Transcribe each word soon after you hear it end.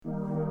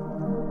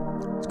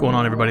What's going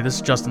on, everybody? This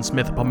is Justin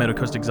Smith of Palmetto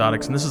Coast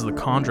Exotics, and this is the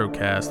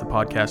ChondroCast, the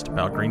podcast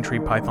about green tree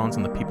pythons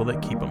and the people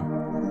that keep them.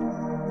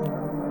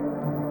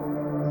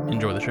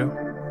 Enjoy the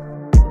show.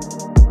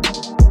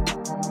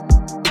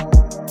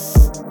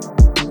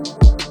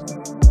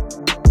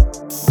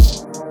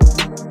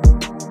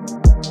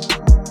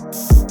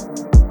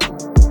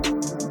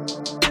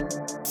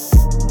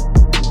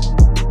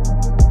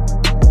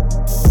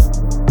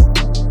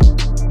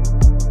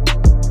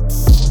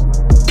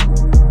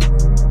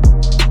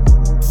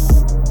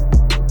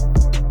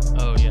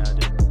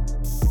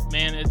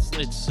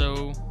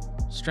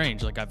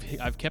 Strange. Like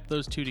I've kept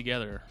those two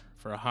together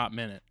for a hot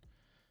minute.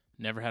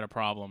 Never had a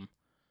problem.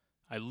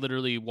 I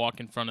literally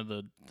walk in front of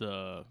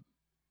the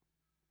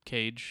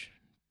cage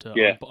to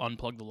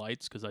unplug the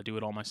lights because I do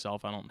it all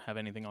myself. I don't have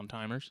anything on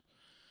timers.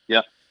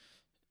 Yeah.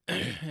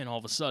 And all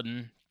of a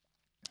sudden,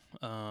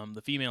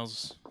 the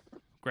females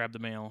grabbed the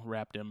male,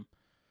 wrapped him,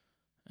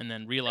 and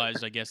then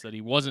realized, I guess, that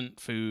he wasn't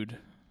food,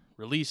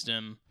 released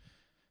him,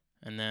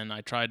 and then I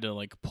tried to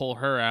like pull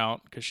her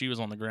out because she was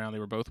on the ground. They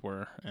both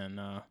were,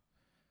 and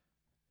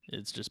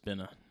it's just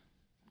been it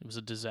was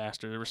a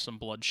disaster. There was some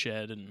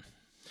bloodshed, and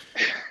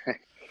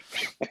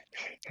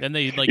then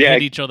they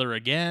hit each other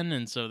again,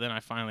 and so then I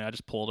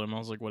just pulled him. I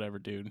was like, whatever,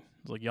 dude. I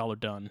was like, y'all are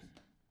done.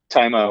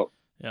 Time out.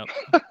 Yep.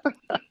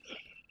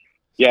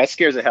 Yeah, it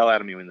scares the hell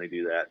out of me when they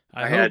do that.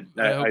 I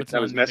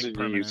was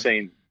messaging you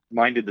saying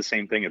mine did the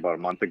same thing about a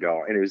month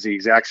ago, and it was the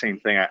exact same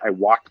thing. I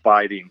walked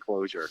by the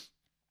enclosure,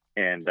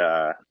 and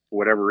for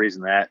whatever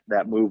reason,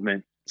 that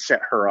movement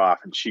set her off,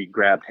 and she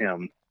grabbed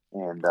him.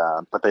 And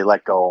but they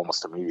let go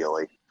almost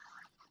immediately.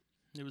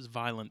 It was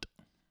violent.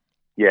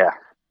 Yeah.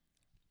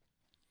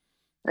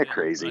 They're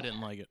crazy. I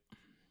didn't like it.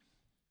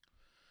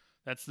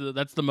 That's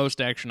the most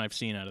action I've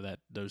seen out of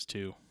those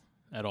two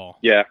at all.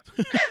 Yeah.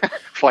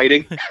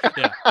 Fighting.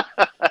 Yeah.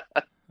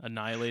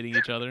 Annihilating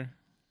each other.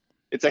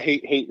 It's a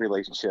hate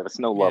relationship. It's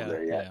no love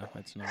there yet. Yeah,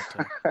 it's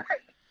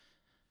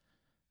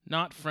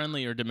not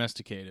friendly or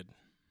domesticated.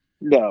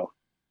 No.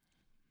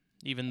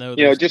 Even though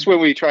just when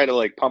we try to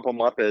like pump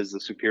them up as the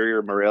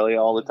superior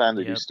Morelia all the time,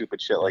 they do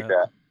stupid shit like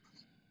that.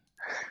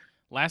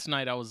 Last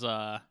night I was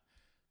what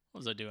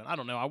was I doing? I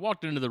don't know. I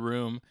walked into the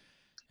room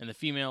and the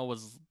female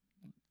was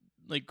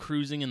like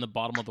cruising in the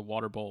bottom of the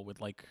water bowl with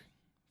like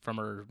from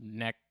her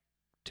neck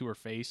to her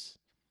face.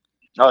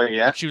 Oh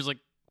yeah. Like she was like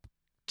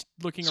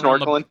looking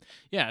snorkeling.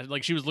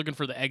 Like she was looking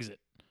for the exit.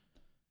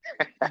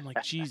 I'm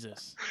like,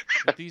 Jesus.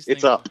 Like, these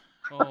it's things, up.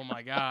 Oh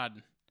my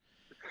God.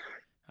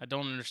 I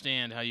don't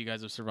understand how you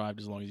guys have survived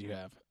as long as you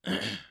have.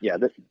 Yeah,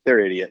 they're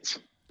idiots.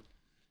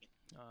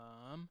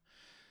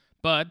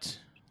 But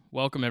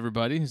welcome,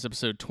 everybody. This is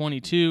episode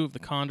 22 of the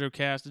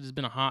ChondroCast. It has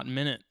been a hot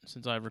minute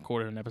since I've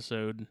recorded an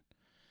episode.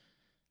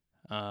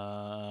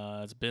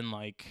 It's been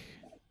like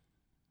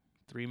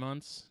 3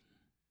 months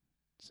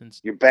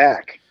since... You're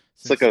back.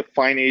 It's like a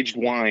fine-aged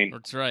wine.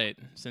 That's right.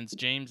 Since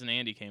James and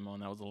Andy came on,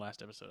 that was the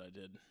last episode I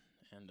did.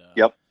 And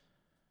yep.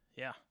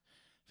 Yeah.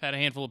 Had a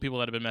handful of people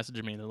that have been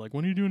messaging me. They're like,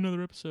 "When do you do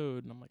another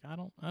episode?" And I'm like, I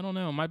don't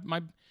know.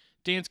 My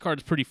dance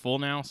card's pretty full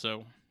now,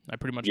 so I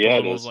pretty much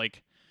told them, I was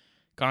like,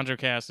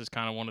 ChondroCast is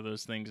kind of one of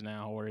those things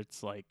now where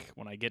it's like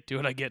when I get to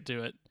it, I get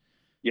to it.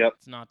 Yep.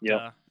 It's not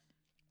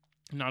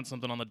not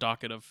something on the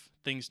docket of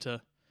things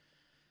to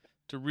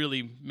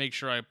really make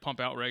sure I pump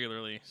out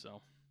regularly. So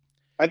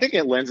I think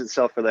it lends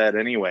itself for that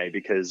anyway,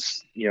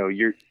 because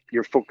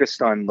you're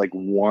focused on like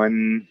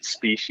one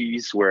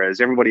species,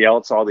 whereas everybody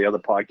else, all the other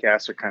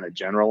podcasts are kind of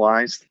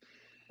generalized,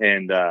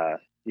 and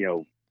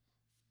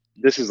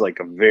this is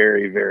like a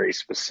very, very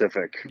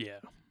specific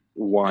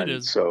one. It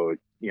is. So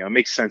it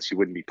makes sense you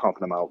wouldn't be pumping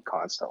them out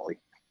constantly.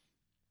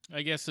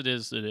 I guess it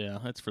is. Yeah,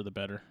 that's for the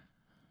better.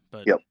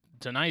 But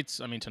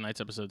tonight's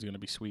episode is going to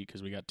be sweet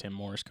because we got Tim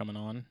Morris coming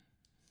on.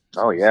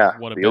 So yeah,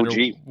 the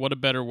OG. What a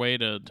better way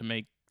to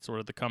make sort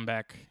of the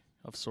comeback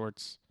of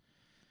sorts.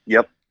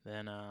 Yep.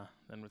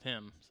 Than with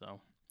him. So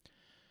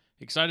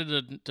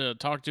excited to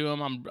talk to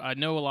him. I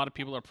know a lot of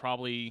people are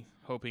probably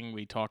hoping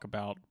we talk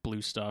about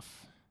blue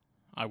stuff.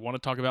 I want to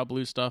talk about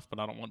blue stuff, but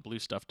I don't want blue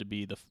stuff to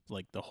be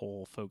the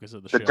whole focus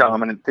of the show. The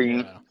dominant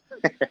theme.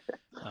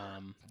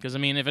 Because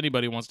if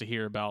anybody wants to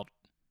hear about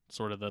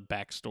sort of the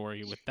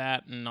backstory with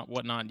that and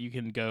whatnot, you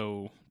can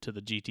go to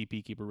the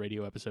GTP Keeper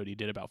Radio episode he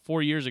did about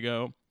 4 years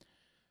ago,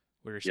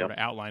 where he sort of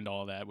outlined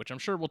all of that, which I'm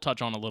sure we'll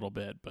touch on a little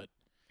bit. But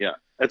yeah,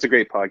 that's a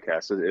great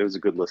podcast. It was a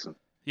good listen.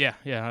 Yeah,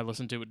 I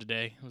listened to it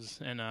today. I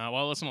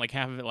listened to like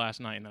half of it last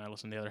night, and then I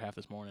listened to the other half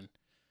this morning.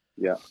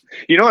 Yeah.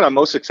 You know what I'm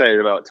most excited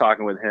about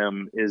talking with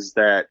him is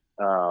that,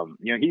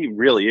 he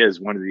really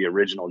is one of the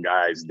original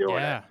guys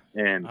doing it.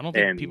 And I don't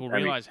think people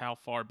realize how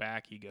far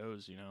back he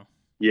goes,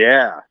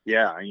 Yeah.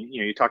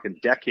 You're talking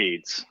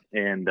decades.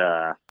 And,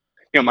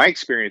 my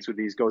experience with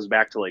these goes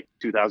back to like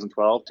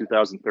 2012,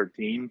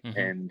 2013,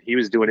 and he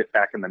was doing it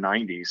back in the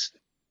 90s.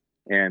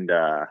 And,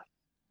 I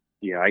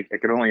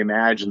could only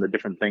imagine the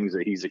different things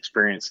that he's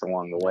experienced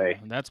along the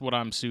way. That's what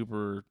I'm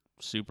super,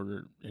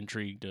 super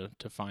intrigued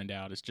to find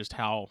out. It's just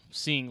how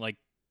seeing, like,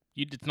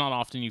 it's not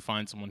often you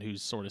find someone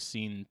who's sort of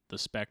seen the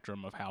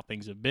spectrum of how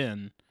things have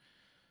been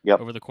Yep.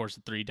 over the course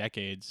of 3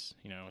 decades,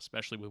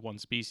 especially with one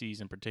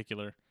species in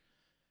particular.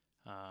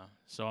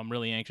 So I'm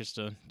really anxious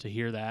to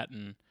hear that,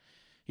 and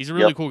he's a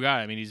really cool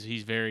guy. I mean,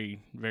 he's very,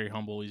 very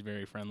humble. He's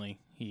very friendly.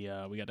 We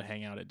got to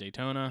hang out at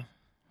Daytona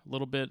a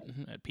little bit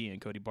at P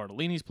and Cody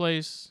Bartolini's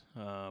place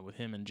with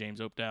him and James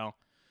Opdow.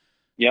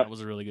 Yep. That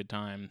was a really good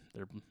time.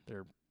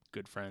 They're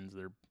good friends.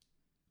 They're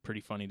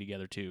pretty funny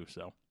together too.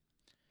 So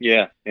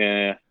yeah.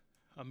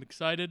 I'm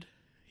excited.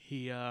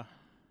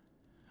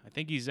 I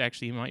think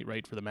he might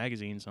write for the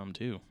magazine some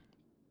too.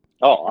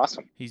 Oh,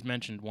 awesome. He's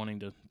mentioned wanting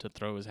to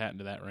throw his hat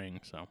into that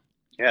ring. So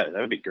yeah, that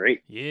would be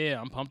great. Yeah,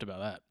 I'm pumped about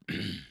that.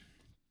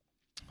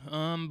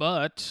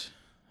 But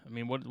I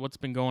mean, what's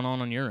been going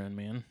on your end,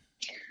 man?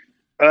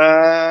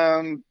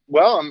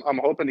 Well, I'm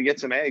hoping to get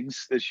some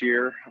eggs this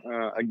year.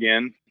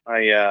 Again,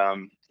 I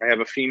have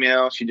a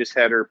female. She just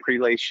had her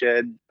pre-lay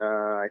shed.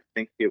 I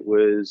think it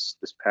was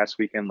this past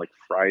weekend, like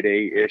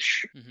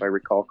Friday-ish, if I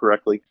recall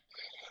correctly.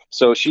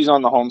 So she's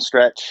on the home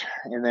stretch,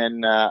 and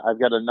then I've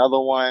got another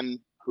one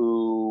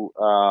who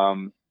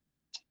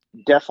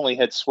definitely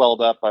had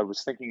swelled up. I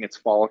was thinking it's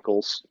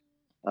follicles.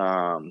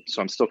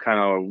 So I'm still kind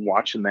of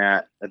watching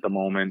that at the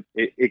moment.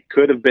 It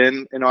could have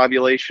been an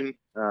ovulation.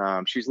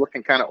 She's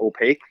looking kind of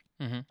opaque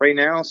right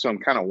now, so I'm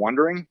kind of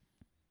wondering.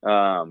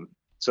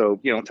 So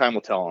time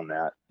will tell on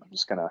that. I'm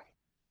just gonna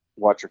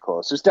watch her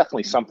close. There's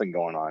definitely something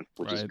going on,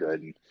 which is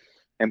good.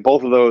 And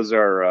both of those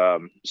are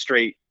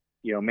straight,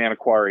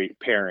 Maniquari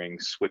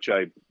pairings, which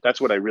that's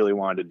what I really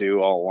wanted to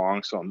do all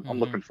along. So I'm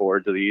looking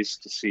forward to these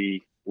to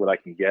see what I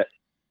can get.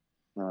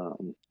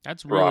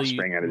 That's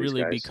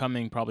really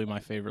becoming probably my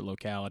favorite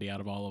locality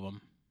out of all of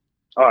them.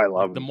 Oh, I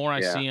love them. The more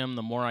I see them,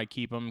 the more I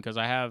keep them, because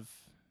I have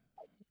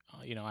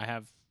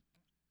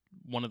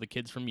one of the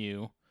kids from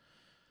you.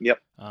 Yep.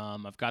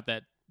 I've got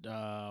that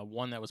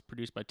one that was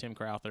produced by Tim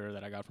Crowther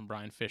that I got from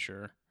Brian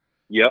Fisher.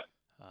 Yep.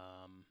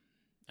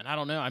 And I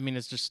don't know. I mean,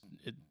 it's just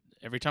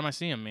every time I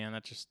see him, man,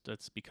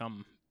 that's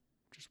become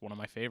just one of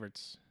my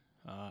favorites.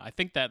 I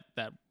think that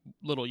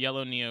little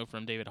yellow Neo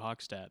from David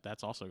Hochstadt,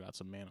 that's also got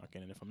some Mannock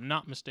in it, if I'm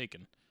not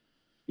mistaken.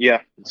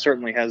 Yeah, it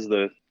certainly has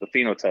the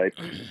phenotype,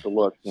 the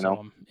look, So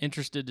I'm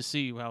interested to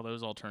see how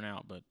those all turn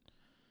out, but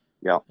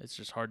yeah, it's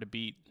just hard to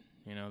beat.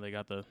 They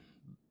got the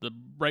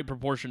right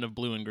proportion of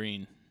blue and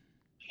green.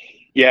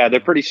 Yeah, they're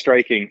pretty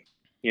striking.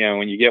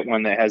 When you get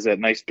one that has that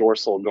nice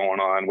dorsal going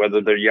on,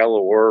 whether they're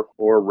yellow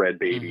or red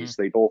babies,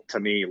 they both to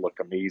me look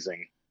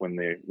amazing when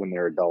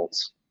they're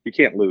adults. You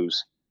can't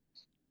lose.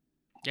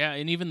 Yeah,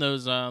 and even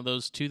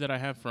those two that I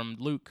have from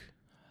Luke,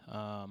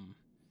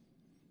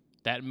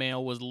 that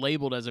male was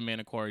labeled as a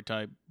Maniquari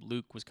type.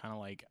 Luke was kind of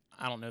like,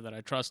 I don't know that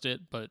I trust it,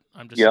 but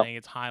I'm just saying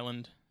it's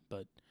Highland.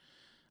 But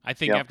I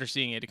think after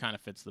seeing it, it kind of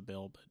fits the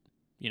bill. But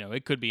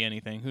it could be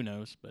anything. Who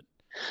knows? But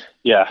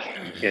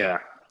yeah.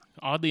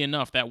 Oddly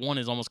enough, that one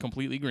is almost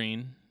completely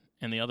green,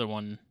 and the other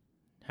one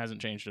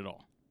hasn't changed at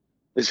all.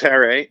 Is that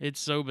right? It's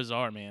so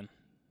bizarre, man.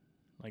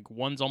 Like,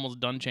 one's almost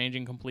done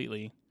changing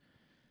completely,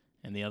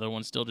 and the other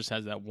one still just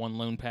has that one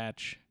lone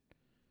patch.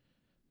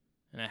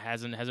 And it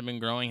hasn't been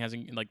growing,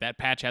 that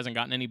patch hasn't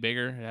gotten any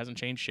bigger. It hasn't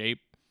changed shape.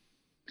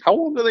 How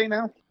old are they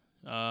now?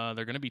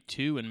 They're going to be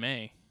 2 in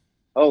May.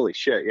 Holy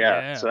shit,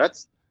 yeah. So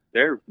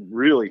they're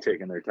really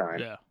taking their time.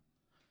 Yeah.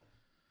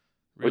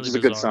 Really which is bizarre.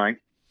 A good sign.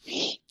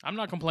 I'm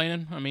not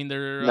complaining. I mean,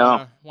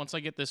 once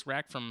I get this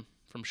rack from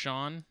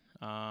Sean,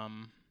 I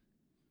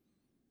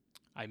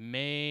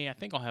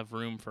think I'll have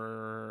room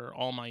for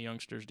all my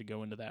youngsters to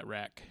go into that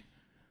rack.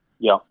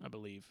 Yeah. I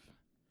believe.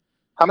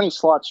 How many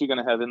slots are you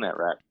going to have in that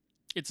rack?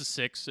 It's a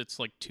 6. It's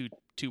like 2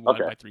 wide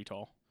by 3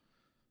 tall.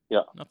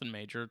 Yeah. Nothing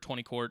major.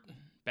 20 quart,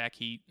 back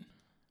heat.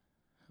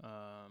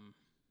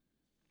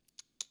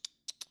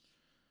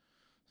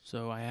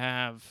 So I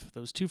have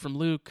those 2 from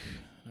Luke.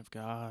 I've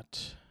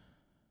got...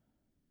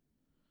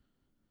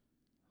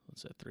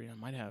 What's that 3? I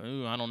might have...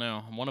 I don't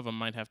know. One of them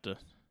might have to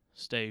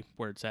stay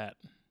where it's at.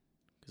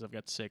 Because I've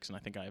got 6, and I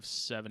think I have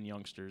 7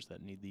 youngsters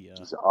that need the...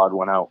 Just an odd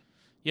one out.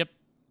 Yep.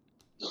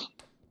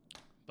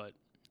 But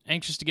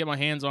anxious to get my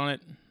hands on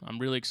it. I'm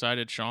really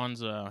excited.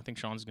 I think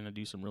Sean's going to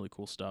do some really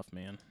cool stuff,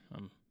 man.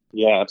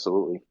 Yeah,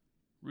 absolutely.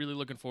 Really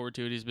looking forward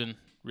to it. He's been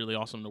really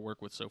awesome to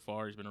work with so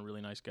far. He's been a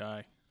really nice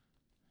guy.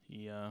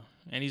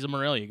 And he's a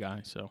Morelia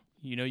guy, so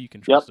you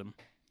can trust him.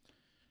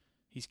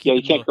 He's keeping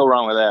you can't go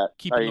wrong with that.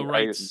 Keeping the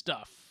right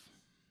stuff.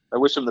 I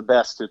wish him the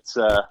best. It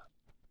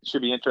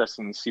should be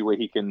interesting to see what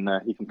he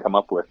can come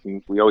up with.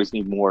 We always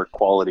need more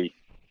quality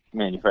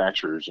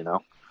manufacturers,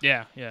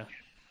 Yeah.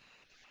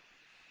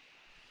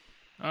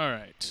 All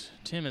right.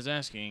 Tim is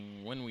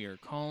asking when we are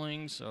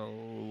calling, so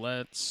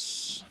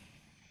let's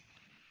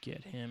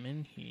get him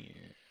in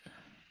here.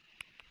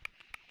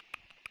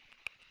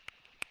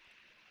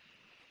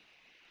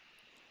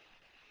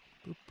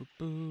 Boop, boop,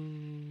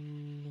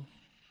 boo.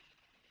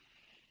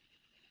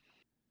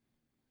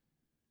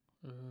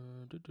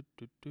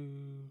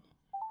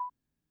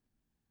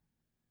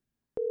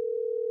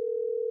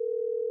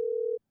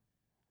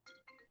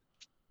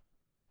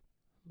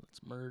 Let's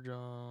merge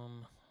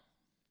them.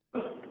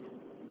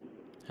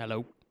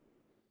 Hello.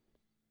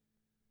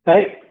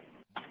 Hey.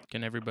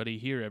 Can everybody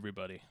hear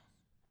everybody?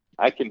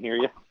 I can hear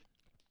you.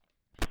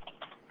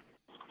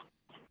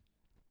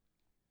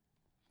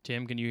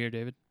 Tim, can you hear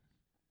David?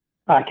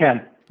 I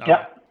can. All Yep.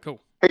 right,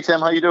 cool. Hey, Tim,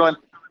 how you doing?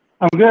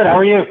 I'm good. How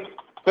are you?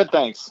 Good,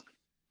 thanks.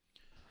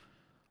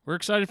 We're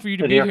excited for you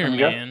to Good to be hear here, from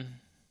you. man.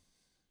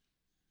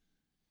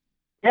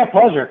 Yeah,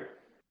 pleasure.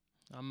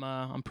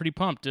 I'm pretty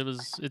pumped.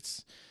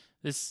 This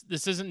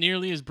isn't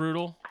nearly as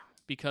brutal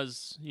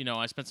because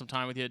I spent some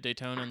time with you at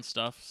Daytona and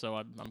stuff, so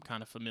I'm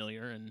kind of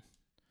familiar, and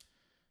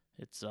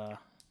it's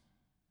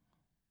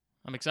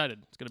I'm excited.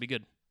 It's gonna be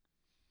good.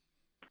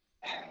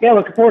 Yeah,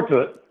 looking forward to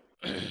it.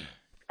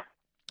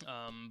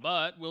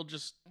 But we'll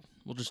just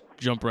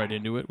jump right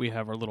into it. We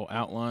have our little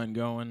outline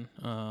going.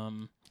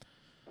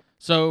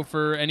 So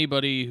for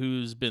anybody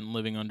who's been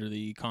living under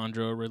the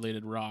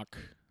chondro-related rock,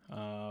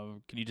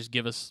 can you just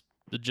give us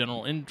the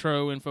general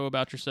info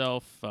about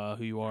yourself,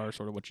 who you are,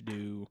 sort of what you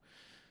do?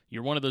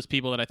 You're one of those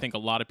people that I think a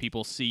lot of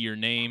people see your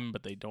name,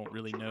 but they don't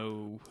really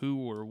know who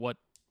or what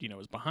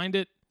is behind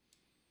it,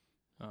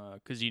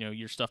 because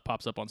your stuff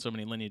pops up on so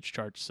many lineage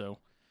charts. So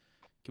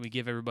can we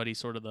give everybody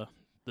sort of the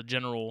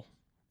general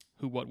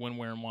who, what, when,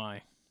 where, and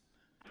why?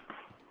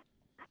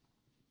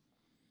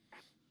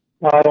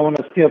 Well, I don't want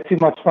to steal too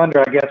much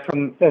thunder, I guess,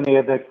 from any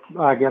of the,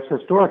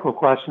 historical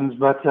questions,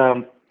 but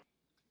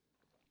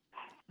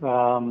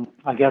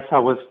I guess I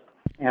was,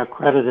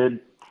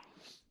 credited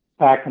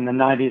back in the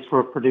 90s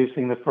for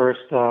producing the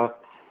first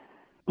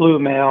blue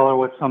male, or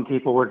what some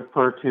people would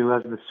refer to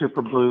as the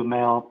super blue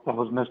male. That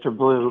was Mr.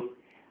 Blue.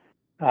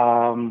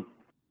 For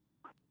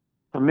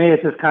me,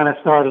 it just kind of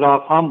started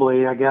off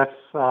humbly, I guess.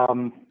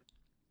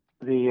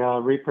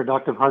 The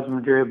reproductive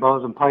husbandry of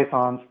boas and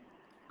pythons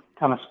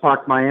kind of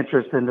sparked my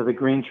interest into the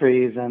green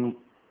trees, and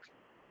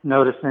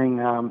noticing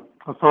a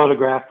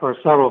photograph or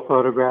several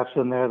photographs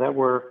in there that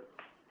were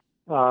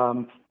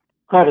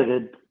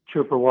credited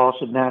Trooper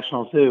Walsh at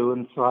National Zoo,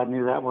 and so I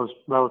knew that was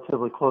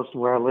relatively close to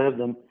where I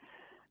lived. And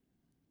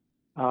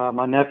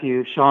my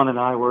nephew Sean and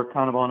I were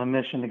kind of on a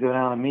mission to go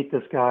down and meet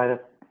this guy to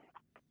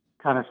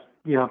kind of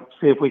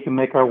see if we can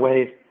make our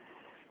way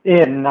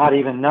in, not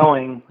even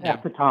knowing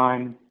at the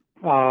time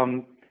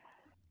how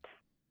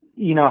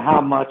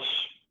much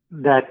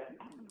that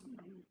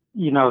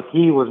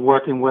he was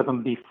working with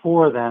them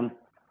before then,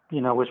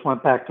 which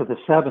went back to the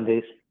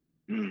 70s.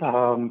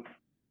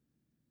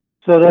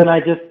 So then I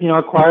just,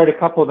 acquired a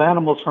couple of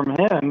animals from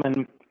him,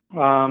 and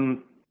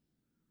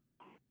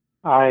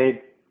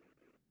I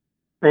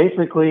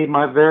basically,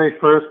 my very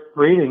first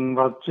breeding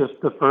was just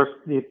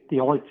the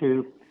only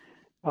two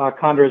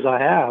chondros I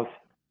have,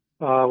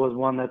 was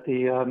one that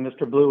the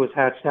Mr. Blue was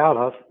hatched out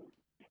of.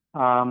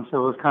 So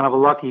it was kind of a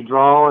lucky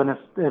draw in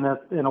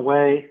a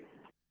way.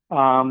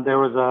 There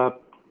was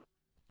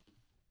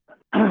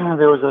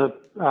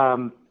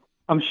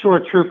I'm sure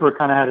Trooper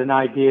kind of had an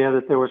idea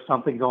that there was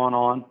something going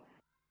on.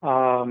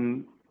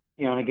 And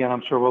again,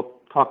 I'm sure we'll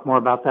talk more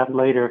about that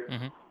later.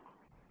 Mm-hmm.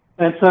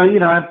 And so,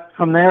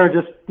 from there,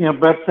 just,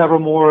 bred several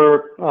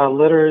more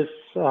litters.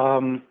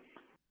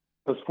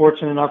 Was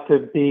fortunate enough to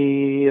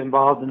be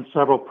involved in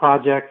several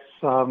projects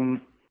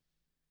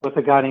with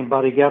a guy named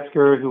Buddy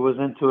Getzker, who was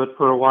into it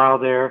for a while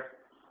there.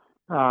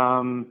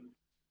 And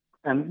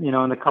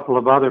a couple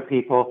of other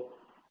people.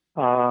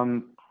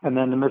 And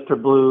then the Mr.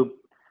 Blue,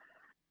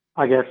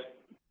 I guess,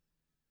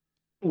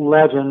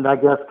 legend,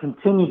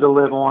 continued to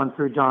live on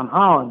through John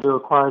Holland, who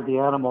acquired the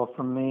animal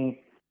from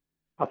me.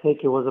 I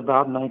think it was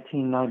about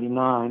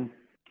 1999.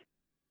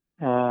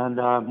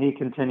 And he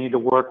continued to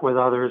work with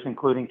others,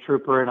 including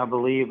Trooper and I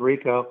believe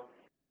Rico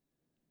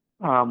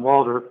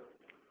Walder,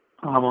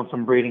 on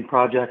some breeding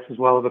projects, as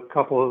well as a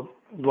couple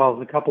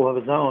of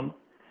his own.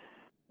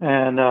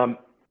 And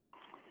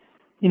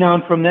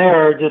and from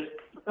there, just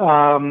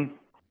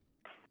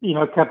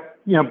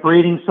kept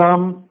breeding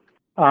some.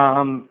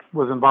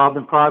 Was involved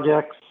in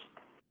projects.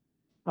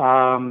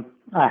 I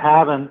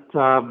haven't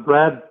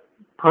bred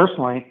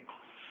personally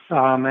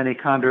any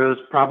chondros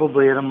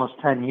probably in almost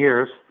 10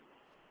 years.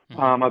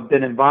 I've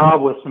been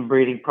involved with some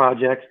breeding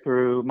projects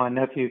through my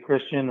nephew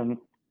Christian, and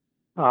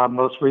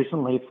most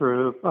recently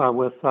through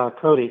with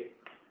Cody,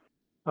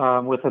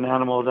 with an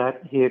animal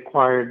that he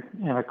acquired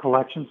in a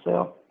collection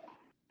sale.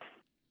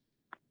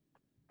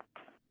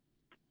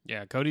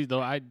 Yeah, Cody,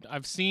 though, I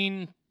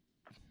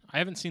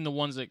haven't seen the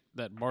ones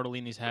that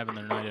Bartolini's have in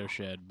their Nido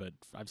shed, but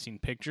I've seen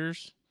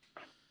pictures.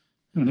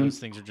 And those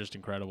things are just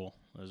incredible.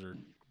 Those are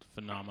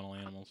phenomenal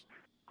animals.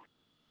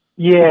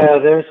 Yeah,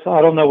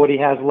 I don't know what he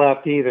has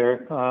left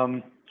either.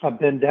 I've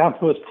been down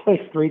to his place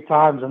 3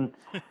 times and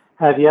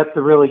have yet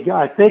to really go.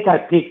 I think I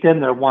peeked in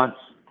there once,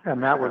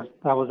 and that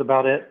was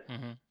about it.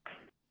 Mm-hmm.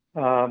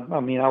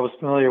 I was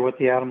familiar with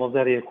the animals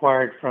that he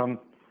acquired from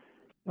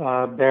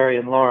Barry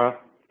and Laura,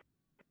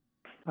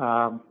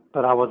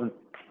 but I wasn't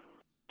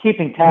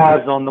keeping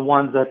tabs on the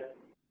ones that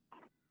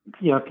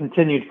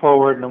continued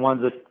forward and the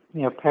ones that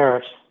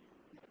perished.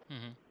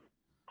 Mm-hmm.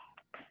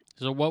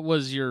 So what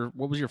was your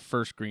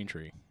first green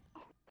tree?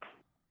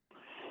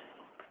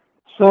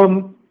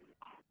 So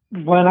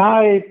when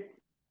I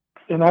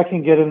and I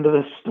can get into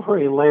this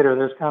story later.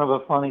 There's kind of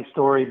a funny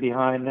story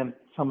behind them.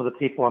 Some of the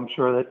people I'm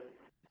sure that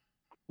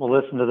will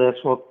listen to this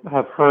will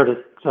have heard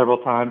it several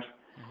times,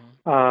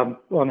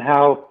 on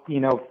how,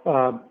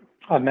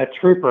 I met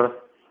Trooper.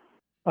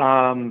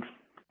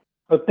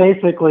 But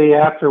basically,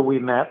 after we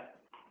met,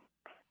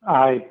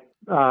 I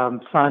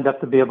signed up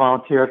to be a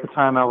volunteer. At the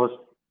time, I was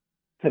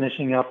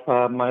finishing up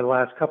my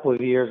last couple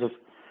of years of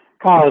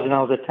college, and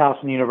I was at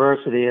Towson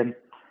University, and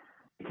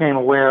became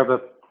aware of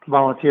a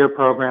volunteer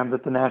program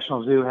that the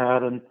National Zoo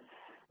had, and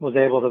was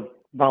able to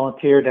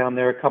volunteer down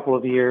there a couple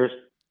of years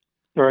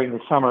during the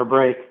summer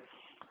break.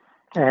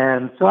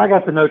 And so I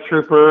got to know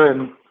Trooper,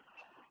 and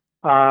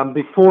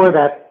before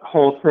that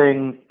whole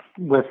thing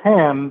with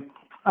him,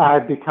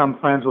 I'd become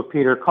friends with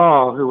Peter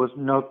Call, who was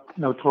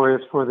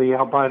notorious for the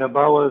albino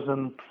boas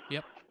and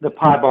the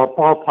piebald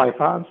ball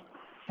pythons,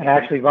 and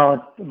actually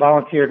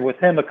volunteered with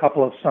him a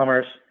couple of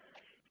summers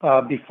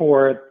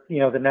before,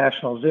 the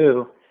National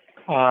Zoo.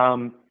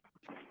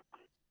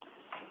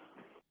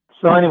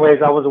 So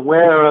anyways, I was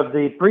aware of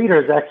the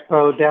Breeders'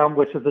 Expo down,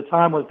 which at the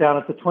time was down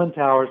at the Twin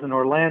Towers in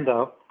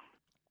Orlando.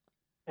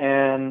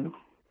 And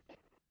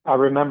I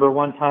remember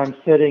one time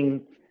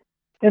sitting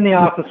in the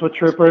office with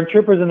Trooper, and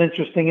Trooper's an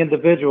interesting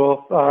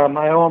individual.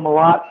 I owe him a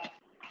lot.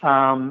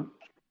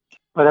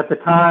 But at the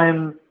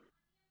time,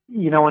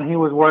 when he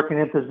was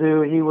working at the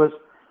zoo, he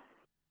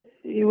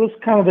was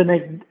kind of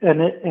an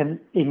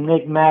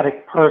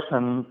enigmatic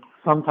person.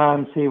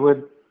 Sometimes he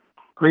would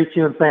greet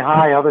you and say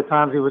hi. Other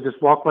times he would just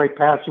walk right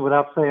past you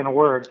without saying a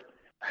word.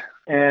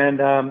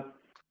 And I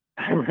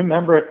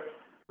remember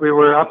we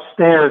were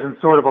upstairs in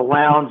sort of a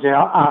lounge /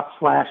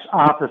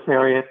 office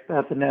area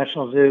at the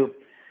National Zoo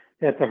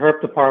at the herp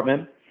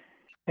department.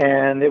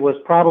 And it was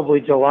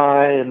probably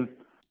July, and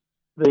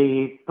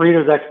the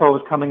Breeders' Expo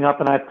was coming up,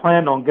 and I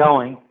planned on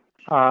going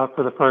for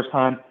the first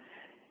time.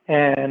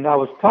 And I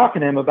was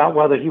talking to him about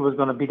whether he was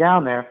going to be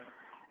down there.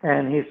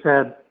 And he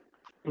said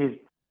he's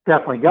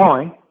definitely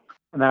going.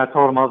 And then I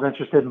told him I was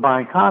interested in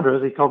buying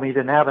chondros. He told me he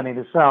didn't have any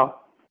to sell.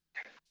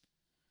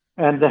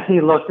 And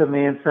he looked at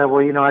me and said,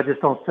 well, I just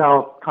don't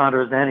sell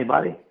chondros to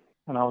anybody.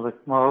 And I was like,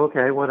 well,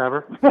 okay,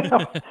 whatever.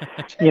 I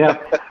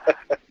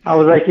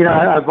was like,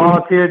 I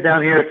volunteered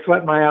down here,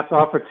 sweat my ass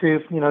off for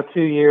 2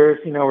 years,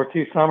 or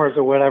 2 summers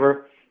or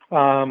whatever.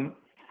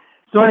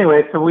 So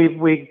anyway, so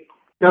we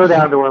go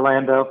down to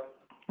Orlando.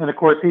 And of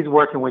course, he's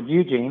working with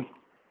Eugene.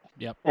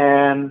 Yep.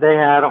 And they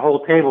had a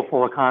whole table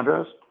full of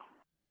chondros.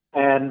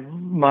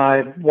 And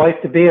my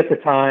wife-to-be at the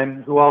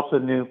time, who also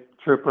knew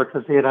Trooper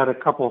because he had a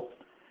couple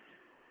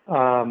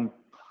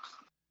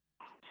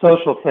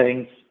social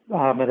things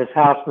at his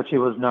house, which he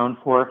was known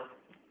for,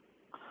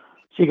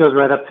 she goes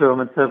right up to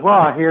him and says, well,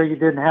 I hear you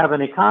didn't have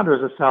any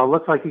chondros to sell.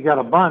 Looks like you got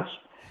a bunch.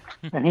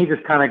 And he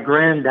just kind of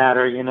grinned at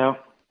her,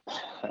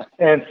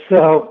 And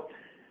so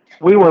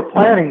we were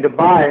planning to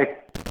buy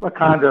a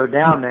chondro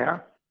down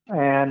there.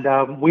 And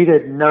we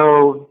didn't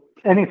know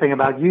anything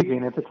about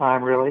Eugene at the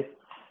time, really.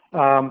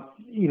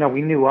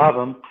 We knew of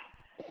him.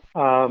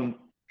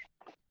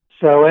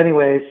 So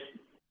anyways,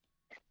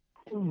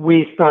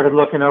 we started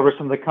looking over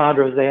some of the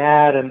chondros they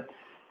had, and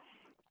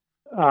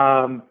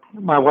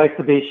my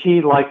wife-to-be,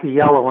 she liked the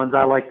yellow ones.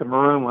 I liked the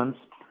maroon ones.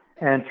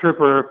 And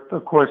Trooper,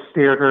 of course,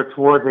 steered her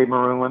towards a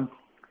maroon one,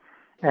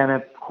 and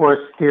of course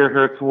steered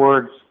her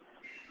towards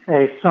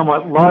a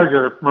somewhat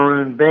larger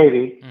maroon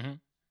baby,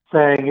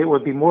 saying it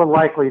would be more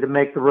likely to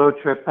make the road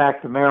trip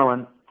back to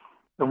Maryland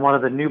than one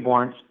of the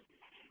newborns.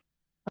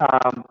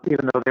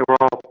 Even though they were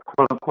all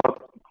quote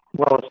unquote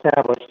well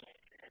established.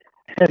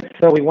 And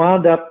so we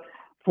wound up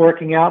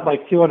forking out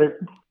like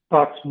 $200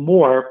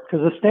 more, because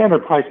the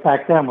standard price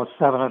back then was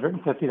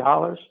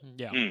 $750.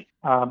 Yeah.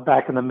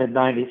 Back in the mid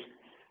 '90s.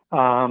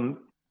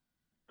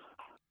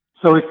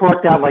 So we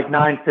forked out like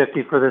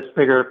 $950 for this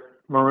bigger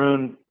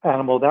maroon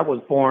animal that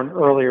was born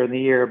earlier in the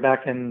year,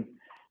 back in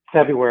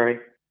February.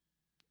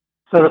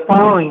 So the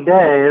following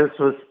day, this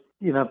was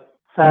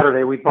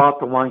Saturday, we bought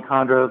the one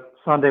chondro.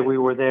 Sunday we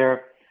were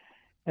there,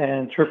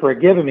 and Trooper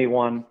had given me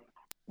one.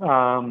 He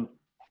kind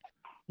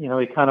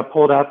of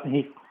pulled out,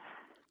 and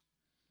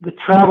the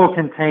travel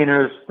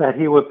containers that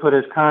he would put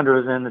his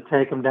chondros in to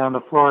take them down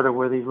to Florida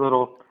were these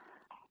little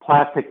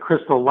plastic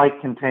Crystal Light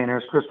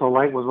containers. Crystal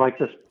Light was like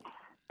this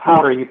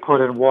powder you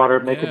put in water,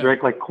 make it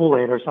drink like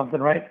Kool-Aid or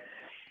something, right?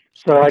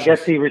 So I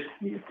guess he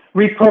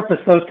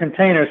repurposed those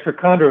containers for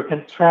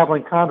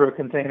traveling chondro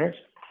containers.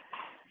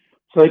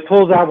 So he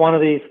pulls out one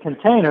of these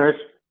containers,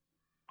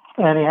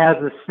 and he has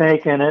the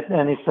snake in it,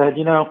 and he said,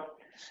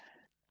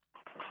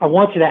 I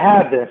want you to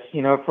have this,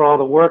 for all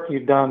the work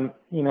you've done,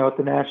 at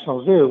the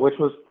National Zoo, which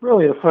was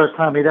really the first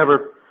time he'd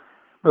ever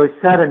really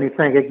said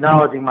anything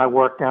acknowledging my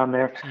work down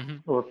there,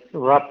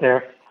 or up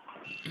there.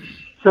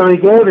 So he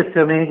gave it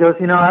to me. He goes,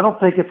 I don't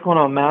think it's going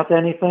to amount to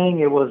anything.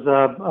 It was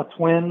a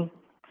twin.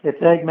 Its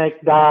egg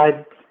mate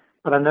died,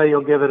 but I know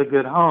you'll give it a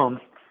good home.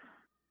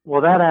 Well,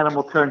 that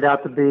animal turned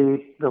out to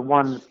be the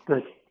one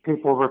that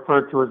people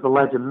referred to as the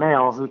legend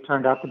male, who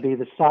turned out to be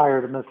the sire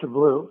to Mr.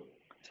 Blue.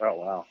 Oh,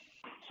 wow.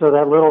 So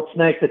that little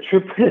snake that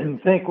Trooper didn't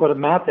think would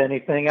amount to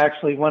anything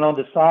actually went on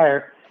to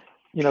sire,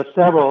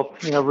 several,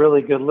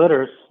 really good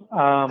litters.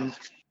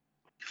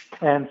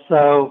 And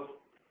so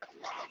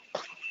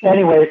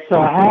anyway, so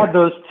I had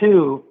those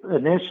two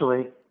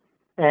initially,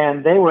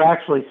 and they were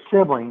actually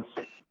siblings.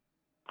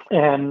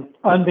 And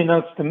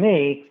unbeknownst to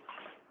me,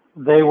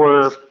 they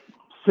were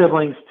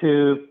siblings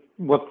to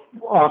what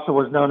also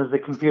was known as the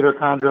computer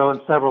chondro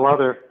and several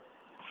other,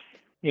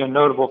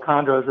 notable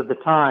chondros at the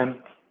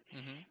time.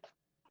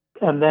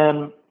 Mm-hmm. And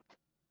then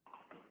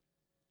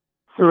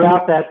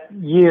throughout that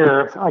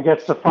year, I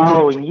guess the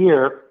following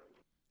year,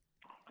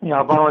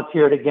 I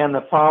volunteered again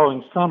the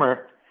following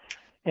summer,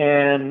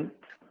 and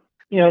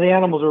the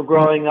animals were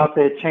growing up.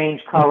 They had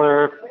changed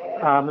color.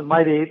 It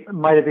might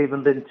have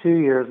even been 2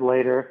 years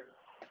later,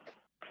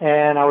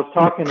 and I was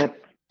talking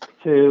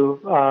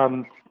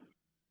to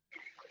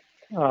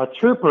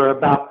Trooper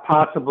about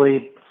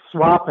possibly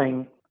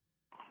swapping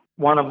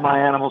one of my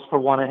animals for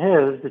one of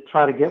his to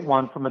try to get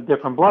one from a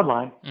different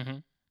bloodline.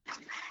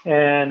 Mm-hmm.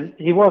 And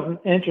he wasn't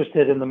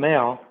interested in the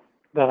male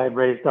that I'd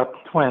raised up,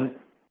 twin,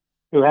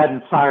 who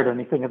hadn't sired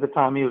anything at the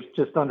time. He was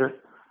just under,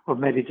 or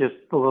maybe just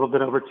a little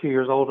bit over 2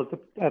 years old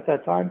at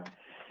that time.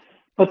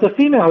 But the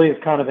female he was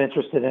kind of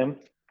interested in.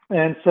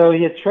 And so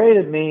he had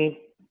traded me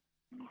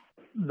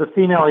the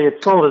female he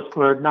had sold us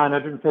for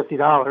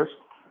 $950,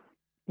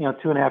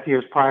 2.5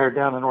 years prior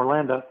down in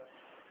Orlando,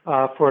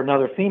 for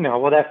another female.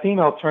 Well, that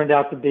female turned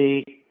out to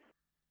be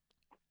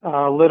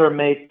litter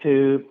mate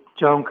to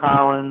Joan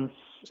Collins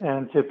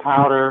and to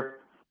Powder,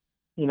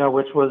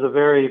 which was a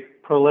very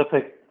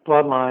prolific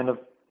bloodline of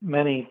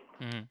many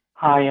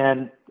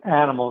high-end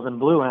animals and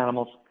blue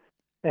animals.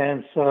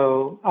 And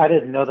so I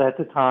didn't know that at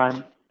the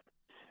time.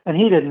 And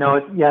he didn't know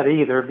it yet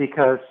either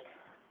because,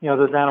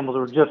 those animals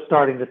were just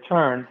starting to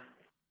turn.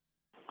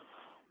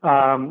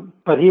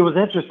 But he was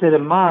interested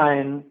in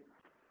mine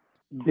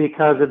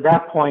because at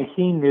that point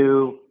he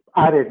knew,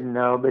 I didn't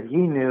know, but he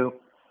knew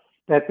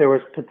that there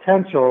was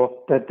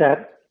potential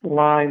that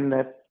line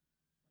that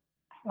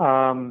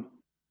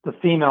the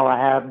female I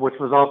had, which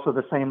was also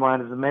the same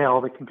line as the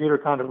male, the computer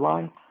chondro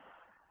line,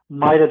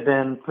 might have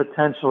been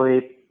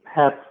potentially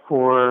het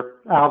for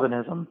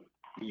albinism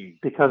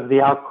because of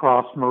the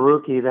outcross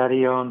Maruki that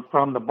he owned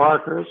from the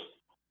Barkers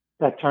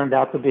that turned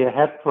out to be a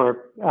het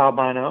for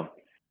albino.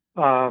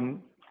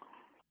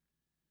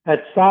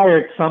 Had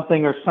sired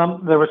something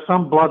there was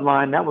some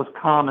bloodline that was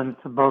common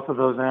to both of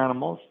those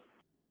animals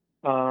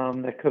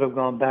that could have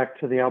gone back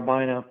to the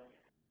albino.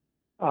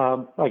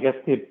 I guess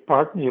the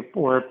Barkers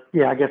were,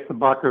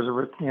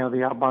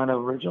 the albino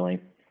originally,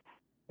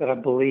 that I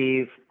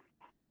believe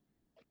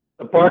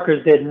the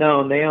Barkers didn't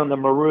own. They owned the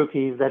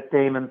Marukis that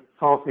Damon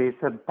Salties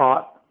had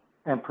bought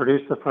and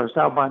produced the first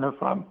albino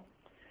from.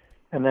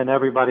 And then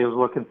everybody was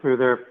looking through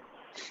their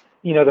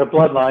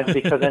bloodlines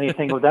because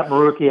anything with that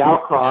Maruki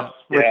outcross,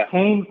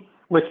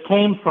 which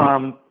came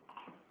from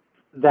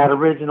that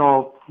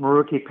original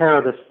Maruki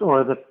pair,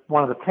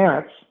 one of the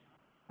parents,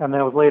 and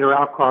then was later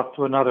outcrossed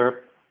to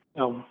another,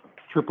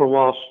 Trooper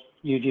Walsh,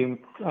 Eugene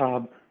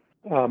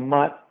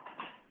mutt,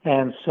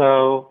 and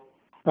so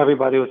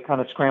everybody was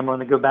kind of scrambling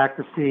to go back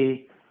to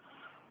see.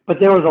 But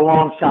there was a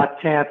long shot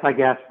chance, I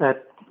guess,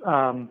 that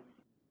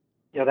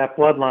that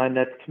bloodline,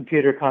 that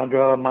computer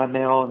chondro, my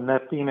male, and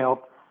that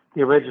female,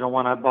 the original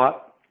one I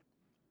bought,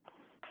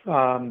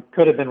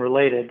 could have been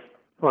related,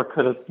 or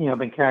could have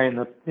been carrying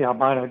the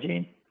albino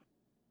gene.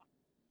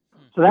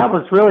 So that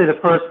was really the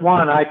first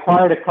one. I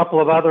acquired a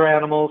couple of other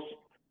animals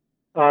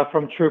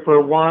from Trooper.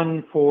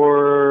 One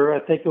for, I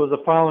think it was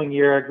the following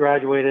year, I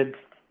graduated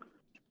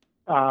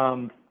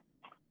Towson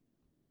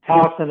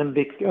and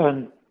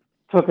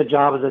took a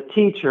job as a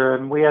teacher,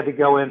 and we had to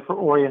go in for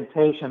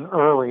orientation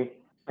early,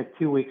 like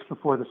 2 weeks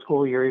before the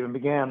school year even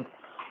began.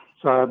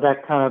 So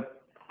that kind of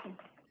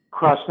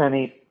crushed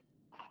any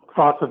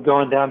thoughts of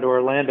going down to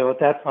Orlando at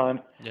that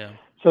time. Yeah.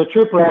 So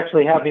Trooper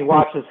actually had me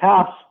watch his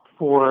house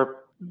for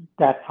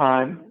that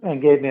time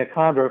and gave me a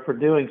chondro for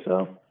doing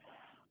so.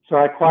 So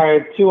I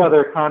acquired two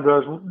other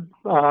chondros,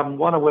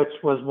 one of which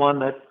was one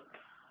that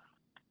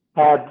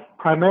had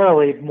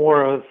primarily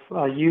more of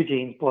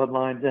Eugene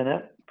bloodlines in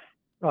it,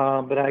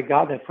 but I had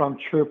gotten it from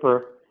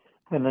Trooper,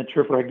 and then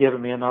Trooper had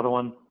given me another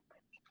one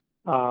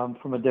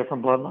from a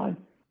different bloodline.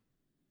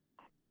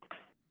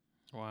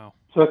 Wow.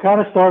 So it kind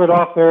of started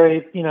off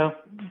very,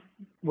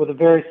 with a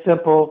very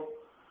simple,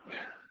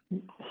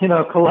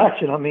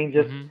 collection. I mean,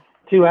 just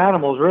two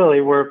animals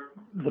really were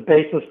the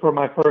basis for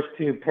my first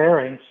two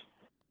pairings.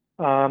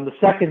 The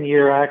second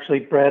year, I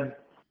actually bred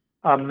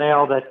a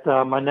male that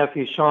my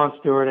nephew Sean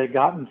Stewart had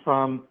gotten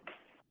from,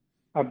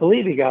 I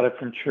believe he got it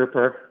from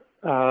Trooper.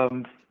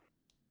 And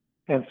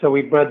so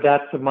we bred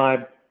that to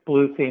my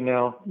blue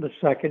female the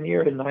second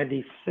year in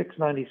 96,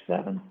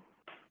 97.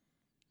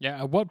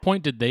 Yeah, at what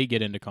point did they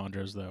get into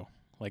chondros, though?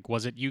 Like,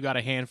 was it you got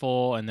a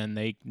handful, and then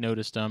they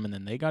noticed them, and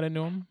then they got into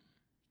them?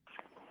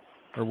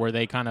 Or were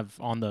they kind of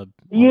on the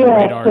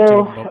radar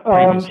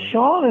previously?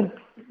 Sean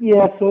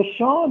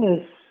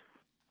is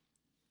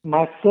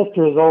my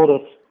sister's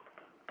oldest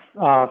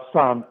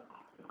son.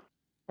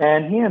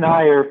 And he and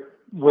I are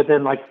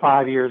within like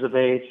 5 years of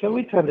age, so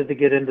we tended to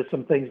get into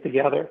some things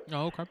together.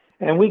 Oh, okay.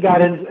 And we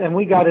got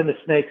into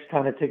snakes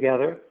kind of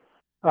together.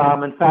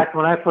 In fact,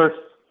 when I first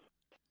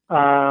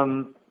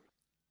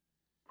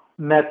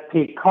met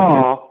Pete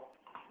Call,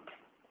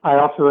 I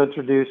also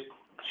introduced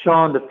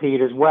Sean to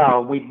Pete as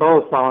well. We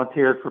both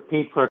volunteered for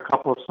Pete for a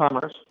couple of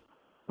summers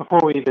before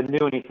we even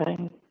knew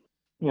anything,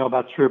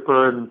 about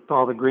Trooper and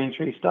all the green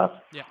tree stuff.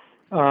 Yeah.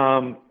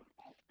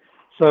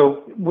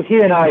 So he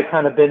and I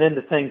kind of been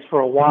into things for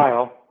a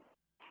while.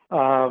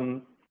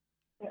 And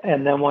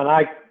then when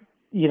and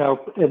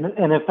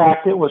in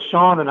fact, it was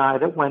Sean and I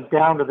that went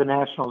down to the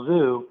National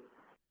Zoo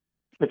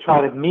to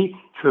try to meet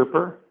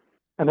Trooper.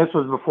 And this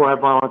was before I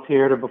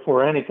volunteered or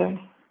before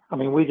anything. I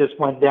mean, we just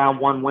went down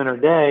one winter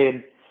day,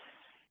 and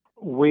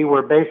we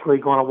were basically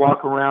going to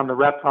walk around the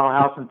reptile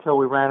house until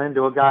we ran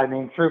into a guy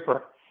named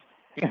Trooper.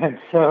 And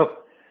so,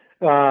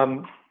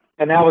 and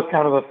that was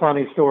kind of a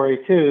funny story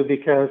too,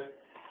 because,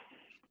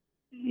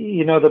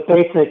 the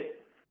basic,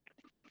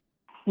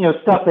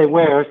 stuff they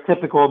wear is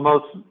typical of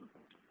most,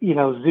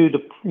 zoo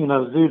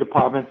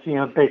departments,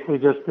 basically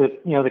just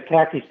the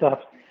khaki stuff.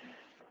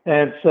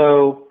 And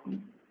so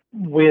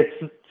we had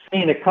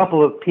seen a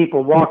couple of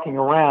people walking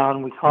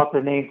around. We caught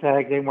their name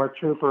tag. They weren't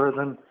Troopers,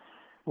 and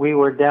we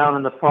were down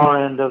in the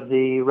far end of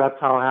the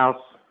reptile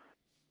house,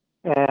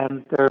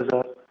 and there's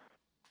a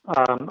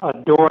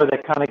door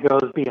that kind of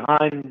goes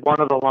behind one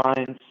of the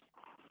lines,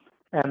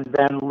 and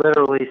then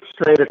literally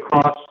straight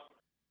across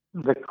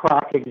the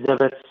croc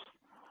exhibits,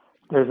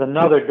 there's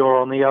another door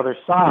on the other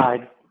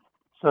side.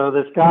 So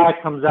this guy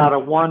comes out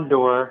of one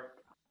door,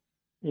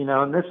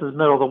 and this is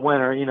middle of the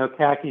winter,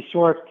 khaki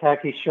shorts,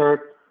 khaki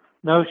shirt,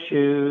 no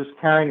shoes,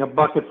 carrying a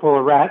bucket full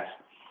of rats,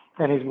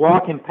 and he's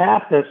walking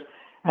past us,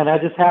 and I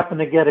just happened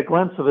to get a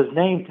glimpse of his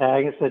name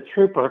tag. It said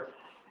Trooper,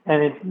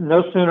 and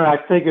no sooner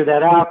I figured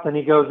that out than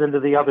he goes into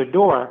the other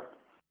door.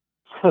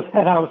 So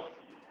then I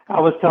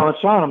was telling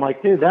Sean, I'm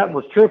like, dude, that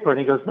was Trooper. And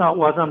he goes, no, it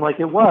wasn't. I'm like,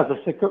 it was.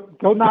 I said,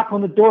 go knock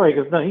on the door. He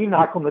goes, no, you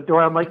knock on the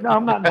door. I'm like, no,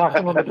 I'm not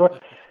knocking on the door.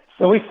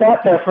 So we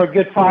sat there for a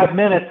good 5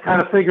 minutes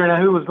kind of figuring out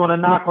who was going to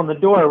knock on the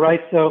door,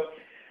 right? So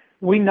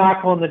we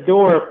knock on the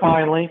door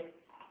finally,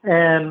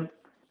 and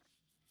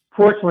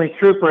fortunately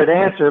Trooper had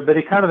answered, but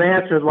he kind of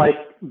answered like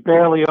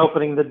barely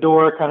opening the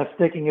door, kind of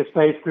sticking his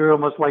face through,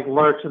 almost like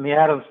Lurch in the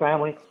Addams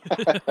Family.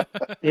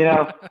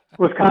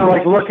 Was kind of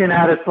like looking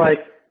at us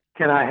like,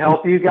 can I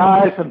help you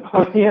guys? And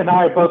both he and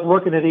I are both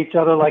looking at each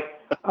other like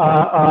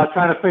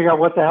trying to figure out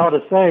what the hell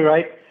to say,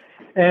 right?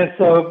 And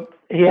so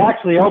he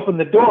actually opened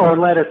the door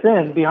and let us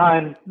in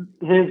behind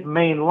his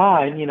main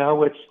line,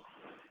 which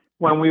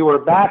when we were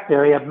back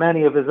there, he had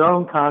many of his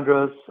own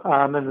chondros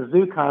and the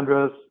zoo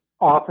chondros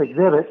off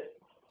exhibit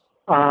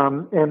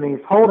in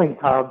these holding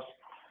tubs.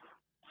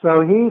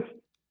 So he's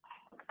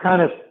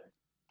kind of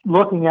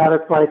looking at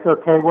us like,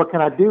 okay, what can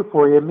I do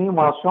for you?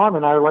 Meanwhile, Sean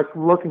and I are like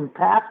looking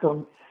past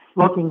him,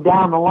 looking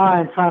down the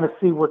line, trying to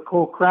see what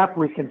cool crap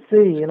we can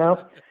see,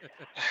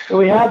 So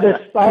we had this,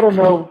 I don't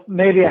know,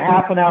 maybe a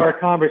half an hour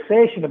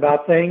conversation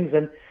about things,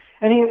 and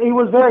he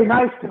was very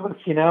nice to us,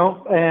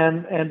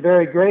 and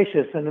very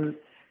gracious. And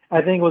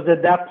I think it was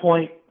at that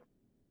point,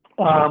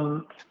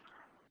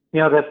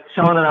 that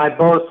Sean and I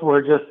both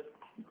were just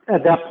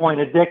at that point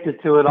addicted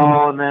to it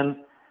all. And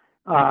then,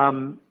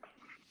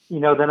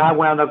 then I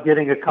wound up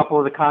getting a couple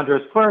of the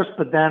chondros first,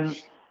 but then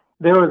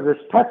there was this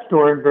pet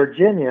store in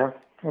Virginia,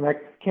 and I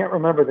can't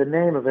remember the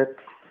name of it.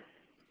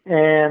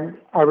 And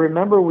I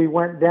remember we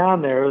went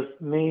down there, it was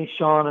me,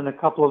 Sean, and a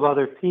couple of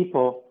other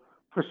people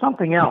for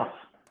something else.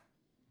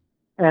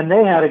 And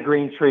they had a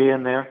green tree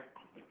in there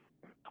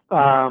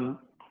that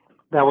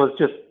was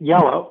just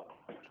yellow.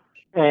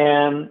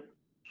 And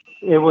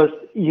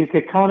you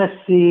could kind of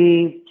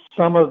see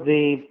some of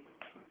the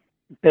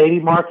baby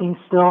markings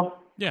still.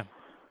 Yeah.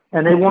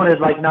 And they wanted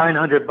like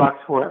 $900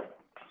 for it.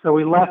 So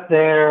we left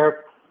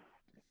there,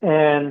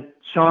 and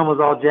Sean was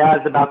all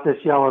jazzed about this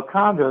yellow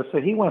chondro,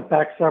 so he went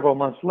back several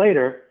months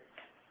later.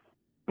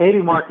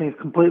 Baby markings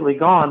completely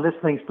gone. This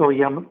thing's still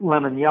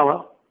lemon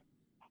yellow,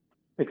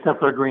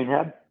 except for a green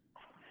head.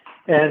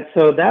 And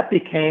so that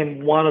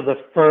became one of the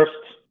first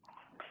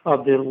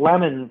of the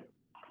lemon,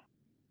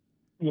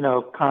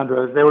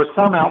 chondros. There were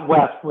some out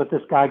west with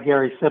this guy,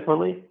 Gary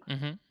Sipperly,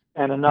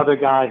 and another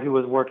guy who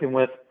was working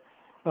with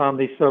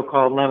these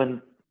so-called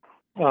lemon,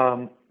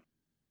 lemon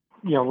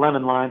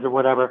lines or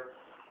whatever.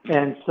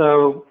 And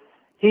so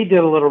he did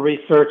a little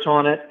research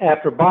on it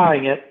after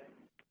buying it,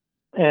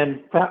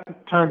 and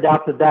turned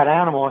out that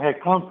animal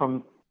had come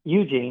from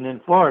Eugene in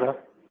Florida.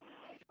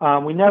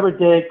 We never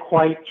did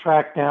quite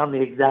track down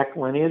the exact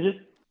lineages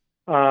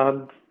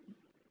that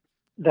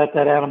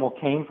animal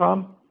came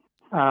from.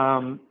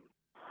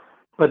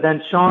 But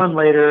then Sean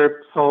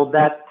later sold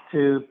that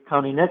to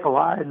Tony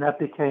Nicolai, and that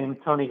became,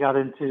 Tony got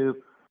into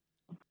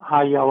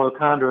high yellow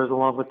chondros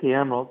along with the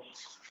emeralds.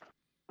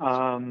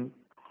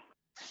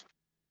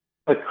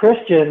 But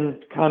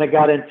Christian kind of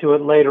got into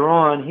it later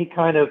on. He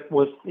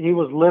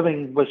was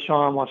living with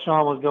Sean while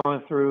Sean was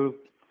going through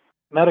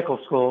medical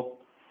school.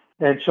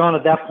 And Sean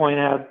at that point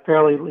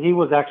he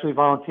was actually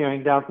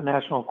volunteering down at the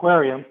National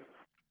Aquarium,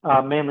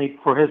 mainly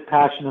for his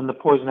passion in the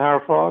poison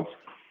arrow frogs.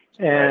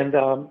 And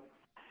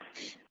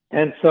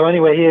so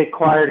anyway, he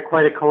acquired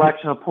quite a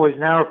collection of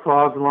poison arrow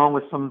frogs along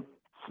with some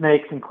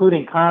snakes,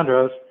 including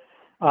chondros.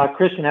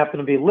 Christian happened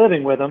to be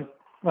living with him.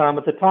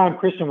 At the time,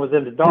 Christian was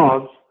into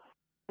dogs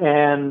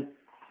and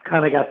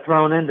kind of got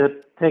thrown into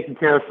taking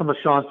care of some of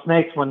Sean's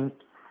snakes when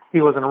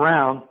he wasn't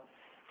around.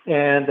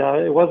 And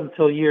it wasn't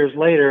until years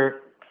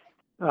later,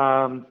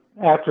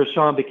 after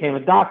Sean became a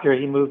doctor,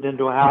 he moved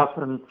into a house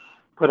and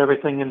put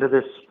everything into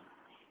this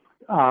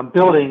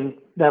building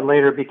that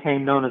later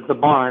became known as the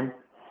barn.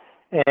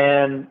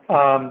 And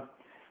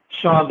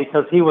Sean,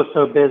 because he was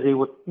so busy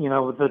with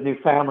the new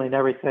family and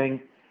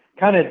everything,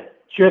 kind of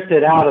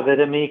drifted out of it.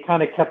 I mean, he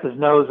kind of kept his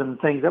nose in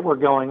things that were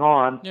going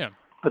on. Yeah.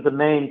 But the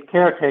main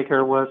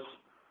caretaker was,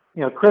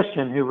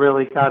 Christian, who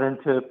really got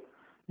into,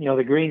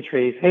 the green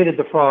trees. Hated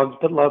the frogs,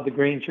 but loved the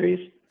green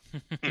trees.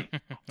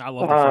 I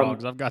love the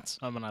frogs. I've got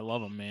some, and I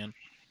love them, man.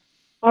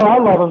 Oh, I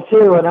love them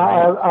too, and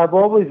I've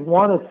always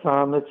wanted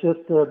some. It's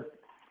just the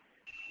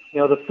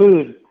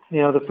food,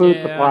 the food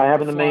supply,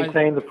 having to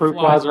maintain the fruit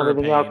flies and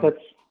everything else. That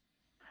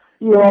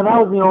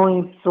was the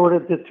only sort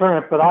of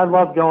deterrent. But I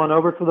love going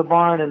over to the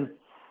barn, and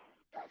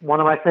one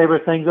of my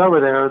favorite things over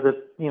there are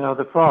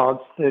the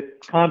frogs. The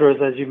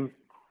chondros, as you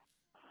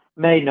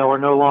may know, are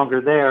no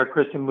longer there.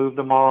 Christian moved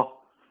them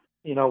all,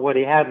 what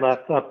he had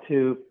left up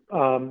to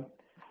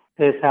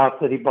his house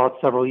that he bought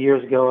several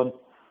years ago, and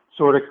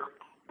sort of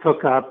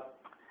took a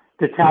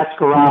detached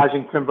garage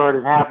and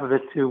converted half of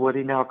it to what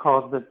he now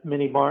calls the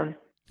mini barn.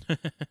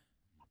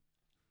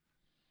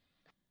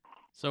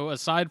 So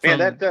aside from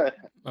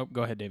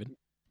go ahead, David.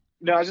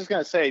 No, I was just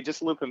gonna say,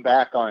 just looping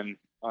back on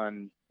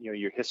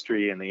your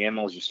history and the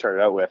animals you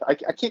started out with, I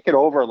can't get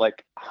over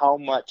like how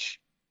much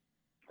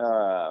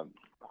I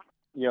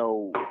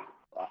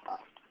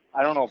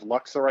don't know if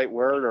luck's the right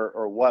word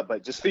or what,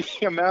 but just the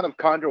amount of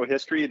chondro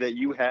history that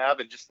you have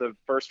and just the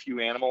first few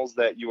animals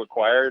that you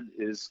acquired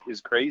is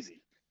crazy.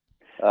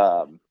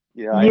 I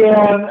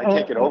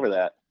can't get over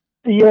that.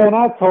 Yeah, and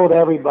I've told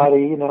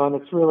everybody, and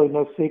it's really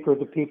no secret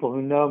to people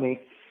who know me.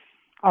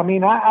 I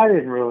mean, I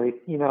didn't really,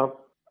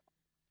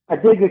 I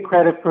did get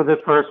credit for the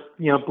first,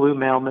 blue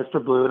male,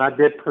 Mr. Blue, and I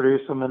did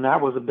produce them, and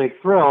that was a big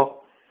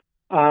thrill.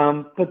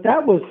 But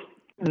that was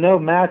no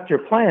master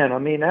plan. I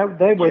mean,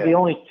 they were the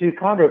only two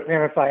chondro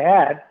parents I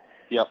had.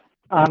 Yep.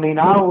 I mean,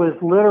 I was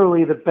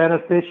literally the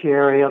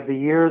beneficiary of the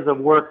years of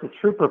work that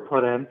Trooper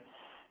put in.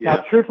 Yeah.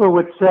 Now, Trooper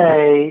would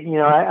say,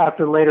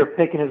 after later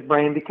picking his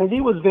brain, because he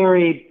was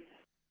very,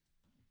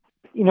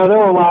 there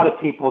were a lot of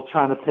people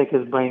trying to pick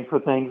his brain for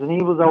things, and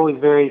he was always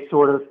very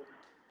sort of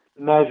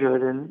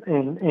measured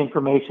in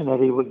information that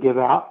he would give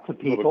out to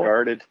people. A little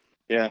guarded,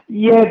 yeah.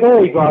 Yeah,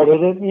 very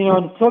guarded. And,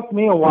 and it took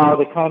me a while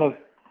to kind of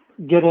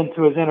get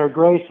into his inner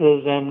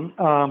graces, and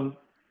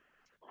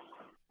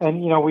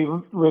we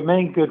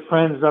remain good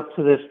friends up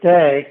to this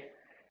day.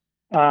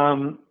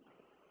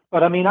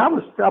 But I mean,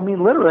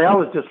 literally, I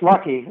was just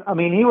lucky. I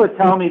mean, he would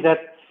tell me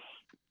that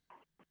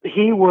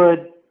he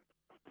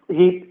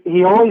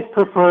always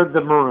preferred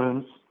the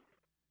maroons.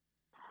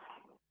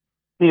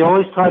 He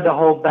always tried to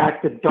hold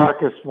back the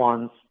darkest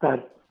ones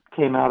that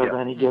came out of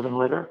any given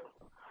litter.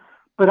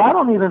 But I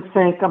don't even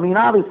think,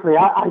 obviously,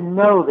 I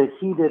know that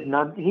he did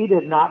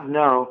not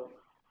know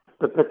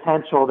the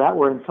potential that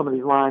were in some of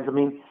these lines. I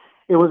mean,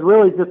 it was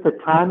really just the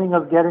timing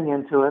of getting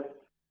into it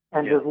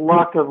and just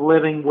luck of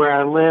living where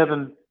I live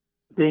and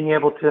being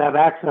able to have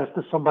access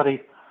to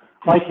somebody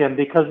like him.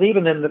 Because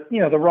even in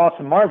the Ross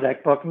and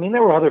Marzak book,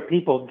 there were other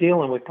people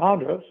dealing with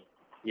chondros.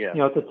 Yeah.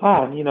 At the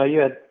time, you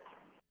had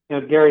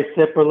Gary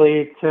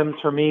Sipperly, Tim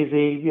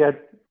Termesi, you had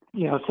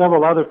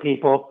several other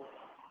people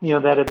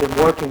that had been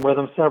working with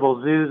him,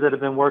 several zoos that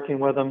have been working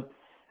with him,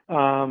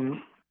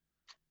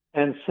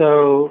 and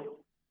so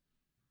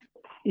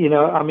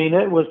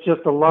it was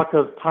just a luck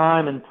of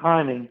time and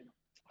timing.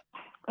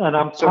 And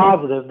I'm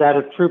positive that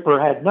if Trooper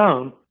had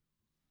known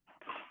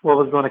what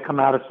was going to come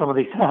out of some of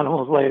these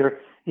animals later,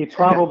 he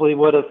probably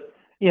would have,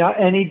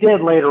 and he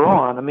did later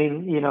on.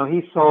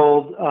 He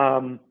sold,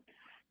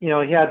 he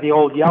had the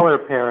old Yeller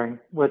pairing,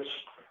 which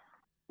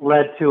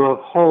led to a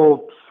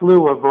whole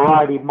slew of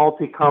variety,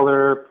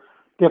 multicolor,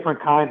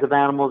 different kinds of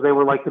animals. They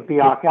were like the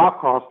Biak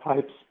outcross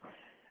types.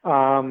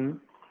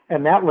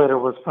 And that litter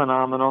was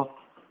phenomenal.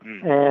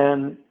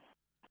 And,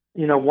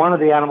 one of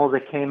the animals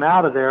that came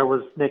out of there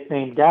was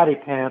nicknamed Daddy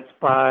Pants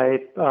by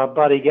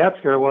Buddy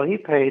Getzker. Well, he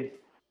paid,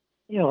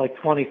 like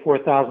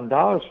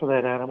 $24,000 for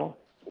that animal.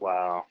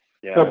 Wow.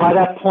 Yeah. So by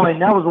that point,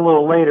 that was a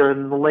little later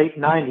in the late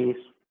 90s.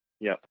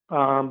 Yeah.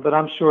 But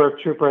I'm sure if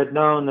Trooper had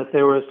known that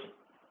there was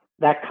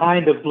that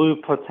kind of blue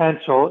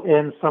potential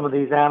in some of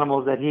these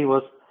animals that he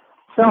was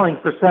selling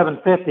for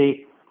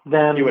 $750,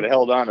 then you would have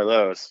held on to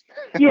those.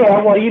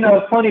 Yeah. Well,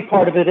 the funny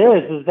part of it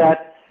is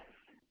that,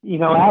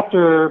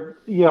 after,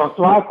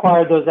 so I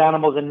acquired those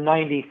animals in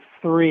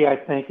 93, I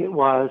think it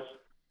was.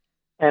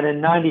 And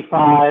in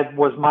 95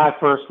 was my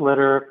first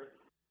litter.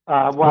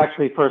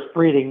 Actually first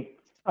breeding.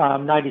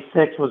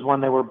 96 was when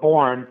they were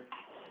born.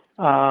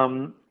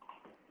 And,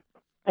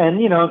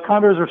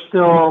 chondros are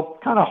still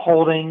kind of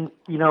holding,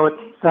 at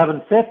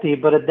 750,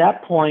 but at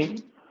that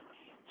point,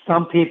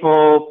 some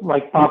people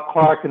like Bob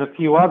Clark and a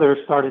few others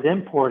started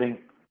importing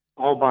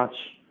a whole bunch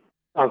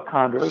of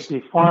chondros,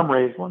 these farm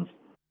raised ones.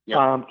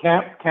 Yep.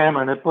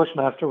 Cameron at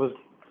Bushmaster was,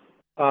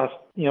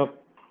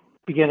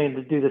 beginning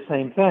to do the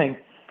same thing.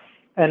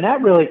 And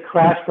that really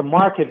crashed the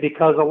market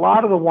because a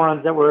lot of the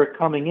ones that were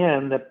coming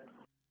in that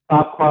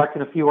Bob Clark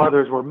and a few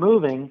others were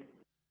moving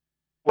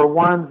were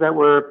ones that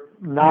were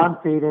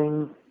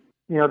non-feeding.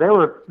 They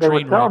were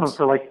selling them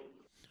for like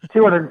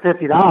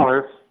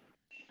 $250.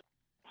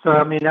 So,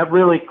 I mean, that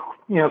really,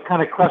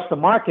 kind of crushed the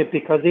market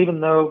because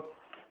even though,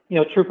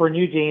 Trooper and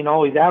Eugene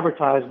always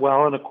advertised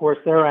well, and of course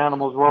their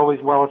animals were always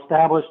well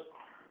established,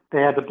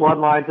 they had the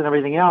bloodlines and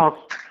everything else,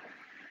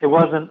 it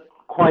wasn't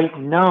quite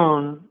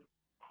known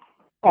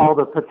all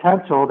the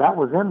potential that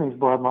was in these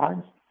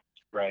bloodlines.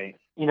 Right.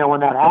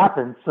 When that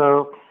happened.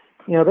 So,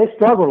 they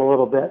struggled a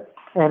little bit.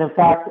 And in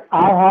fact,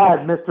 I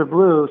had Mr.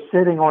 Blue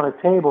sitting on a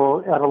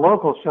table at a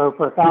local show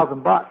for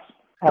 $1,000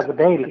 as a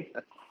baby,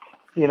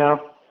 So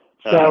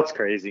that's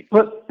crazy.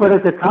 But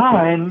at the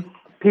time,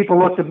 people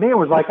looked at me and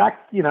was like, I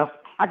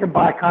can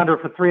buy a chondro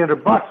for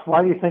 $300.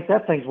 Why do you think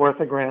that thing's worth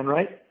 $1,000,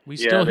 right? We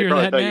still hear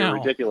that now.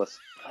 Ridiculous.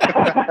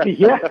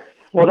 Yeah.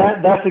 Well,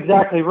 that's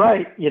exactly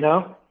right.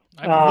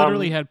 I've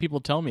literally had people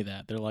tell me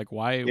that. They're like,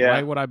 why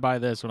would I buy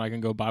this when I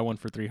can go buy one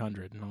for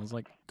 $300? And I was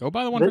like, go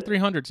buy the one for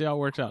 $300, see how it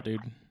works out, dude.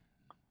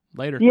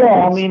 Later.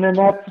 Yeah, I mean, and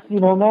that's,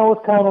 that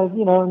was kind of,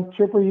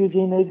 Tripper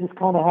Eugene, they just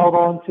kind of held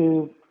on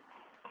to,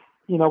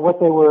 what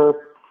they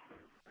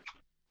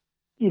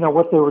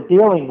were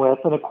dealing with.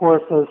 And of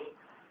course, as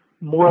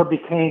more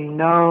became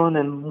known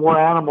and more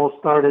animals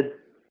started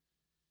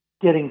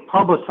getting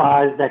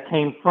publicized that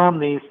came from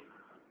these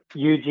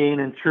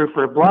Eugene and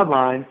Trooper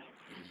bloodlines,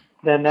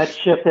 then that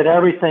shifted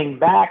everything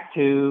back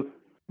to,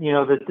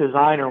 the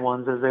designer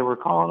ones, as they were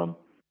calling them.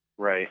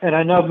 Right. And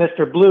I know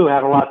Mr. Blue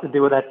had a lot to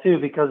do with that too,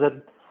 because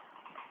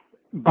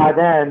by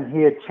then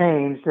he had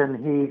changed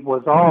and he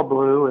was all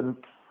blue,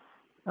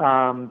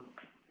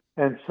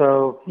 and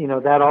so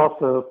that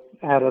also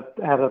had a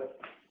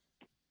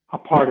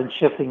part in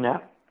shifting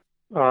that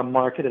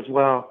market as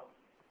well.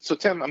 So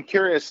Tim, I'm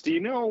curious. Do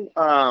you know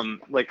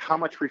like how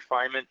much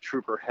refinement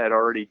Trooper had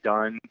already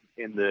done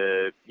in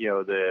the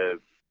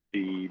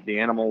the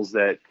animals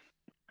that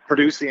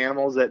produced the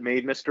animals that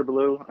made Mr.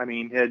 Blue? I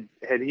mean, had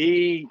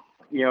he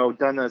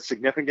done a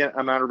significant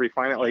amount of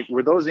refinement? Like,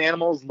 were those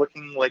animals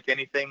looking like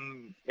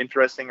anything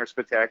interesting or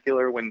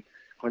spectacular when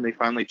they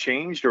finally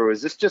changed, or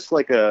was this just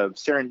like a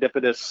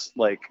serendipitous,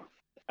 like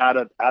out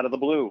of the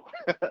blue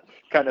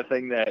kind of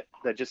thing that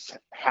just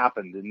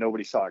happened and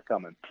nobody saw it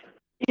coming?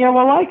 Yeah,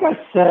 well, like I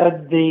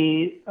said,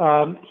 he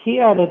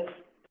had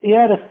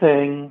a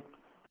thing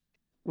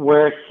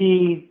where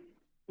he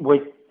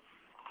would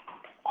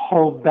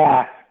hold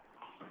back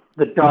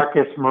the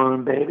darkest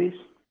maroon babies.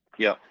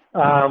 Yeah.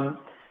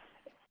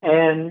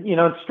 And,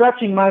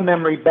 stretching my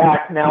memory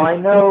back, now I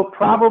know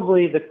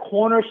probably the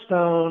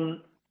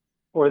cornerstone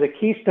or the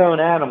keystone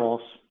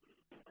animals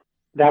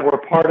that were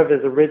part of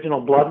his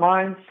original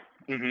bloodlines,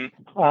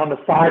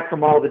 aside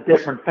from all the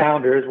different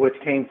founders, which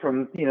came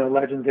from,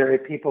 legendary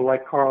people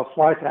like Carl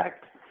Slytak.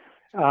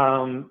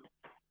 The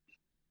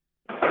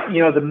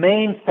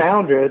main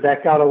founder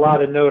that got a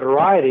lot of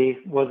notoriety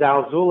was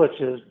Al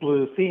Zulich's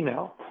blue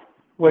female,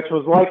 which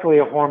was likely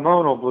a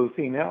hormonal blue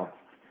female.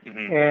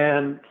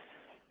 And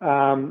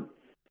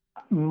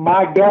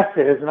my guess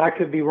is, and I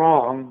could be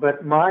wrong,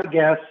 but my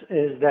guess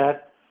is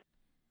that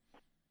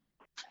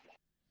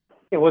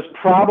it was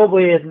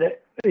probably in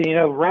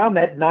around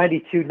that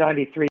 92,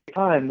 93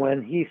 time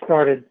when he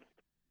started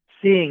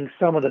seeing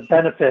some of the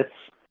benefits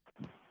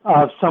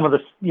of some of the,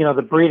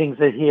 the breedings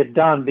that he had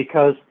done,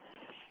 because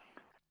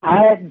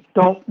I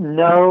don't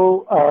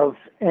know of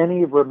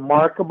any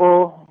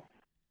remarkable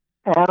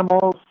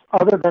animals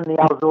other than the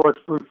Al Zulich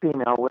blue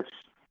female, which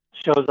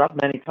shows up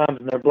many times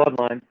in their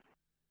bloodline.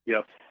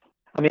 Yep.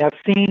 I mean, I've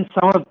seen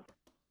some of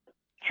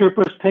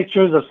Trooper's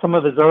pictures of some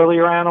of his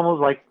earlier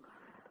animals, like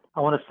I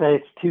want to say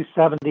it's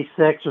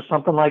 276 or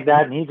something like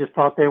that, and he just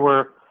thought they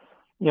were,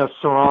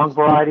 sarong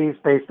varieties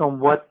based on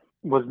what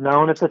was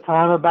known at the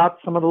time about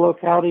some of the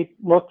locality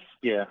looks.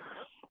 Yeah.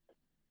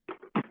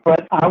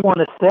 But I want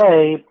to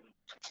say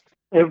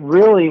it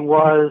really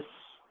was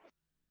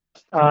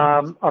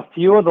a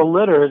few of the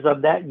litters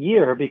of that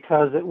year,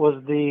 because it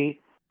was the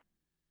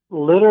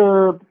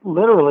litter,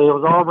 literally, it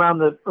was all around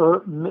the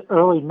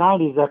early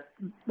 90s that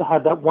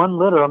had that one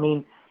litter. I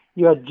mean,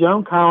 you had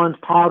Joan Collins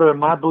powder and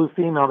my blue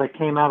female that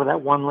came out of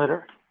that one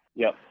litter.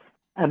 Yep.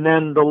 And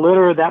then the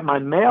litter that my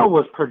male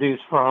was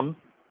produced from,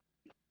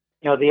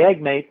 the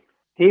egg mate,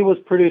 he was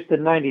produced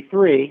in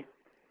 93.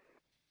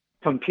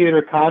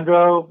 Computer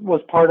Chondro was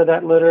part of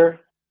that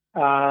litter.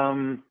 Who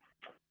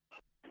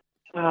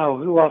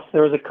else?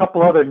 There was a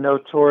couple other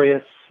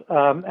notorious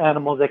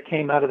animals that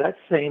came out of that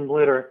same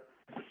litter.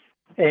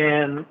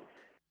 And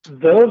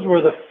those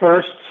were the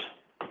first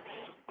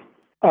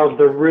of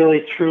the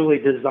really truly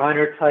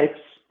designer types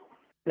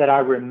that I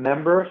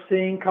remember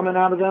seeing coming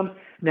out of them.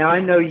 Now, I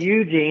know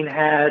Eugene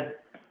had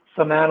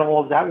some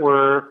animals that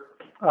were,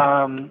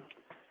 a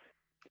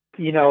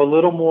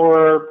little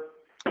more,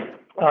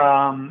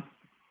 on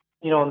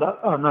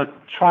the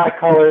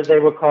tricolors, they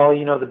would call,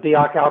 the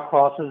Biak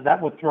outcrosses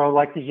that would throw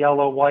like the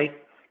yellow, white,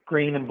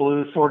 green, and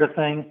blue sort of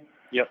thing.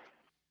 Yep.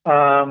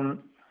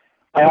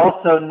 I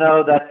also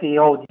know that the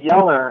old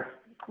Yeller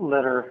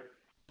litter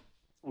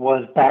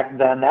was back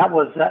then. That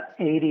was that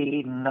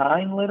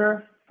 89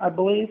 litter, I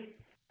believe.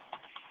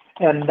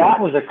 And that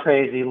was a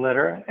crazy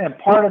litter. And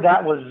part of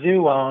that was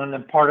zoo owned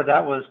and part of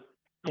that was,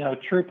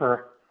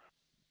 Trooper.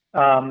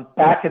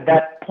 Back at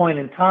that point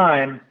in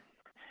time,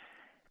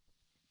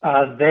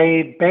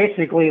 they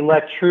basically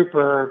let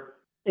Trooper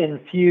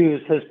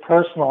infuse his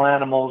personal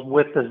animals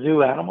with the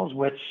zoo animals,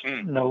 which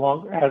no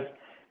longer has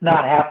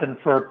not happened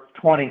for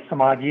 20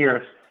 some odd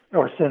years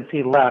or since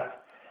he left.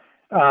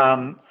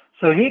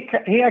 So he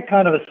had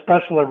kind of a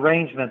special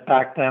arrangement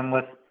back then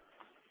with,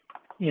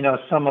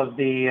 some of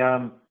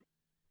the,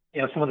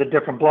 some of the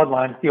different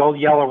bloodlines, the old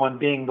Yeller one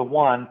being the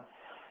one.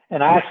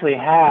 And I actually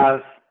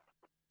have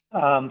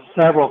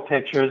several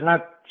pictures, and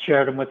I've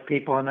shared them with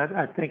people, and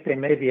I think they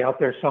may be out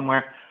there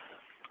somewhere,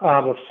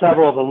 of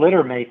several of the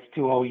litter mates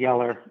to old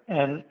Yeller.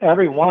 And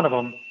every one of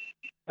them,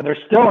 and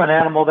there's still an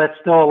animal that's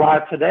still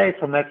alive today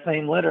from that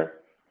same litter.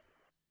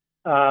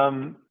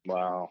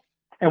 Wow.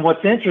 And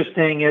what's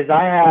interesting is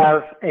I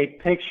have a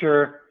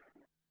picture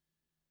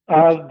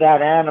of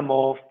that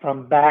animal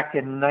from back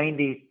in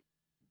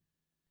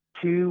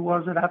 92,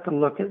 was it? I have to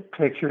look at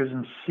pictures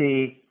and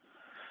see.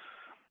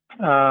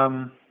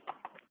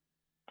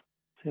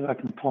 See if I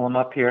can pull them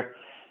up here.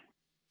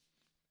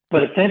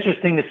 But it's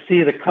interesting to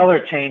see the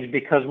color change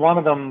because one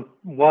of them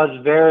was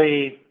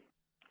very,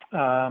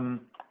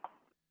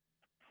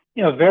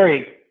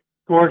 very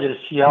gorgeous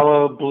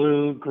yellow,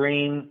 blue,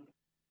 green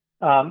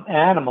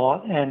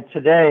animal. And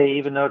today,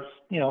 even though it's,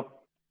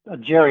 a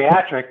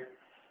geriatric,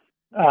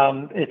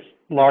 it's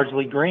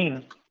largely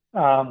green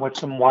with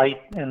some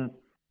white and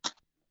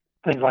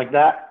things like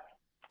that.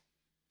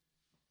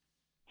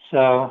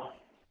 So.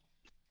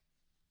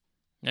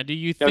 Now, do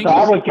you think? So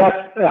I would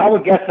guess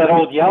that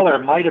old Yeller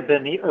might have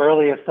been the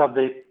earliest of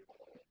the,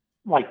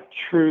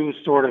 true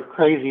sort of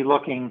crazy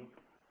looking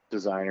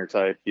designer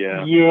type.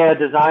 Yeah. Yeah,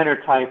 designer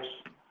types.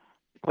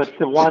 But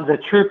the ones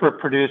that Trooper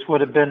produced would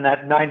have been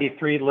that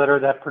 93 litter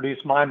that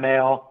produced my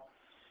male,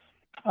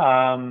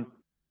 and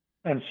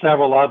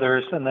several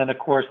others, and then of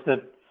course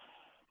the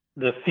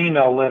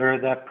female litter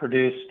that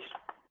produced,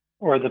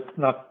 or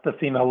not the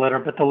female litter,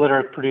 but the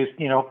litter that produced,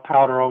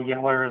 Powder Old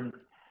Yeller, and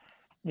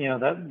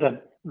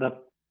the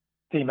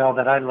female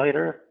that I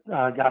later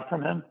got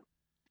from him.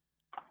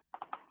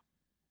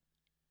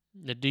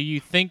 Do you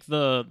think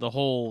the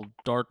whole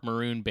dark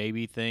maroon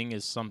baby thing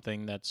is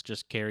something that's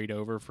just carried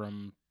over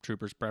from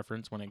Trooper's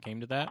preference when it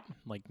came to that?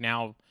 Like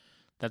now,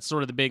 that's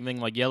sort of the big thing.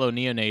 Like yellow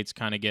neonates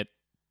kind of get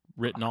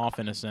written off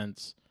in a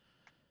sense.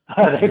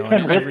 They've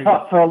been written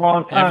off for a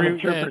long time in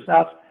Trooper's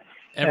house.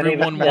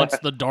 Everyone wants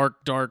the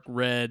dark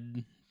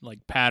red,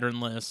 like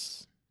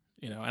patternless.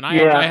 And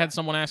I had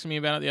someone asking me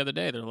about it the other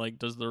day. They're like,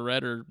 does the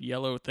red or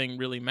yellow thing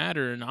really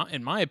matter? And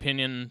in my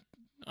opinion,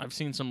 I've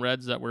seen some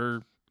reds that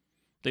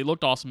they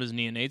looked awesome as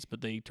neonates,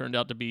 but they turned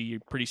out to be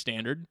pretty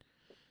standard.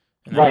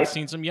 And then I've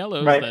seen some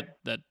yellows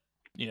that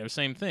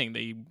same thing.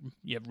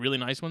 You have really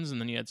nice ones, and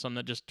then you had some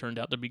that just turned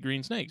out to be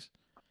green snakes.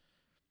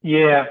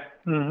 Yeah.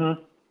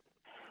 Mm-hmm.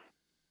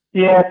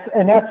 Yeah,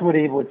 and that's what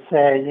he would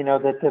say,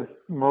 that the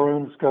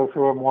maroons go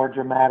through a more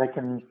dramatic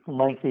and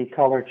lengthy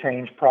color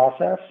change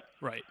process.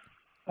 Right.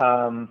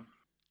 Now,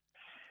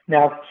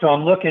 so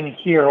I'm looking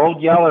here.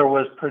 Old Yeller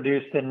was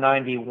produced in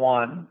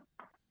 91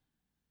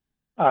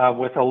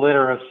 with a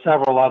litter of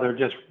several other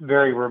just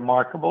very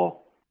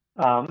remarkable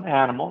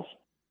animals.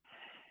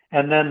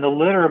 And then the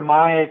litter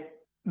my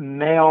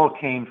male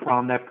came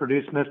from that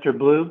produced Mr.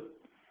 Blue,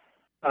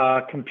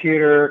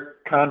 Computer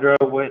Chondro,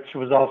 which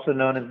was also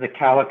known as the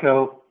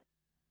Calico,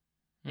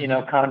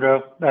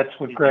 chondro. That's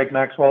what Greg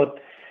Maxwell.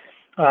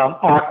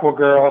 Aqua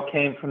Girl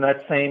came from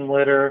that same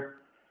litter.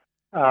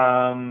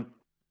 So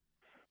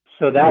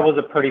that was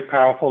a pretty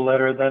powerful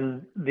litter.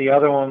 Then the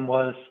other one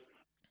was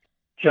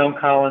Joan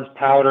Collins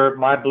Powder.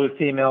 My blue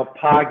female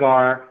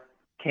Pygar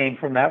came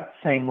from that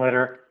same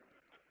litter.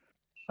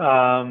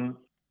 And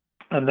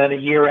then a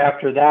year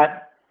after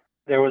that,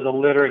 there was a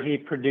litter he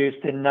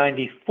produced in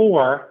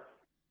 94,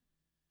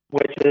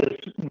 which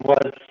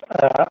was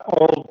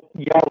Old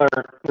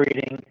Yeller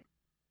breeding.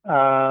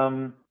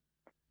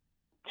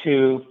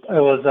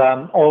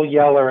 Old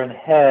Yeller and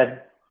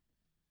Head.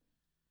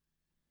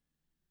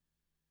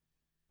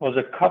 Was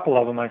a couple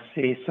of them I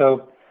see.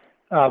 So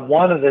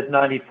one of the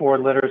 94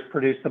 litters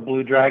produced the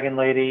Blue Dragon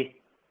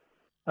Lady.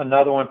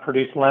 Another one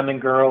produced Lemon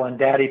Girl and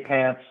Daddy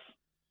Pants.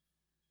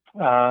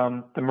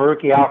 The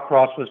Maruki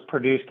Outcross was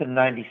produced in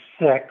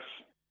 96.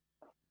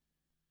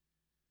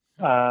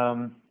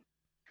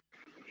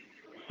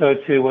 So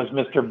too was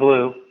Mr.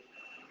 Blue.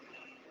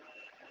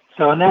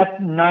 So in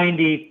that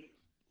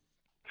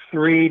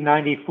 93,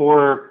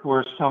 94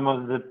 were some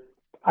of the,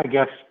 I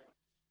guess,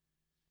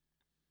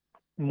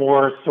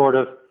 more sort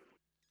of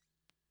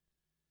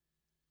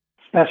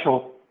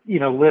special,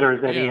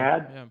 litters that he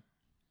had. Yeah.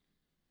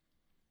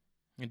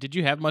 And did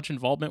you have much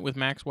involvement with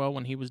Maxwell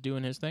when he was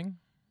doing his thing?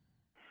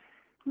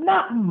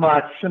 Not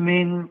much. I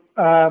mean,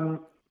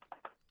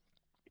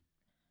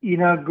 Greg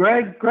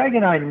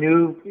and I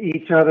knew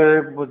each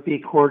other, would be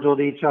cordial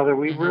to each other.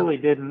 We really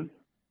didn't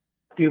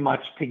do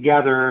much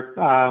together.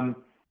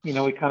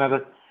 We kind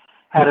of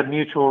had a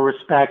mutual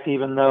respect,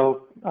 even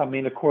though, I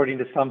mean, according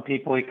to some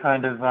people, he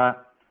kind of, I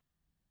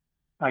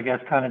guess,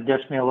 kind of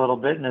dissed me a little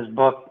bit in his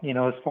book,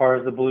 as far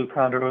as the blue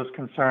chondro was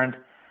concerned.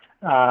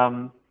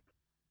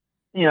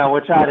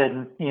 Which I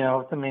didn't,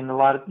 I mean, a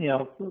lot of,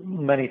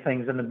 many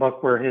things in the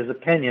book were his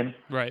opinion.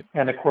 Right.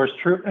 And of course,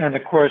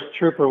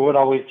 Trooper would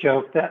always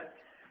joke that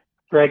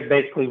Greg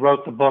basically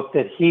wrote the book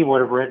that he would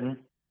have written,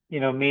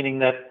 meaning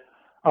that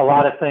a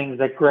lot of things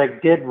that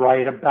Greg did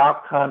write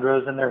about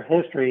chondros and their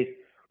history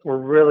were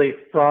really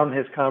from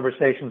his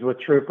conversations with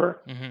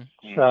Trooper. Mm-hmm.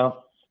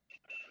 So,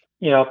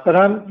 but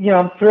I'm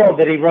thrilled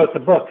that he wrote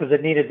the book because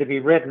it needed to be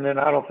written, and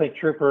I don't think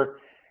Trooper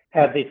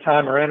had the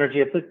time or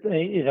energy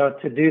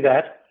to do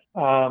that.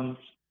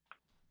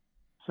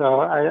 So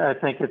I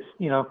think it's,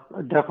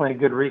 definitely a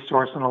good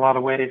resource in a lot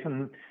of ways,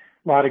 and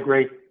a lot of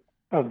great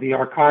of the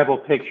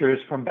archival pictures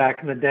from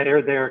back in the day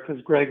are there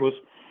because Greg was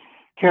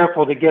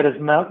careful to get as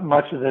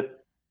much of the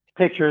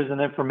pictures and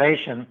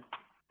information.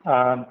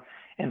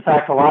 In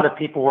fact, a lot of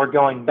people were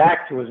going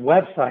back to his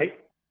website,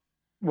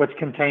 which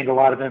contained a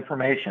lot of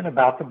information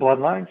about the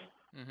bloodlines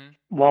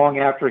long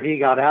after he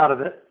got out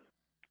of it.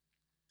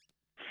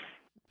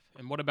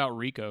 And what about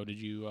Rico?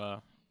 Did you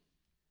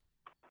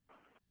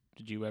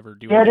ever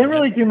do? Yeah, I didn't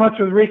really do much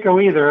with Rico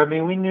either. I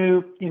mean, we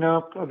knew,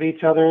 of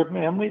each other,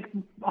 and we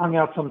hung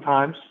out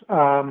sometimes.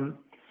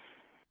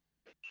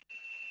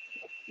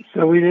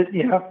 So we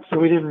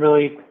didn't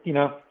really,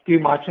 do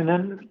much. And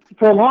then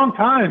for a long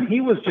time,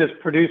 he was just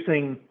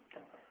producing,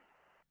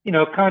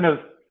 kind of,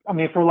 I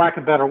mean, for lack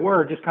of a better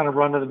word, just kind of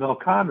run-of-the-mill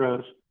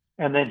chondros.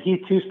 And then he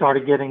too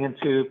started getting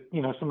into,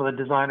 some of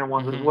the designer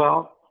ones as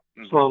well,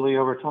 slowly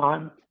over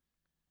time.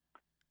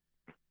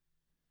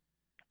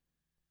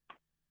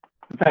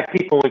 In fact,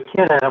 people would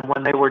kid at him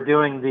when they were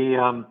doing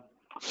the,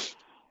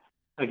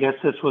 I guess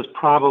this was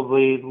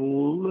probably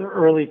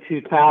early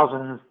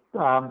 2000s,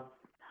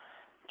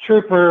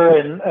 Trooper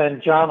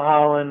and John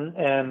Holland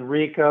and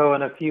Rico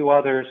and a few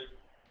others,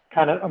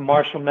 kind of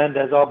Marshall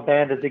Mendez, all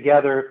banded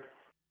together,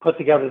 put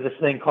together this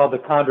thing called the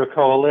Chondro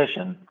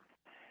Coalition.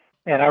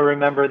 And I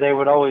remember they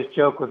would always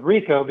joke with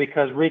Rico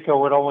because Rico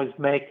would always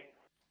make,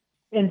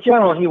 in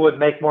general, he would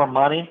make more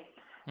money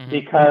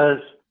because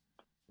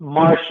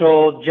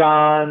Marshall,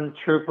 John,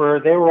 Trooper,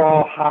 they were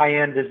all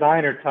high-end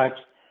designer types.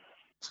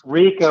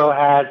 Rico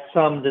had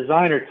some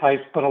designer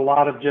types, but a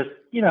lot of just,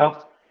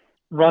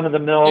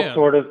 run-of-the-mill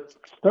sort of,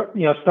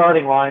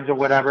 starting lines or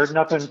whatever.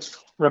 Nothing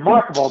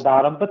remarkable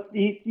about them, but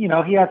he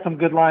had some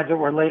good lines that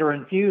were later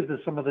infused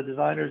as some of the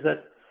designers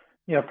that,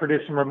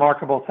 produced some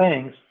remarkable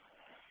things.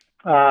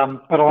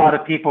 But a lot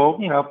of people,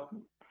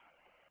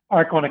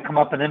 aren't going to come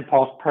up and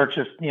impulse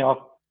purchase,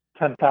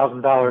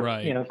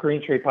 $10,000,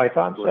 green tree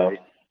python. So,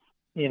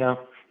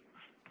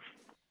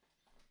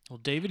 Well,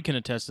 David can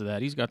attest to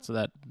that. He's got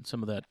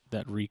some of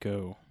that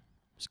Rico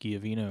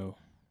Schiavino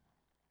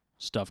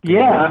stuff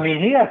going on. I mean,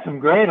 he had some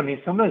great. I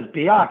mean, some of his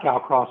Biak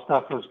outcross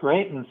stuff was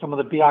great, and some of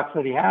the Biaks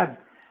that he had,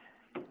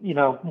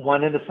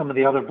 went into some of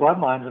the other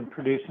bloodlines and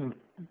produced some,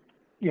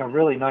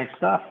 really nice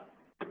stuff.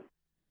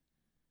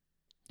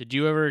 Did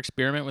you ever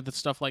experiment with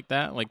stuff like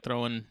that, like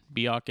throwing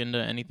Biak into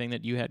anything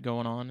that you had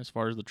going on as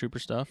far as the Trooper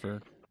stuff,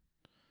 or?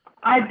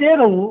 I did,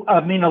 a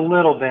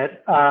little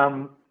bit.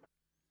 One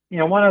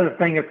other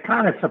thing that's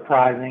kind of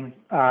surprising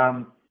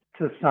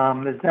to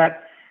some is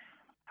that,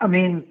 I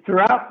mean,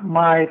 throughout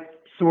my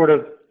sort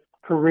of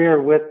career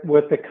with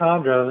the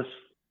chondros,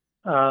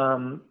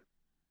 I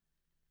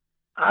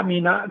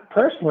mean,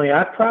 personally,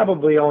 I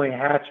probably only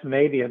hatched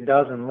maybe a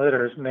dozen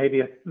litters,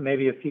 maybe a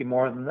few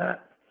more than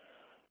that.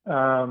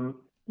 So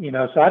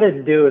I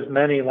didn't do as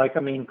many. Like, I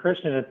mean,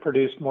 Christian had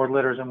produced more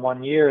litters in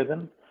 1 year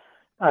than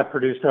I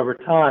produced over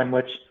time,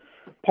 which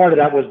part of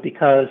that was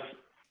because,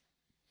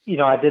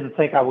 I didn't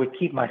think I would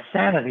keep my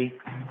sanity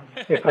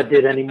if I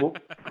did any more,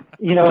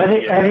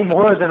 any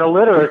more than a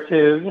litter or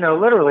two,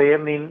 literally, I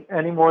mean,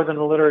 any more than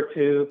a litter or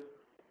two,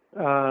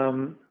 at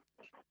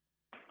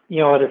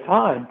a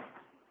time.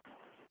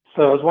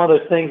 So it was one of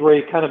those things where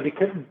you kind of be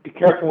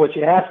careful what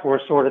you ask for,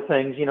 sort of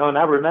things, and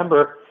I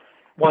remember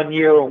 1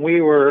 year when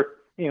we were,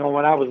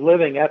 when I was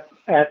living at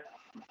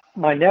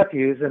my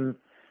nephew's, and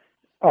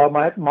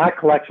my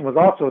collection was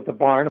also at the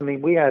barn. I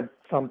mean, we had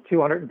some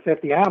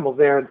 250 animals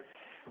there. And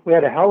we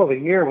had a hell of a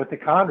year with the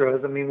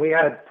chondros. I mean, we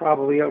had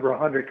probably over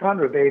 100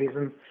 chondro babies,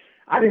 and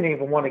I didn't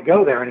even want to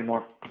go there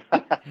anymore.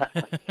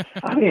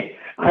 I mean,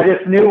 I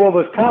just knew what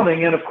was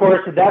coming. And of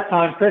course, at that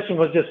time, Christian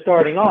was just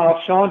starting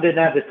off. Sean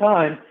didn't have the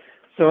time.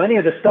 So any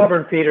of the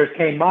stubborn feeders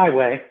came my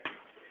way.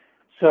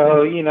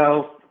 So, and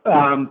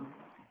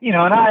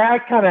I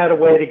kind of had a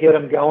way to get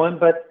them going,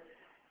 but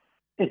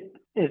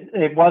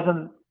it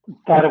wasn't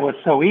that it was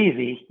so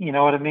easy. You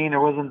know what I mean? There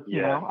wasn't,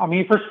 you know, I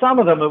mean, for some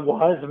of them it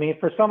was. I mean,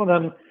 for some of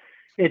them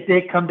it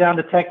did come down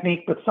to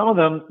technique, but some of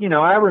them, you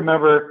know, I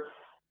remember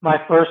my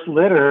first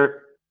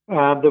litter,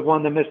 the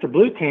one that Mr.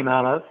 Blue came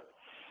out of,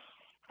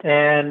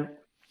 and,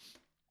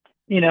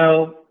 you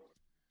know,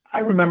 I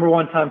remember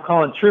one time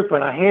calling Trooper,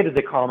 and I hated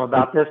to call him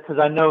about this because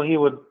I know he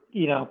would,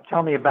 you know,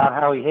 tell me about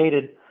how he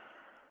hated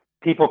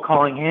people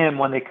calling him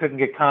when they couldn't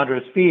get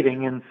chondros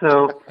feeding. And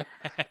so,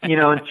 you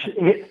know, and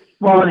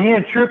he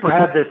and Trooper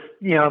had this,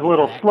 you know,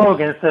 little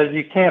slogan that says,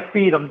 "You can't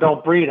feed them,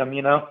 don't breed them,"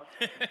 you know.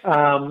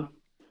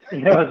 You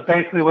know, it's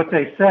basically what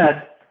they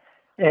said.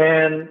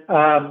 And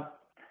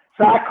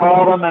so I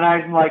called him, and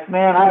I'm like,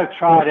 "Man, I've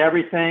tried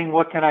everything.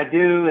 What can I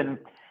do?" And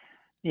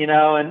you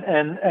know,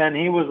 and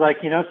he was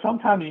like, "You know,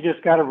 sometimes you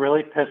just got to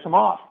really piss them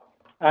off."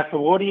 I said,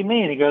 "What do you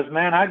mean?" He goes,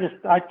 "Man,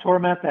 I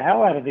torment the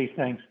hell out of these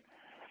things."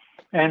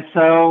 And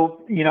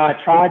so, you know, I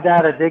tried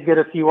that. I did get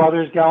a few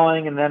others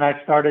going, and then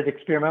I started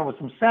experimenting with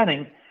some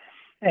scenting.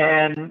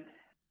 And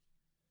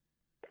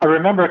I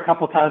remember a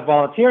couple times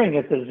volunteering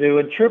at the zoo,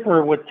 and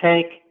Trooper would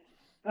take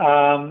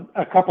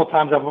a couple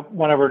times I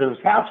went over to his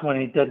house when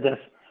he did this.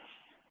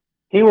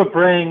 He would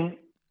bring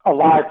a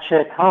live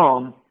chick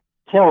home,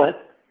 kill it,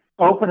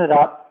 open it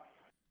up,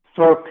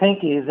 throw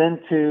pinkies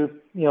into,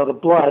 you know, the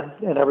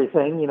blood and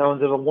everything, you know,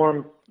 into the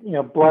warm, you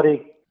know,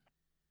 bloody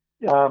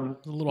a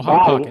little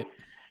hot body. pocket.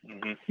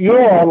 Mm-hmm.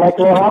 Yeah, like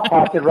a hot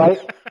pocket, right?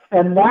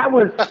 And that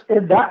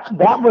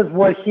was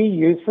what he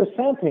used for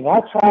scenting.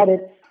 I tried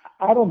it,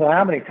 I don't know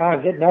how many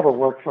times. It never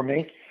worked for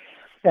me.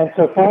 And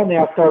so finally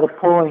I started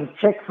pulling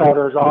chick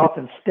feathers off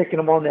and sticking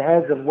them on the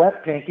heads of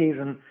wet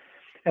pinkies,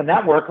 and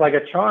that worked like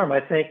a charm.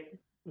 I think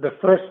the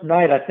first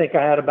night, I think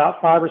I had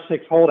about 5 or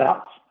 6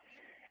 holdouts.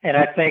 And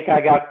I think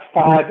I got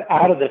 5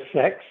 out of the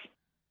 6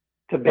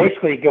 to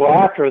basically go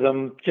after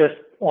them just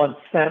on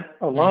scent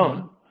alone.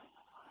 Mm-hmm.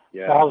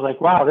 Yeah. So I was like,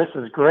 wow, this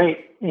is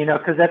great. You know,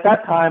 because at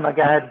that time I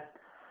had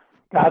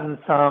gotten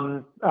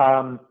some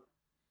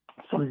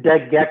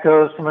dead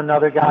geckos from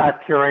another guy. I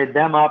pureed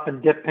them up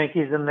and dipped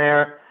pinkies in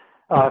there.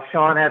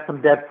 Sean had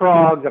some dead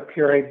frogs. I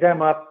pureed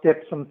them up,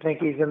 dipped some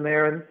pinkies in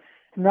there, and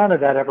none of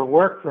that ever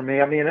worked for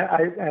me. I mean,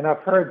 I've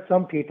heard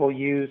some people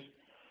use,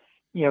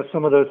 you know,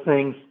 some of those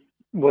things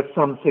with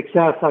some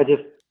success. I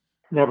just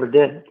never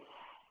did.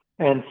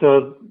 And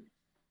so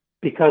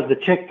because the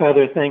chick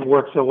feather thing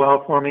worked so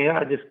well for me,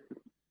 I just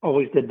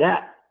always did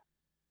that.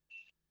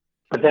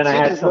 But then I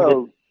had some.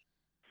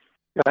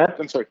 Go ahead.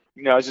 I'm sorry.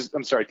 No,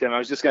 I'm sorry, Tim. I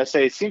was just gonna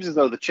say, it seems as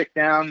though the chick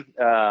down,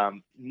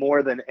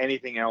 more than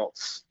anything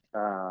else,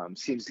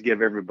 seems to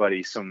give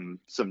everybody some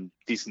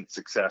decent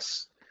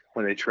success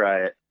when they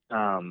try it.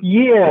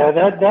 Yeah,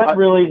 that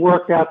really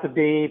worked out to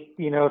be,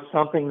 you know,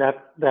 something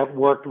that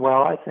worked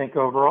well, I think,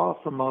 overall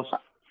for most.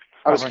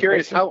 I was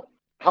curious, how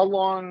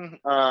long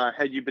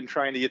had you been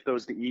trying to get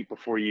those to eat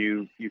before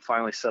you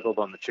finally settled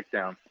on the chick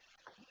down?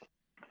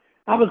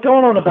 I was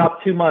going on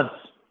about 2 months.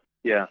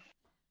 Yeah.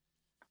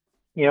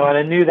 You know, and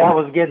I knew that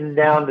was getting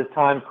down to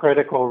time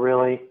critical,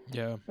 really.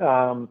 Yeah.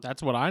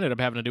 That's what I ended up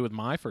having to do with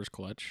my first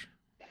clutch.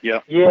 Yeah.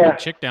 Yeah.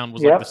 Chick down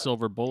was like the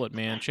silver bullet,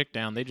 man. Chick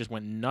down, they just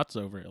went nuts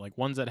over it. Like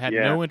ones that had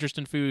no interest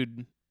in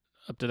food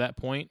up to that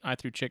point, I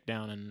threw chick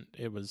down, and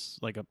it was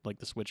like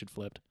the switch had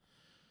flipped.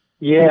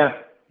 Yeah.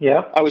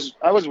 Yeah. I was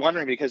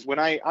wondering, because when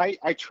I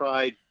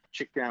tried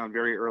chick down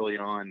very early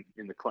on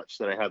in the clutch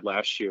that I had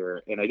last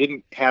year, and I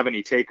didn't have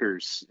any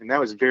takers, and that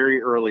was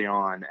very early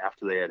on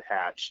after they had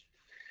hatched.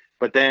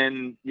 But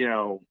then, you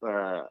know,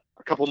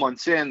 a couple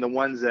months in, the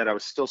ones that I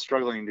was still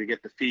struggling to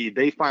get the feed,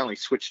 they finally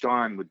switched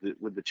on with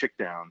the chick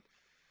down.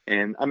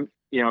 And I'm,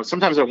 you know,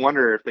 sometimes I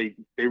wonder if they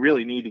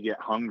really need to get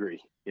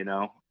hungry, you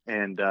know,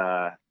 and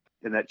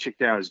that chick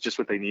down is just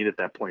what they need at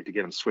that point to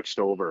get them switched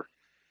over.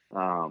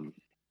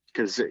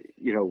 Because,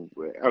 you know,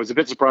 I was a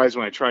bit surprised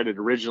when I tried it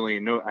originally,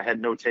 and I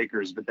had no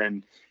takers. But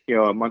then, you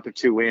know, a month or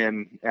two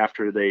in,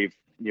 after they've,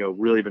 you know,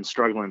 really been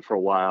struggling for a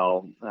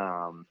while,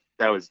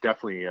 that was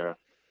definitely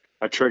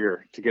a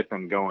trigger to get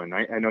them going.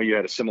 I know you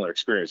had a similar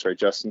experience, right,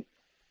 Justin?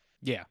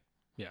 Yeah.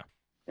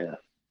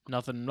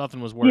 Nothing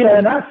was working. Yeah,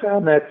 and I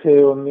found that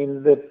too. I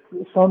mean,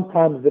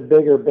 sometimes the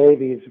bigger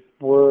babies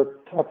were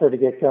tougher to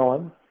get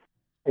going.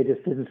 They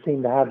just didn't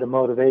seem to have the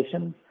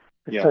motivation,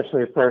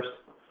 especially at first.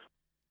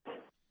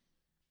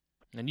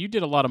 And you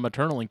did a lot of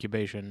maternal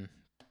incubation.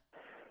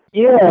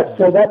 Yeah,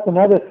 so that's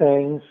another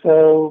thing.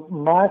 So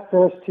my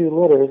first 2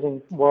 litters,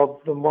 and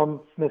well, the one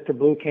Mr.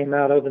 Blue came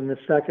out of, and the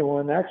second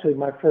one, actually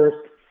my first,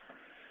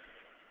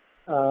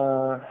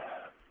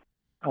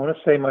 I want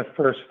to say my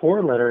first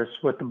 4 litters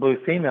with the blue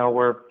female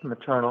were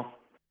maternal.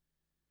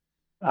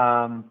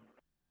 I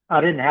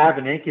didn't have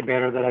an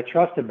incubator that I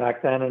trusted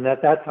back then, and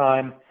at that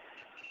time,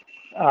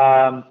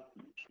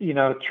 you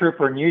know,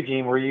 Trooper and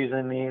Eugene were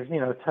using these, you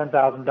know,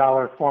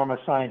 $10,000 Forma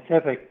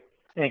Scientific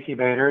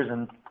incubators,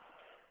 and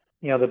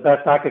you know, the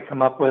best I could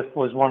come up with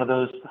was one of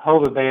those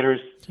Hovabators,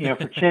 you know,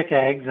 for chick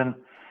eggs,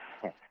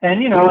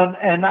 and you know,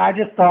 and I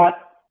just thought,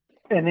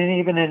 and then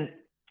even in,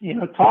 you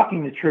know,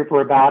 talking to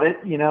Trooper about it,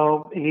 you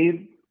know,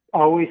 he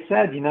always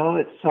said, you know,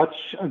 it's such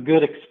a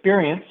good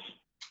experience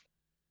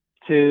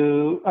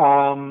to,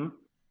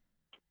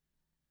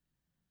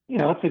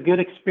 it's a good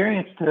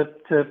experience to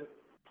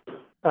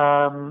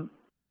do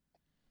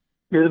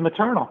the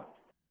maternal.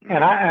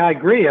 And I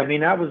agree. I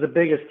mean, that was the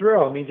biggest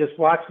thrill. I mean, just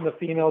watching the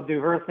female do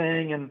her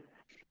thing and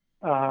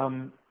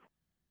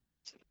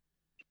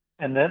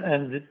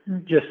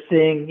just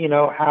seeing,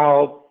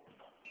 how,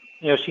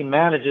 she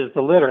manages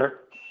the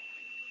litter.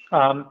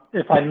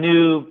 If I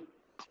knew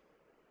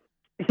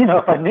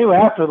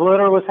after the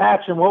litter was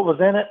hatching what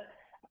was in it,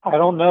 I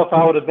don't know if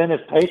I would have been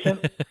as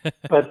patient.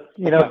 But,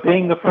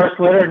 being the first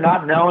litter,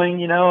 not knowing,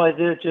 it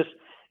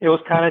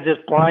was kind of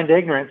just blind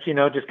ignorance,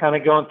 just kind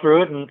of going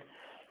through it and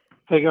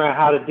figuring out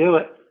how to do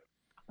it.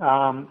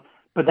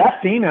 But that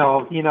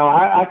female,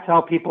 I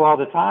tell people all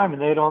the time,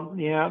 and they don't,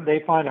 they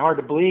find it hard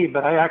to believe,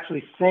 but I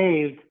actually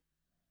saved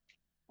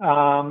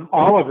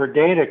all of her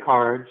data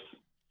cards.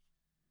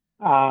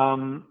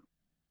 But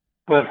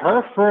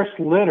her first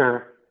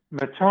litter,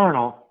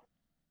 maternal,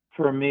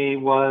 for me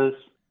was,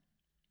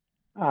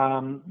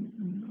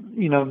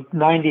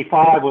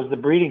 95 was the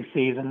breeding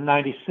season,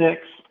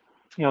 96.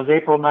 It was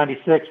April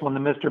 96 when the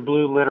Mr.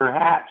 Blue litter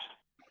hatched.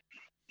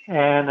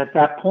 And at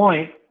that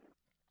point,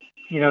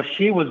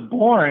 she was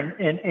born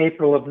in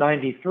April of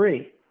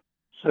 93.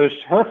 So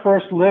her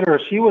first litter,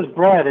 she was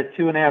bred at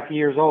 2.5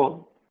 years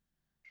old.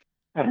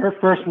 And her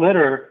first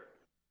litter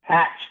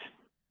hatched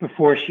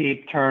before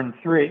she turned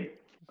 3.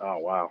 Oh,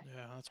 wow.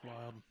 Yeah, that's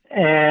wild.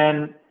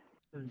 And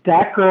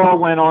that girl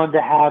went on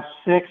to have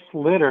 6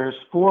 litters.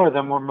 4 of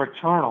them were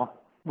maternal,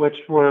 which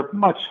were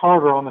much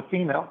harder on the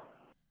female.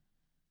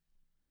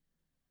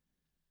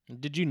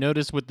 Did you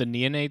notice with the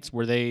neonates,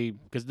 were they,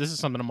 because this is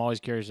something I'm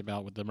always curious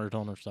about with the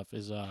maternal stuff,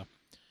 is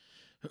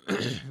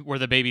were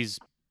the babies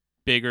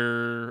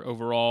bigger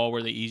overall?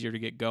 Were they easier to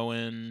get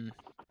going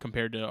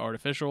compared to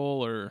artificial,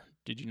 or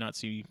did you not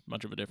see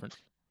much of a difference?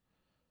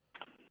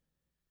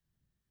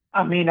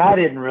 I mean, I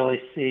didn't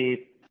really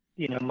see,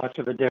 much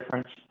of a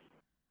difference.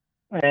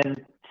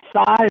 And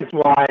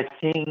size-wise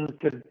seemed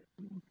to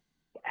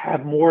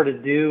have more to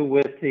do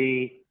with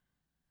the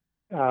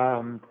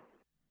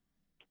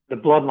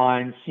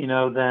bloodlines,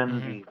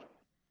 than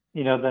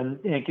than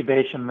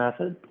incubation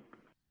method.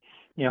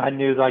 I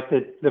knew like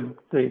the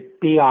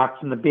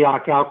Beocs and the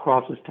Beoc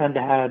outcrosses tend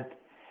to have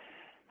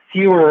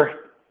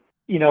fewer,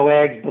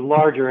 eggs but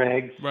larger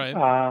eggs. Right.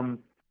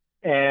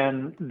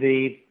 And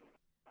the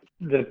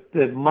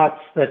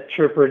mutts that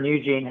Chirper and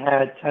Eugene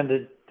had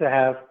tended to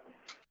have,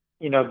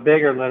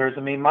 bigger litters.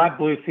 I mean, my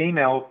blue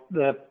female,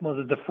 was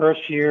it the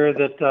first year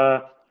that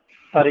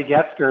Buddy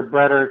Getzker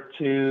bred her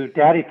to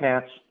Daddy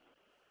Pants?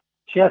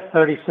 She has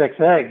 36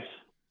 eggs.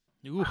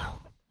 Ooh,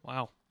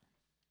 wow.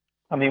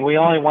 I mean, we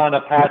only wound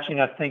up hatching,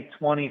 I think,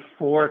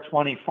 24,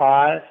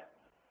 25.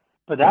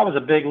 But that was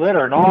a big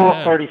litter, and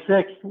all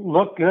 36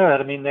 looked good.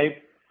 I mean,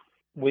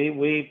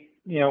 we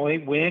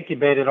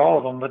incubated all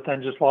of them, but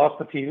then just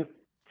lost a few.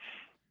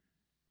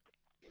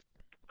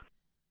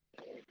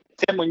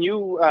 Tim, when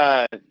you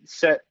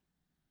set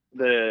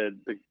the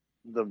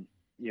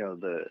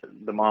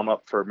mom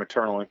up for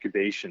maternal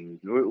incubation,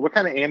 what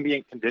kind of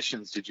ambient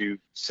conditions did you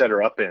set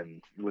her up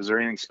in? Was there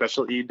anything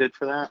special that you did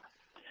for that?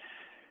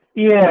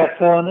 Yeah,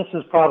 so, and this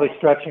is probably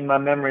stretching my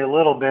memory a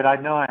little bit. I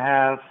know I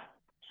have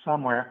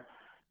somewhere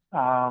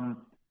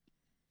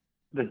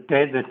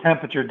the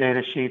temperature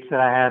data sheets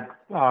that I had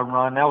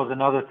run. That was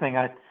another thing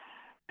I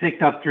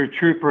picked up through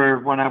Trooper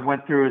when I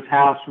went through his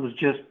house, was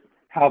just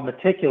how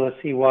meticulous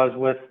he was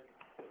with,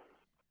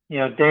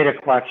 data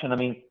collection. I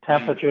mean,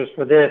 temperatures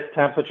for this,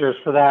 temperatures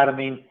for that. I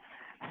mean,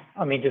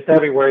 just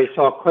everywhere you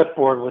saw a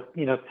clipboard with,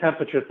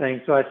 temperature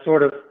things. So I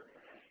sort of,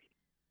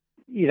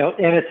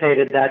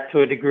 imitated that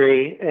to a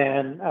degree.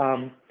 And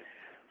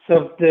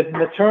so the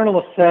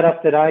maternal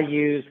setup that I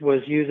used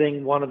was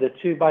using one of the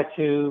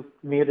 2x2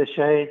 Mieux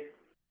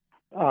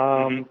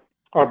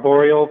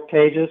arboreal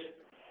cages.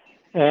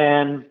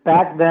 And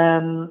back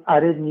then I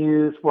didn't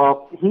use,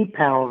 heat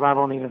panels I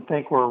don't even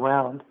think were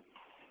around.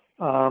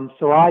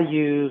 So I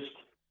used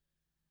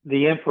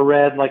the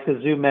infrared, like the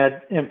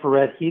ZoomEd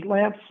infrared heat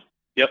lamps.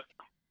 Yep.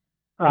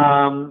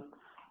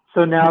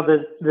 So now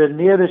the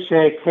Mieux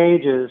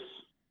cages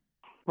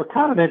were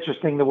kind of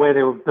interesting the way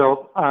they were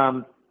built.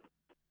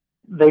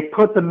 They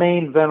put the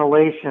main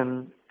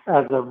ventilation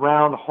as a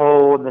round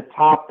hole in the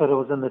top, but it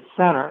was in the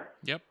center.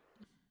 Yep.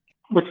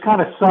 Which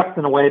kind of sucked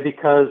in a way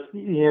because,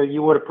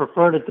 you would have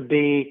preferred it to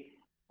be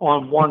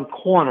on one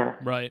corner.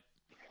 Right.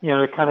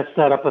 To kind of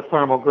set up a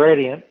thermal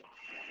gradient.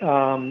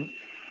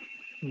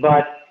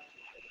 But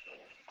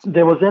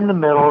there was in the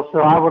middle, so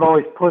I would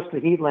always push the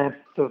heat lamp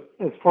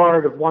as far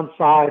to one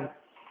side,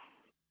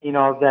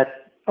 that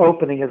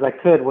opening as I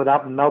could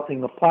without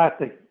melting the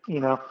plastic,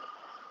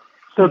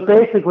 So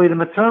basically the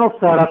maternal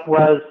setup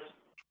was,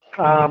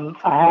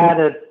 I had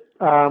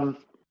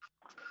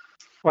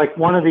like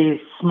one of these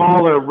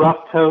smaller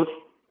rough tote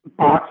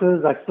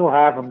boxes. I still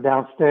have them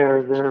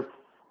downstairs. They're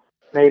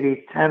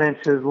maybe 10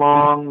 inches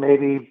long,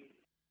 maybe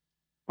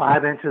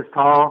 5 inches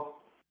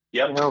tall,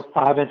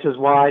 5 inches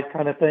wide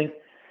kind of thing.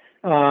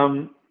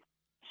 So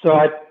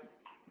I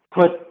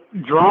put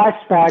dry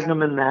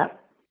sphagnum in that.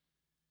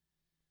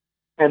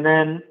 and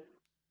then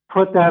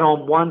put that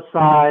on one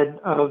side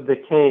of the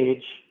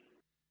cage.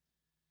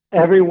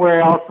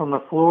 Everywhere else on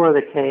the floor of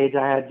the cage,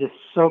 I had just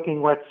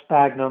soaking wet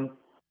sphagnum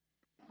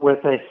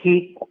with a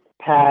heat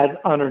pad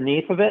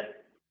underneath of it,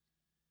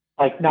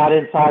 like not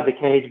inside the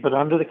cage, but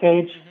under the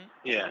cage.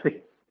 Yeah. To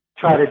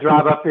try to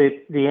drive up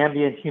the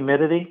ambient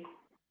humidity.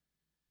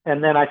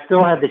 And then I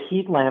still had the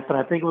heat lamp, and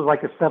I think it was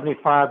like a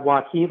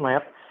 75-watt heat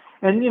lamp.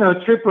 And,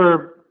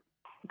 Trooper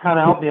kind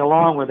of helped me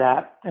along with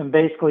that. And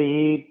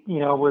basically he,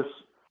 was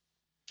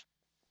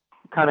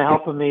kind of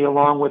helping me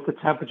along with the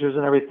temperatures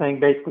and everything.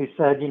 Basically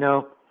said,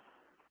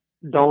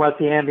 don't let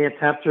the ambient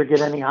temperature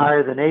get any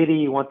higher than 80.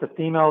 You want the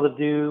female to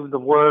do the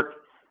work.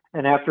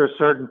 And after a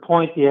certain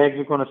point, the eggs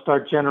are going to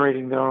start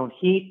generating their own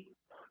heat.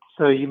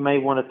 So you may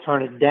want to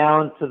turn it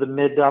down to the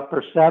mid to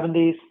upper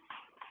 70s.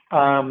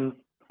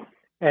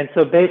 And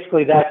so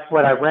basically that's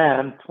what I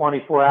ran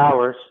 24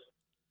 hours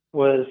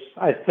was,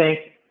 I think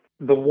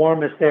the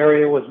warmest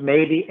area was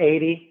maybe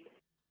 80,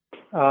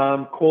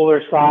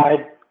 cooler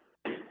side.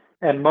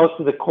 And most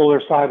of the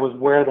cooler side was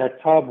where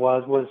that tub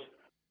was,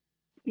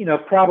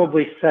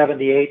 probably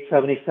 78,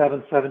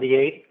 77,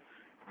 78.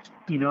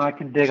 I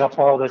can dig up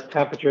all the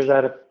temperatures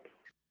at a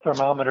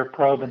thermometer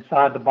probe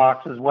inside the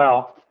box as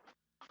well.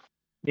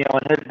 And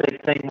his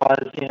big thing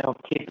was,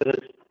 keep it as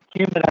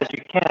humid as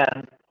you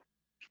can,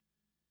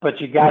 but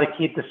you got to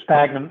keep the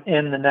sphagnum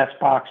in the nest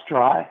box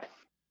dry.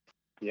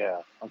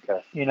 Yeah.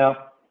 Okay.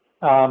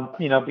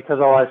 Because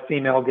otherwise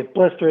female will get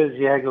blisters,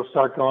 the eggs will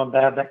start going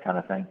bad, that kind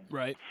of thing.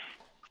 Right.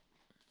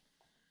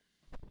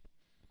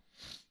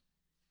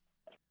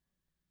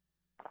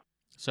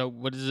 So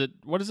what has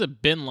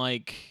it been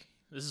like?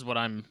 This is what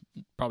I'm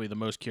probably the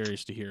most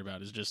curious to hear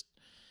about, is just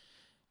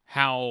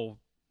how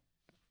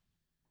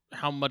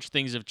much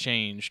things have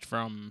changed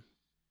from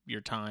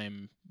your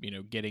time,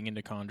 getting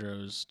into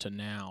chondros to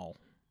now.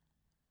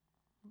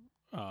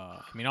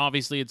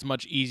 Obviously it's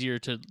much easier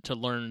to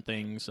learn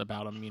things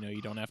about them.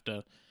 You don't have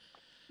to,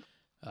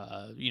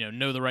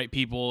 know the right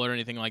people or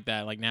anything like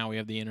that. Like now we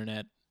have the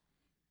internet.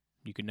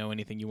 You can know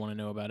anything you want to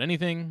know about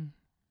anything.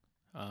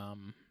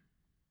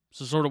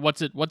 So sort of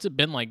what's it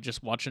been like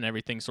just watching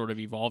everything sort of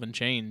evolve and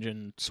change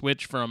and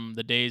switch from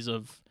the days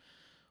of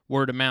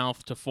word of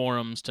mouth to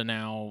forums to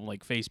now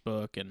like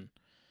Facebook and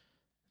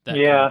that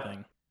kind of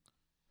thing?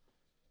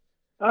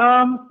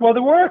 Well,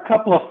 there were a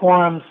couple of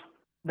forums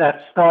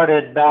that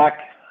started back,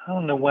 I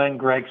don't know when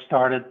Greg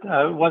started.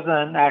 It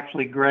wasn't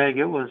actually Greg.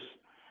 It was,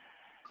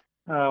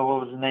 what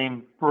was his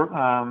name?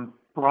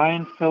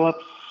 Brian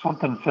Phillips,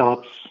 something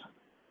Phillips.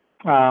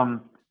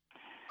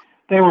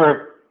 They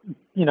were,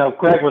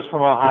 Greg was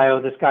from Ohio.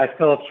 This guy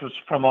Phillips was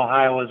from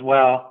Ohio as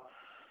well.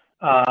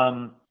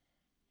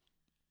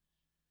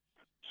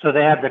 So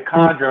they had the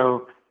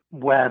chondro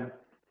web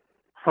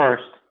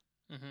first.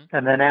 Mm-hmm.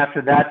 And then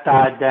after that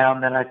died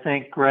down, then I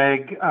think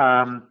Greg,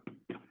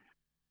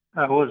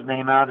 what was his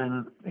name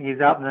he's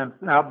out in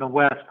the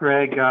West,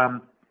 Greg,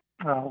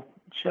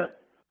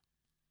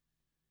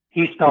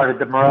 he started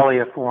the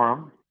Morelia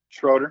Forum.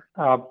 Schroeder?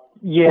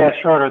 Yeah,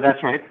 Schroeder,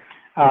 that's right.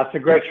 So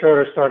Greg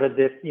Schroeder started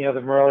the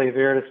Morelia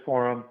Viridis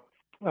Forum.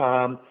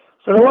 So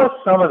there was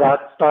some of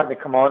that starting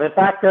to come on. In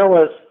fact,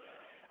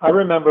 I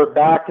remember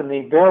back in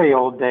the very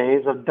old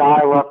days of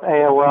dial-up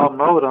AOL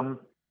modem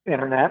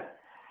internet,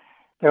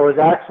 there was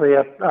actually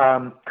a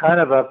kind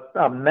of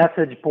a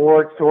message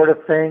board sort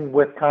of thing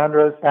with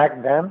chondros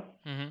back then.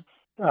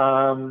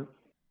 Mm-hmm.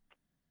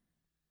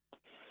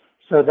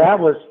 So that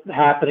was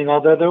happening,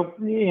 although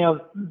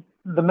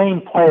the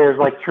main players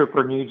like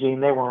Trooper and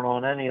Eugene, they weren't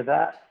on any of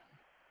that.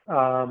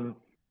 So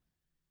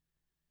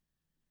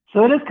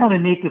it is kind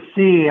of neat to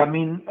see.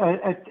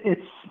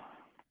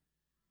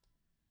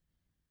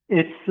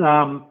 It's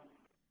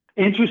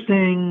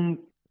interesting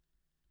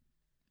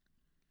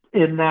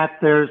in that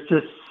there's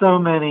just so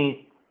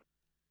many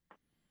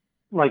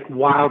like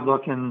wild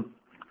looking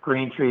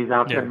green trees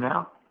out there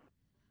now.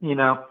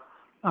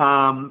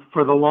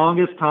 For the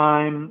longest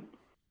time,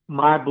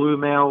 my blue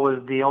male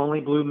was the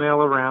only blue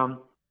male around.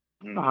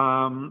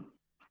 Now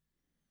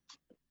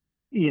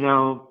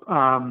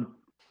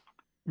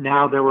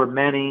there were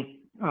many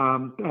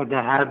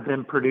that have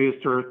been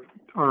produced or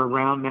are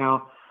around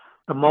now.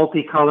 The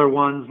multicolor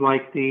ones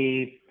like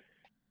the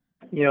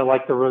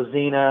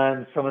Rosina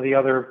and some of the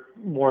other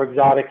more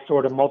exotic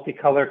sort of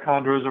multicolor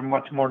chondros are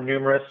much more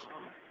numerous.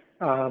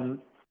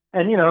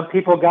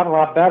 People got a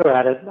lot better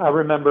at it. I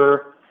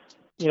remember,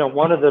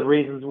 one of the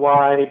reasons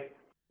why,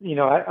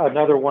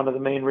 another one of the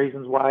main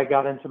reasons why I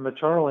got into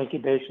maternal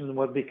incubation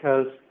was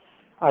because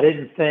I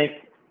didn't think,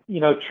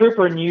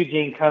 Trooper and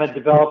Eugene kind of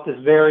developed this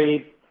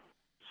very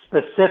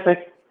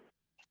specific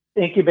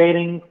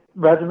incubating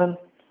regimen,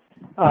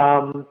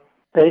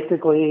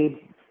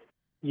 basically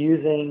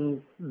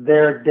using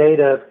their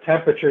data,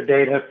 temperature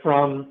data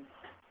from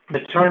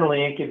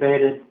maternally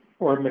incubated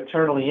or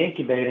maternally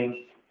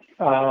incubating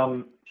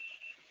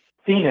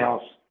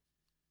females.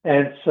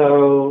 And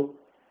so,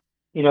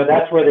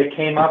 that's where they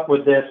came up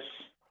with this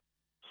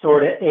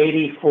sort of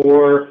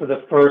 84 for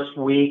the first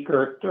week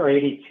or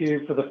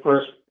 82 for the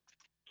first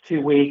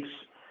 2 weeks.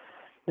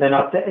 then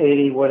up to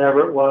 80,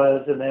 whatever it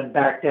was, and then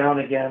back down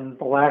again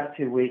the last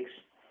 2 weeks.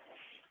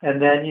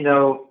 And then,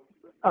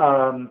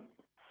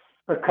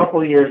 a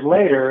couple of years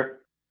later,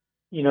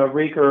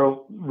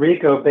 Rico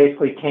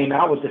basically came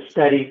out with a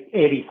steady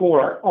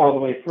 84 all the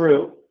way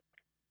through.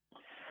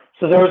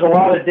 So there was a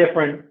lot of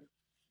different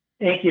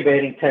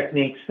incubating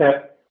techniques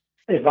that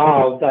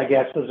evolved, I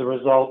guess, as a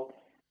result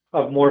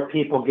of more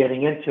people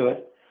getting into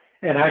it.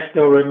 And I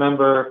still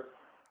remember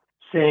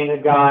seeing a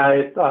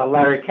guy,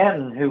 Larry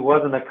Kenton, who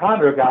wasn't a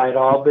chondro guy at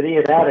all, but he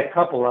had a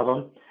couple of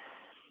them.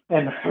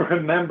 And I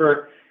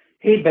remember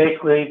he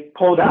basically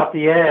pulled out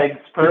the eggs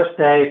first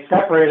day,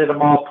 separated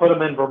them all, put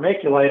them in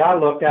vermiculite. I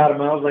looked at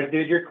him and I was like,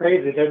 dude, you're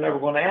crazy. They're never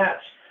going to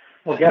hatch.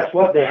 Well, guess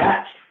what? They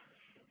hatched.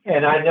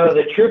 And I know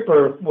the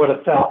trooper would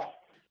have felt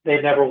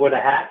they never would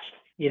have hatched,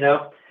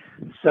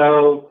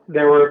 So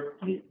there were,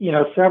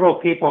 several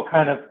people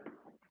kind of,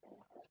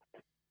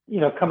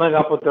 coming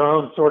up with their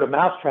own sort of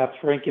mousetraps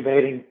for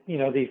incubating,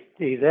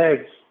 these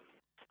eggs.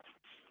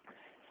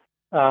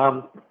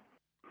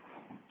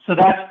 So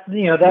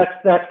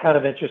that's kind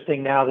of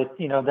interesting now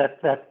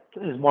that, that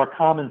is more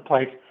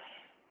commonplace.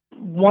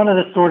 One of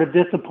the sort of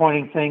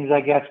disappointing things, I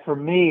guess, for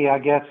me,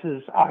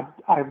 is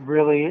I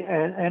really,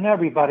 and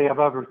everybody I've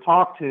ever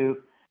talked to,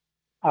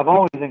 I've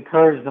always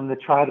encouraged them to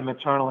try the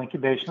maternal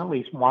incubation at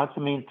least once.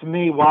 I mean, to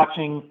me,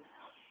 watching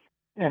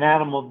an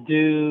animal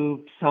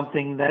do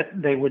something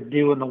that they would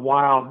do in the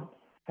wild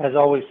has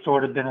always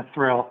sort of been a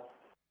thrill.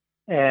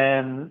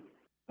 And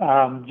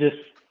just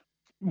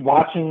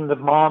watching the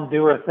mom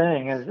do her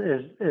thing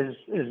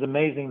is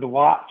amazing to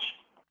watch.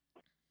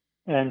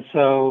 And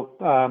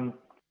so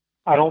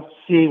I don't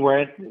see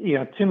where,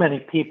 too many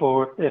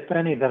people, if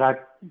any, that I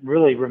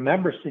really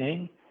remember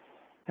seeing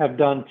have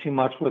done too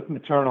much with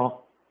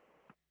maternal,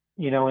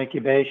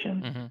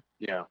 incubation. Mm-hmm.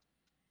 Yeah.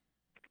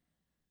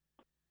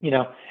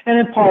 And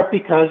in part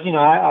because,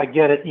 I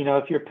get it,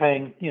 if you're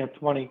paying,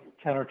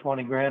 10 or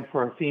 20 grand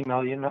for a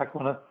female, you're not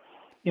going to,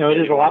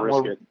 it is a lot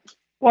more, it's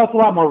a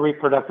lot more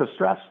reproductive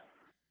stress.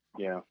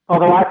 Yeah.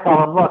 Although I tell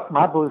them, look,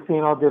 my blue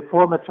female did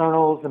 4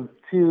 maternals and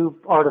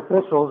 2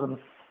 artificials and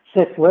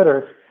 6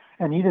 litters,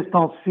 and you just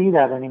don't see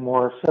that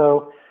anymore.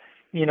 So,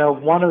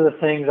 one of the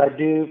things I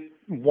do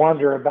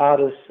wonder about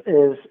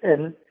is,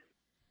 and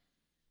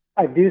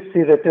I do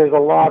see that there's a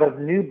lot of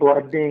new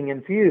blood being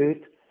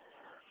infused,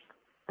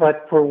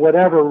 but for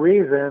whatever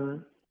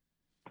reason,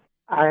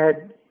 I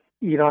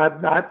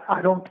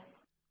don't,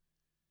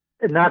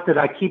 not that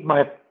I keep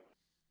my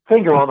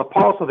finger on the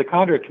pulse of the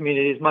chondro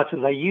community as much as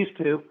I used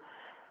to.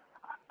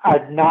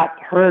 I've not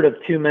heard of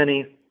too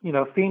many,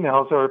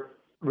 females, or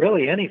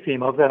really any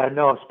females that I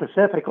know of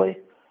specifically,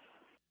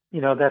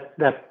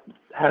 that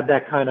had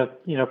that kind of,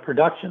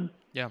 production.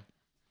 Yeah.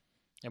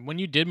 And when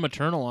you did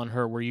maternal on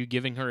her, were you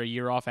giving her a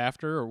year off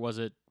after, or was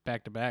it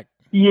back to back?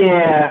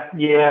 Yeah.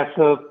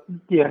 So,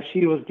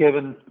 she was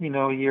given,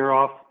 a year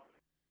off.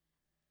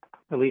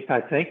 At least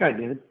I think I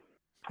did.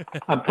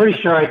 I'm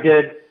pretty sure I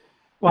did.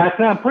 Well,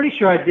 I'm pretty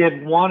sure I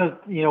did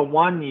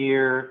 1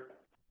 year.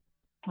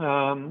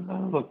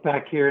 I'll look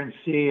back here and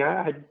see.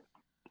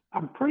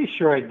 I'm pretty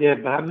sure I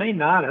did, but I may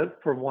not have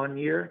for 1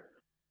 year,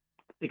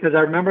 because I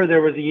remember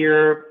there was a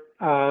year.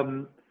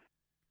 In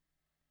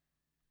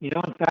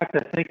fact,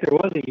 I think there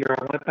was a year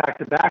I went back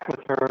to back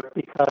with her,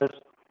 because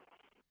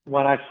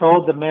when I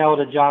sold the male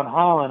to John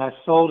Holland, I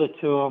sold it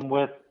to him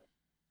with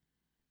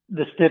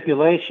the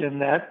stipulation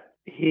that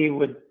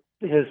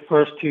his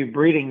first 2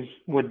 breedings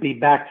would be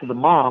back to the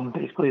mom,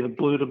 basically the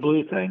blue to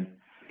blue thing.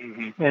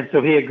 Mm-hmm. And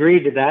so he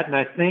agreed to that, and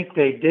I think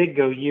they did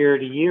go year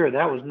to year.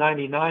 That was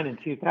 99 and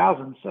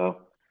 2000. So,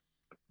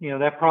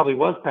 that probably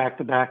was back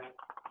to back.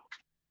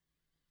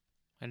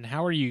 And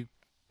how are you?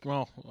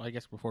 Well, I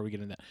guess before we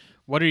get into that,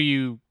 what are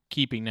you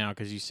keeping now?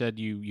 Because you said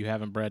you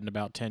haven't bred in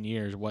about 10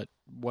 years. What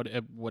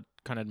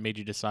kind of made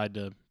you decide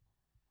to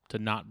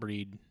not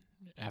breed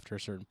after a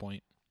certain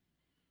point?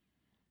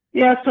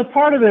 Yeah, so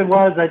part of it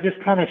was I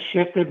just kind of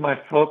shifted my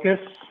focus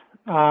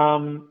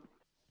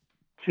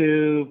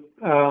to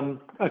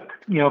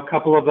a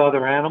couple of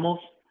other animals,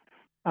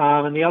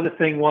 and the other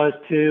thing was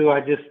too,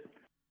 I just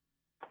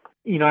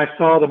I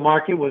saw the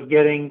market was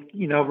getting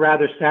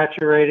rather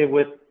saturated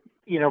with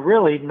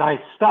really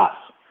nice stuff,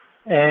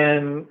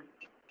 and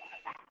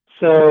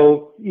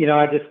so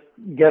I just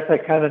guess I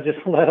kind of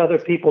just let other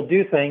people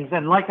do things.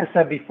 And like I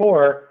said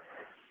before,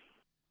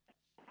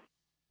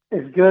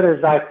 as good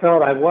as I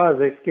felt I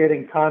was at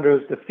getting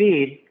chondros to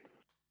feed,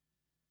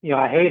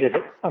 I hated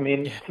it. I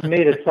mean, to me,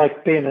 it's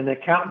like being an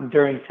accountant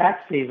during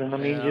tax season. I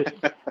mean,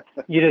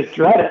 you just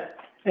dread it.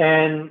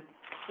 And,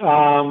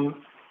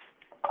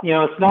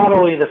 it's not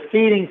only the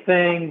feeding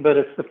thing, but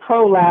it's the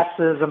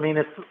prolapses. I mean,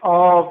 it's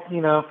all,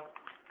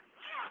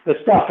 the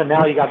stuff. And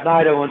now you got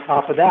Nido on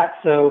top of that.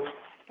 So,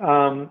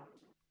 so,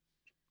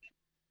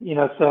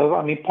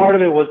 I mean, part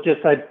of it was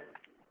just I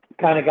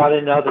kind of got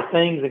into other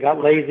things. I got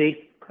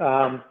lazy.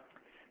 Of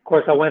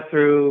course, I went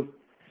through,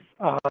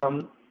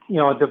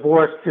 a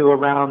divorce to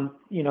around,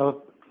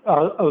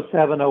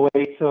 07,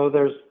 08. So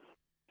there's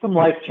some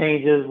life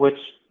changes, which,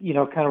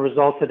 kind of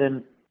resulted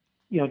in,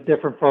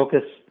 different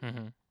focus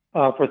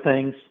for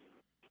things.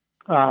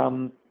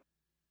 Like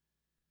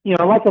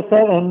I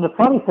said, and the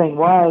funny thing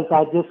was,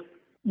 I just,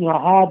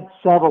 had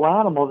several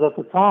animals at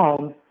the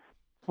time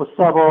with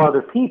several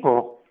other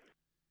people.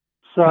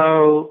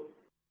 So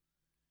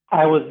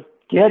I was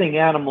getting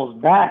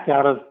animals back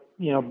out of,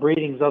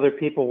 breedings other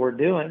people were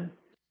doing.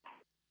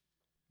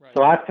 Right.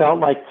 So I felt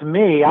like, to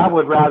me, I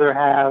would rather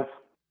have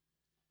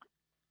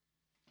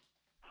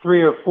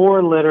 3 or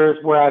 4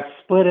 litters where I've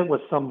split it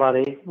with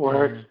somebody,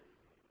 where it's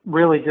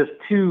really just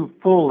 2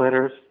 full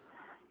litters,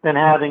 than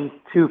having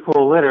 2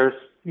 full litters,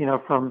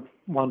 from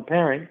one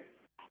pairing,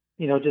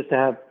 just to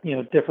have,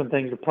 different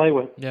things to play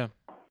with. Yeah.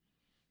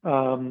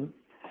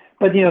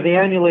 But, the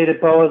annulated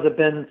boas have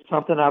been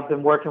something I've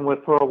been working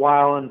with for a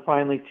while, and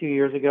finally 2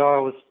 years ago, I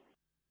was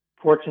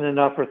fortunate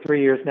enough, for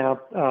 3 years now,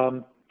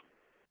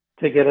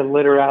 to get a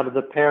litter out of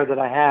the pair that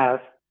I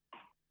have,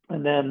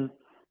 and then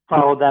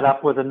followed that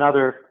up with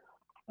another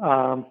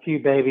few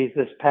babies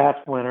this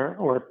past winter,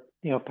 or,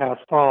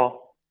 past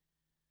fall.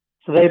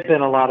 So they've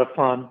been a lot of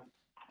fun.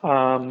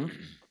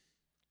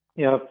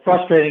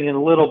 Frustrating in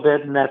a little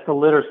bit in that the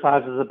litter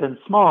sizes have been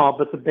small,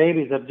 but the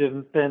babies have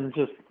been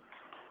just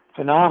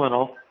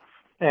phenomenal.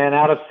 And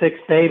out of 6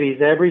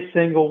 babies, every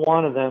single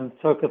one of them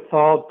took a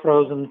thawed,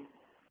 frozen,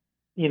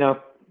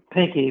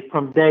 pinky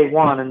from day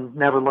one and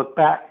never looked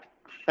back.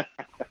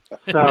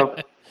 So,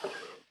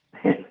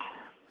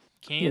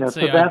 can't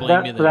say I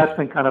blame you there. So that's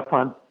been kind of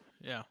fun.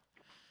 Yeah.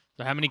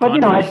 So how many?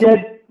 But I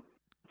did.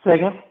 Say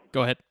again.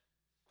 Go ahead.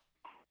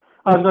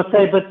 I was going to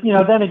say, but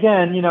then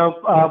again,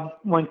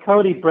 when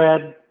Cody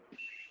bred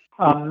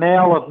a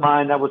male of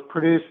mine that was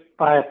produced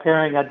by a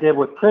pairing I did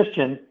with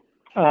Christian,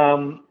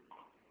 I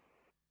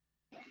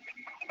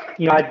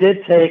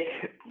did take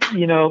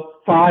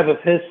 5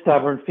 of his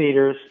stubborn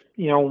feeders.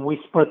 When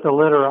we split the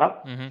litter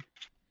up,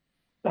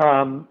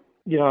 I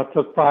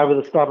took 5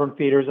 of the stubborn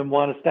feeders and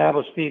 1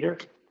 established feeder.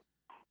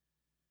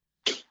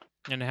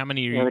 And how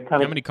many how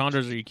many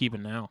chondros are you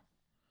keeping now?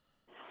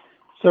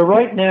 So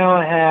right now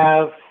I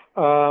have,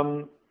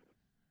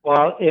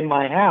 in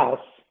my house,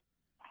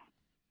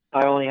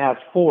 I only have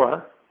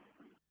 4.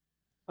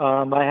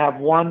 I have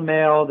 1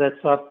 male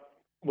that's up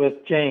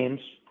with James.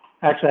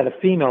 Actually, I had a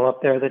female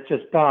up there that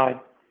just died.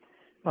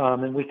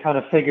 And we kind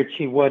of figured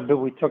she would, but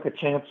we took a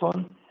chance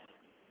on,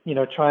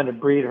 trying to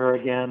breed her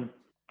again.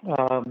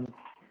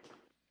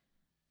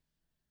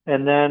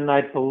 And then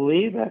I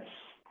believe that's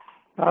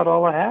about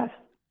all I have.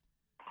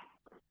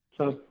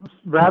 So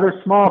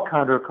rather small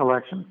chondro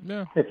collection,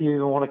 if you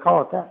even want to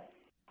call it that.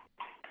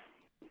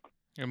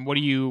 And what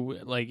do you,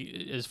 like,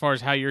 as far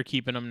as how you're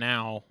keeping them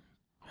now,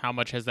 how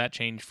much has that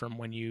changed from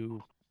when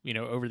you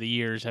over the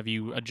years, have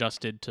you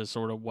adjusted to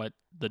sort of what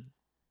the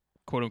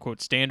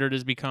quote-unquote standard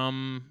has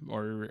become,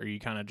 or are you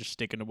kind of just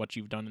sticking to what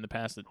you've done in the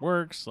past that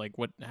works? Like,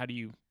 how do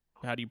you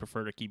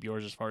prefer to keep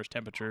yours as far as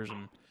temperatures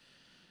and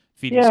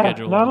feeding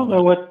schedule? And I don't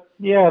know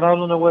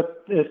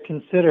what is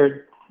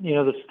considered,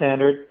 the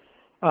standard.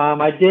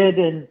 I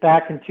did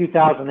back in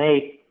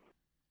 2008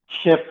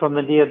 shift from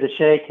the Dia de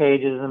Chez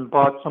cages and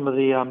bought some of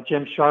the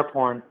Jim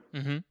Sharphorn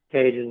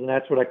cages, and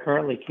that's what I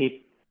currently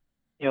keep,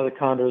 the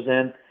chondros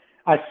in.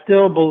 I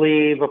still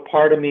believe, a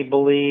part of me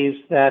believes,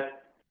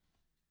 that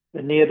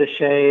the Dia de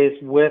Chez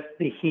with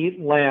the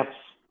heat lamps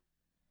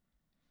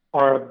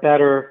are a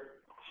better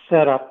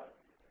setup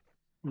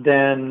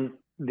than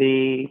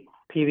the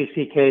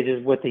PVC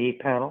cages with the heat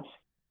panels.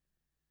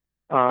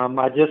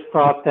 I just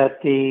thought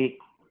that the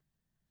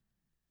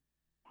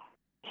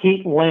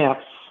heat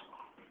lamps,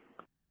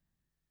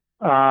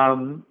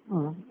 kind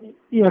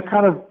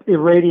of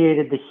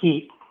irradiated the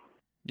heat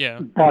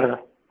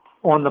better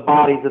on the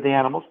bodies of the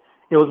animals.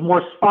 It was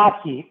more spot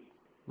heat,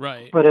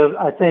 right? But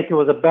I think it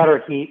was a better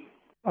heat.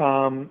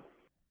 But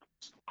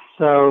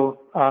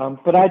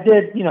I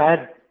did,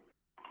 I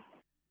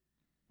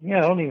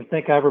don't even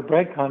think I ever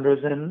bred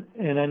chondros in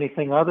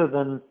anything other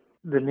than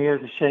the Dia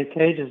de Chez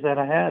cages that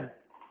I had.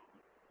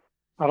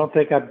 I don't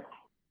think I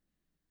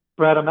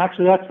bred them.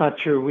 Actually, that's not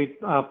true.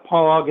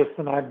 Paul August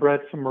and I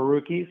bred some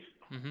Marukis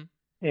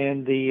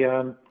in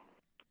the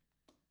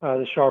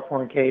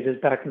Sharphorn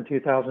cages back in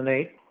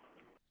 2008.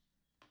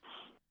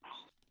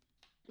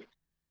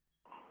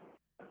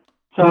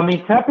 So,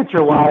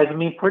 temperature-wise,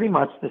 pretty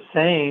much the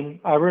same.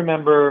 I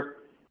remember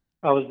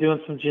I was doing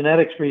some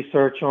genetics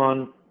research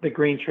on the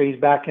green trees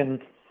back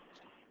in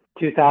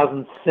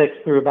 2006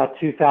 through about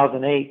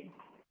 2008.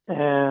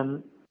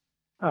 And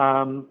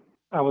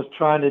I was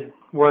trying to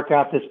work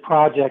out this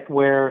project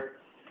where,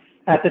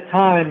 at the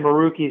time,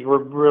 Marukis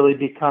were really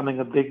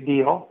becoming a big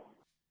deal.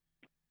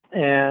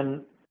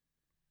 And,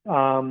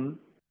 of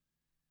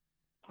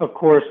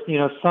course,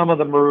 some of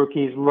the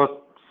Marukis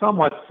look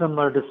somewhat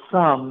similar to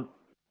some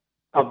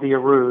of the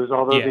Arus,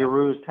 although the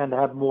Arus tend to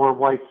have more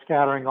white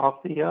scattering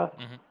off the,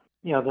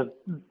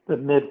 the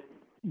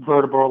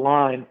mid-vertebral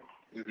line.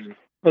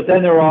 But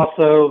then there were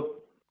also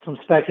some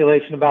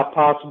speculation about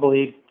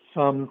possibly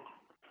some,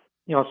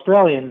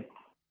 Australian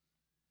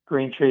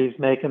green trees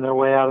making their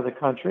way out of the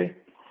country.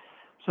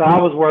 So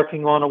I was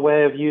working on a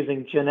way of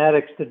using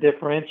genetics to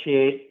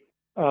differentiate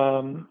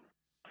those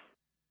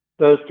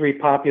three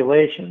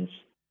populations.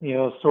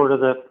 Sort of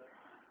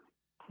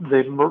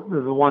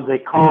the ones they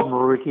called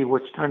Maruki,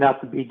 which turned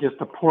out to be just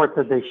a port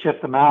that they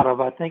shipped them out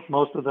of. I think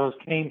most of those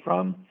came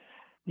from,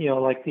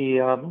 like the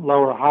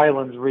lower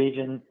Highlands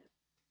region,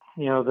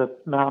 the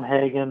Mount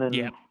Hagen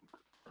and,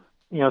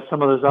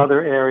 some of those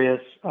other areas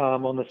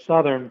on the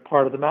southern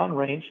part of the mountain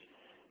range.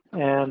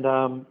 And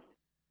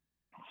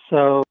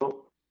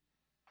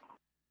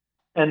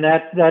and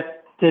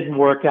that didn't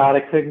work out. I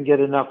couldn't get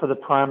enough of the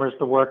primers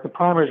to work. The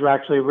primers were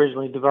actually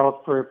originally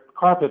developed for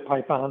carpet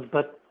pythons,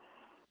 but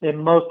in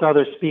most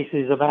other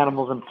species of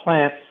animals and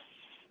plants,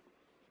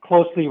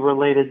 closely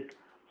related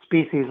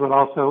species would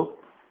also,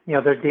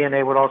 their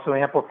DNA would also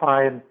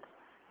amplify in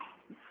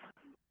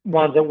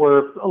ones that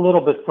were a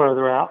little bit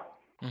further out.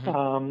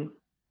 Mm-hmm.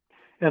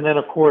 And then,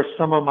 of course,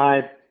 some of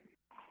my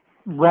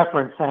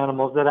reference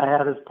animals that I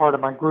had as part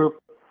of my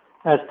group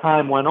as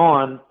time went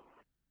on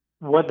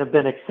wouldn't have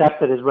been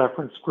accepted as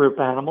reference group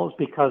animals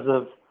because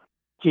of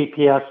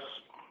GPS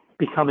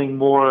becoming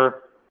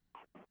more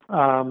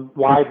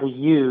widely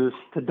used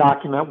to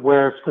document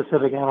where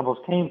specific animals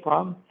came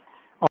from.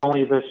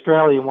 Only the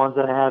Australian ones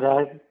that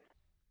had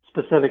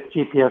specific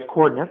GPS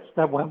coordinates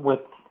that went with,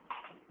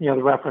 the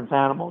reference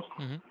animals.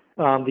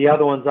 Mm-hmm. The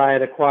other ones I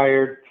had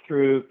acquired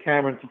through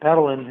Cameron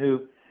Capetolin,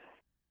 who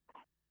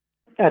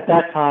at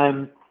that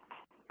time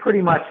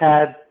pretty much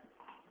had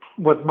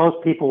what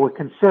most people would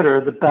consider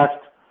the best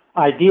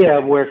idea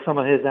of where some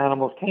of his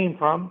animals came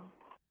from.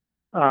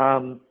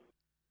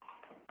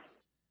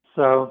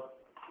 So,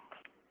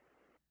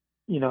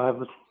 I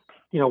was,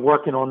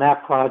 working on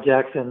that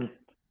project and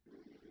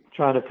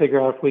trying to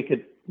figure out if we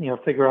could,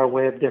 figure out a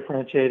way of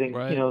differentiating,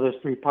 Right. those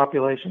three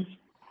populations.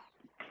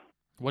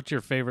 What's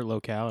your favorite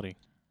locality?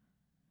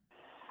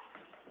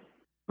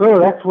 Oh,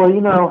 that's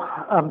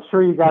I'm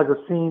sure you guys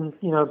have seen,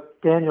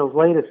 Daniel's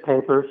latest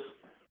papers,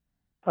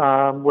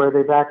 where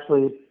they've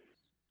actually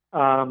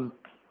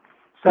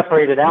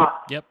separated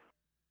out, Yep.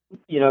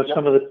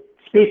 some of the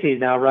species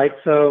now, right?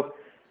 So,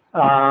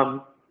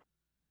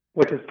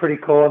 which is pretty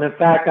cool. And in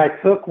fact, I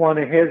took one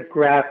of his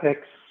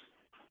graphics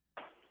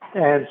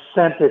and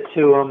sent it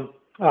to him.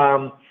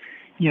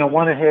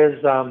 One of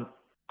his, I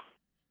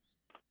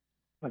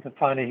can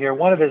find it here.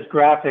 One of his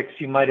graphics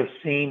you might have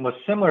seen was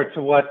similar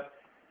to what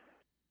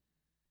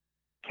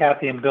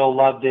Kathy and Bill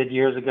Love did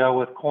years ago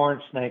with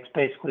corn snakes,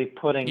 basically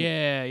putting,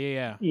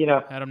 Yeah.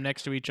 Had them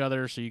next to each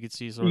other so you could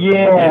see sort of.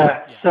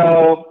 Yeah.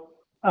 So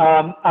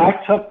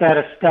I took that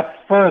a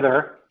step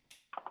further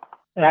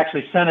and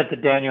actually sent it to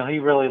Daniel. He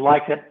really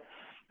liked it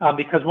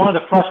because one of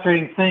the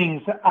frustrating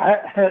things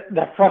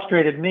that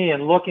frustrated me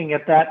in looking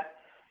at that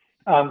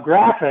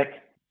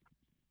graphic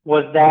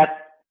was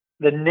that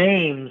the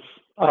names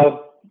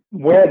of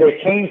where they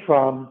came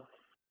from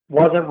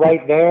wasn't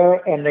right there,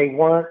 and they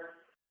weren't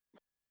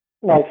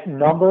like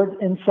numbered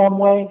in some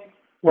way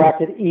where I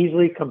could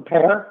easily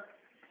compare.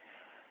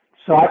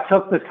 So I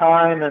took the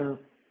time and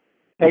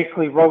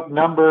basically wrote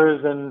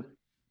numbers and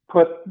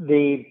put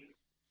the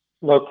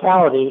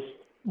localities,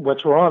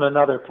 which were on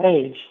another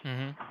page,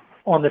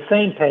 on the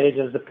same page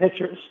as the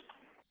pictures.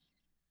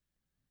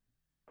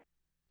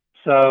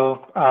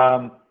 So,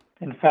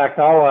 in fact,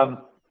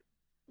 I'll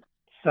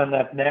send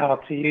that now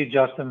to you,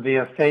 Justin,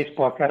 via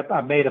Facebook.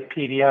 I made a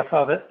PDF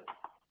of it,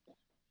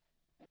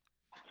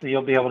 so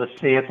you'll be able to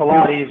see. It's a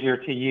lot easier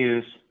to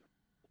use.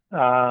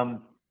 Yeah,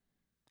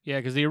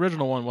 because the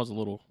original one was a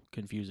little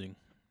confusing.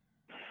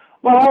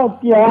 Well,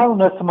 yeah, I don't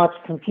know so much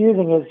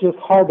confusing. It's just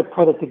hard to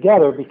put it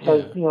together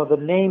because, the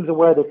names of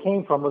where they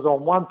came from was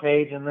on one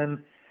page, and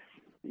then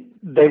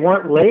they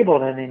weren't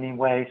labeled in any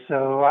way.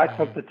 So I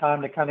took the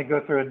time to kind of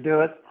go through and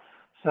do it.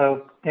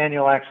 So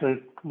Daniel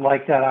actually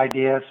liked that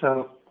idea.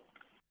 So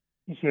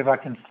let me see if I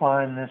can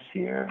find this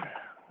here.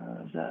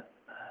 Is that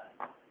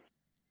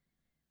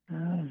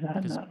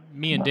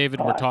me and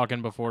David were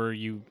talking before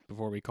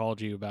we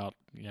called you about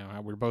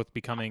how we're both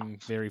becoming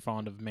very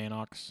fond of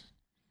Manox.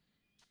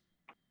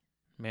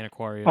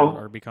 Manoquaria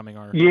are becoming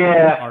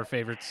our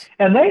favorites.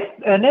 And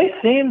they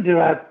seem to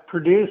have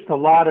produced a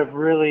lot of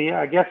really,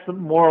 I guess,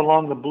 more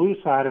along the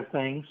blue side of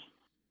things.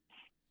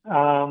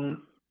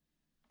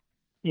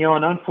 And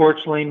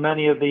unfortunately,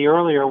 many of the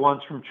earlier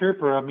ones from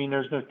Trooper, I mean,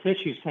 there's no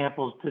tissue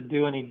samples to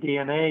do any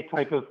DNA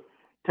type of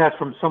test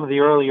from some of the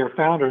earlier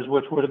founders,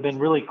 which would have been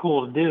really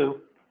cool to do.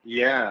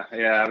 Yeah,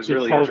 I was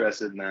really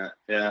interested in that.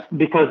 Yeah.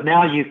 Because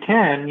now you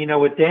can,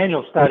 with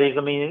Daniel's studies,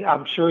 I mean,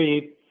 I'm sure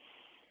you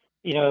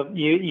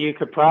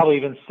could probably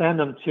even send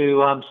them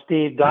to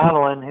Steve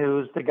Donnellan,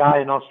 who's the guy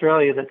in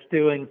Australia that's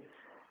doing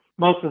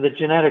most of the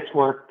genetics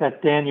work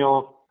that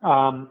Daniel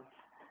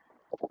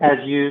has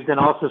used, and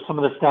also some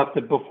of the stuff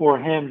that before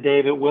him,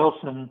 David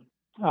Wilson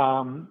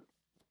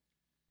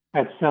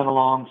had sent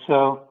along.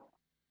 So,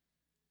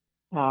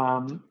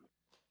 so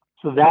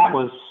that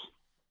was,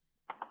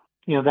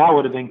 that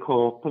would have been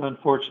cool, but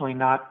unfortunately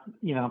not,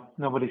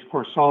 nobody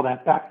foresaw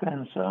that back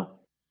then. So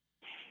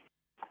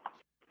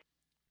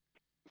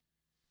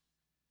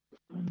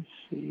let's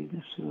see,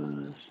 this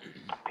was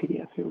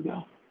PDF. Here we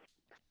go.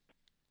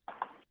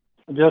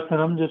 Justin,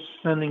 I'm just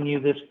sending you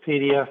this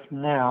PDF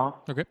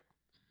now. Okay.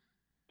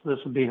 So this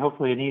will be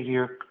hopefully I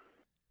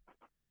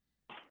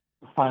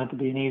find it to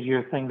be an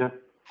easier thing to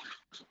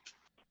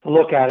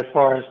look at as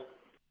far as,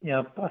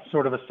 a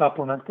sort of a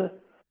supplement to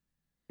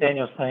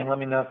Daniel's thing. Let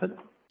me know if it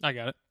I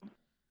got it.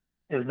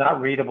 is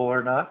not readable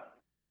or not.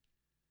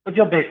 But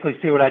you'll basically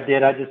see what I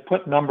did. I just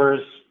put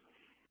numbers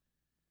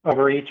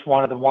over each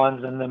one of the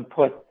ones and then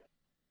put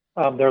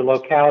their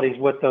localities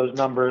with those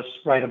numbers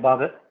right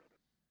above it.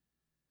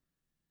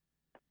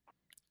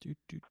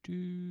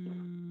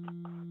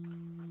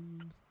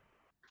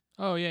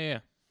 Oh, yeah.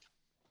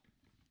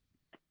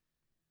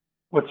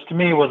 Which to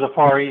me was a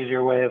far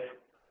easier way of.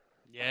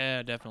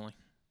 Yeah, definitely.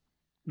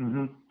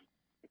 Mm-hmm.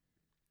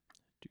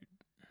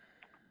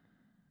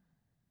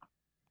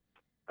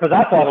 Because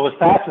I thought it was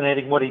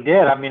fascinating what he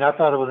did. I mean, I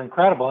thought it was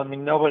incredible. I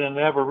mean, nobody had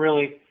ever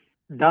really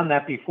done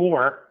that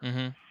before.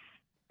 Mm-hmm.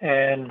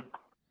 And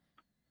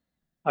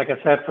like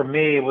I said, for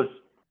me, it was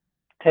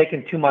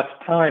taking too much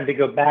time to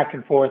go back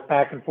and forth,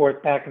 because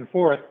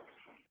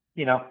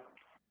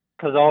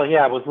all he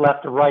had was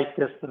left to right,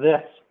 this to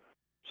this.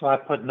 So I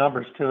put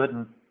numbers to it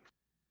and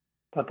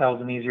thought that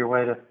was an easier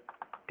way to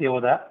deal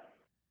with that.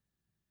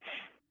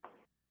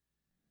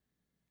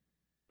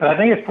 But I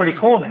think it's pretty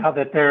cool now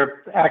that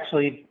they're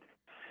actually,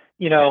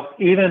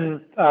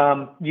 even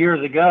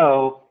years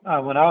ago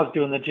when I was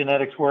doing the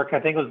genetics work, I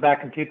think it was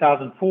back in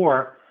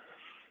 2004,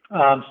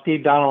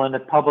 Steve Donnellan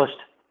had published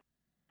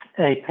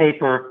a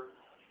paper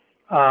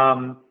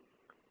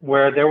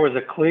where there was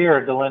a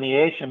clear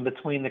delineation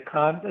between the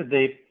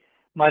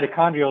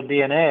mitochondrial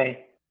DNA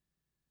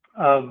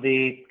of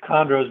the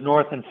chondros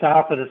north and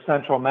south of the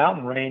Central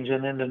Mountain Range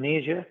in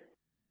Indonesia.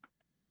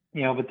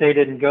 But they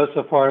didn't go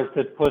so far as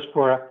to push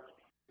for a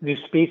new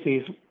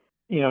species,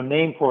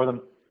 name for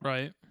them.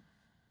 Right.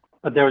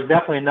 But there was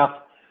definitely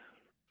enough,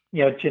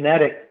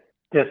 genetic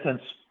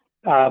distance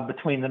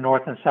between the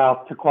north and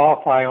south to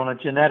qualify on a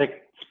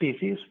genetic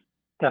species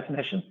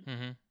definition.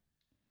 Mm-hmm.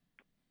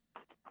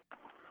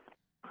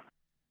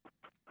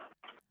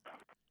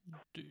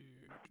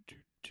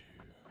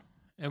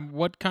 And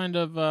what kind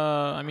of?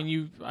 I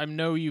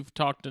know you've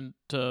talked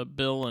to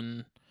Bill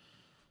and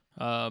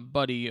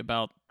Buddy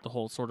about the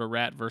whole sort of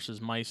rat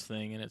versus mice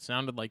thing, and it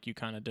sounded like you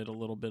kind of did a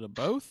little bit of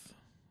both.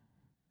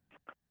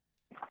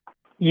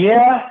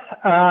 Yeah,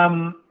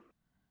 and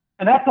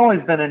that's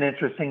always been an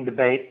interesting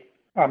debate.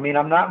 I mean,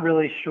 I'm not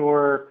really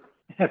sure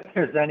if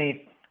there's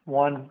any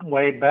one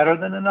way better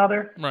than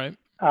another. Right.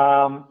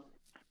 I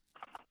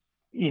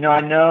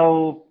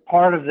know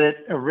part of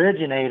it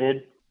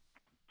originated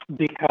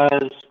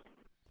because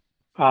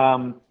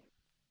I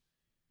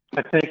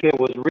think it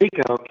was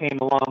Rico came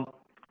along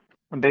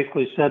and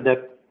basically said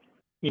that,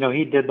 he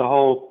did the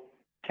whole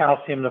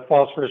calcium to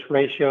phosphorus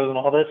ratios and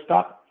all this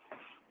stuff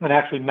and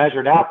actually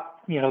measured out,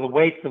 the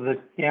weights of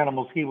the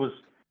animals he was,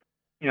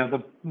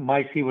 the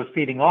mice he was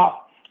feeding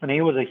off. And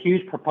he was a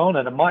huge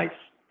proponent of mice.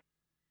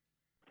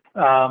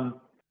 But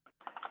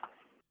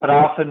I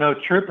also know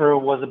Trooper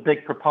was a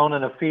big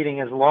proponent of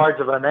feeding as large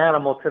of an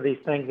animal to these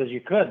things as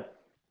you could.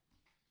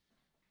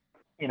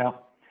 In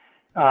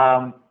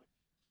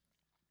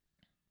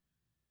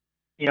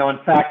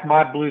fact,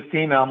 my blue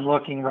female, I'm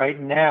looking right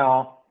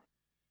now,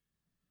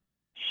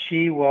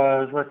 she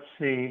was, let's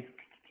see.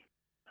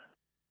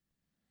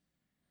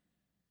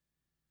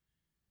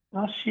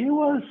 Well, she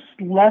was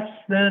less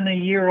than a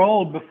year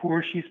old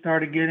before she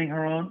started getting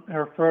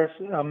her first,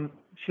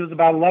 she was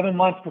about 11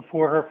 months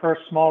before her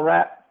first small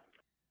rat.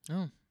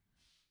 Oh.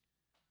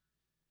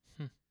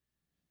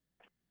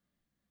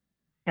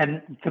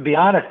 And to be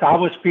honest, I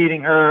was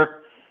feeding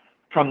her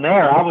from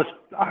there. I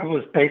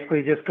was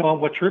basically just going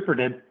what Trooper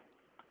did.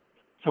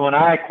 So when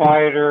I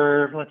acquired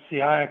her,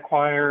 I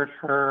acquired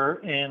her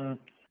in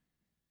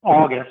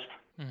August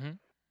of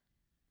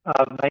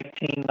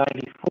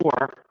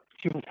 1994.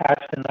 She was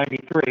hatched in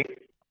 93.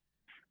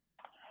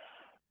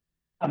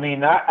 I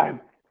mean, I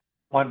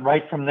went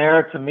right from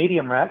there to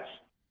medium rats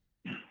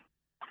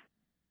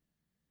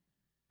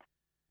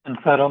and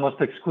fed almost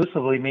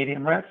exclusively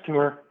medium rats to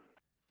her.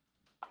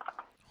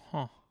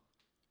 Huh.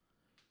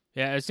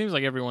 Yeah, it seems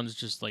like everyone's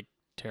just like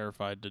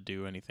terrified to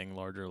do anything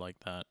larger like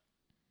that.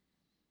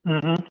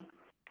 Mm-hmm.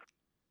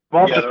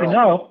 Well, Yeah, but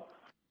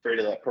afraid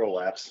of that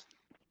prolapse.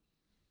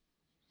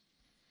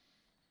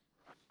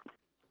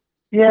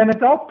 Yeah, and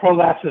adult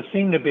prolapses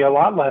seem to be a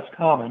lot less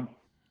common.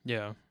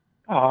 Yeah.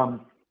 But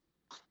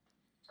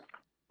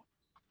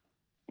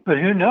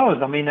who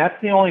knows? I mean, that's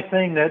the only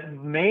thing that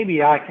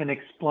maybe I can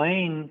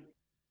explain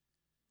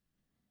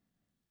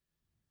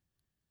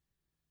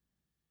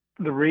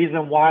the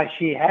reason why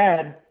she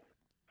had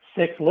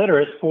 6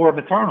 litters, 4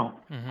 maternal.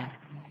 Mm-hmm.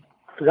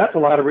 Because that's a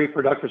lot of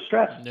reproductive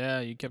stress. Yeah,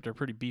 you kept her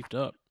pretty beefed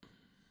up.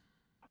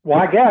 Well,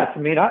 I guess. I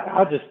mean,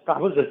 I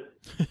was just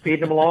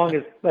feeding them along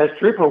as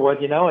Trooper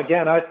would,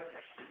 Again, I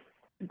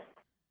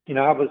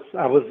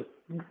was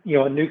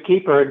a new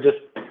keeper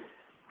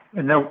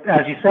and there,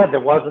 as you said, there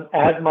wasn't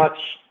as much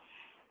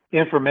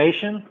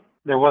information.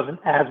 There wasn't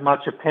as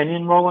much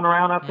opinion rolling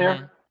around out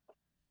there.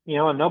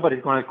 And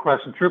nobody's going to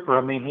question Trooper.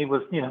 I mean, he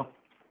was,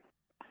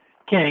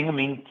 king. I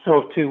mean,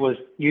 so too was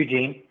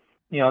Eugene,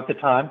 at the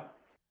time.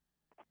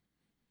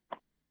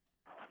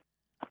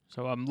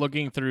 So I'm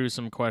looking through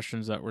some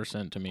questions that were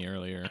sent to me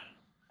earlier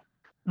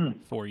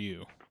for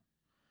you.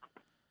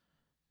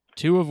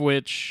 2 of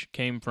which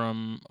came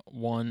from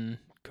one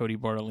Cody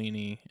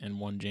Bartolini and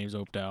one James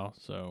Opdow.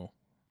 So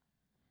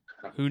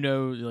who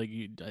knows? Like,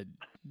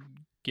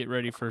 get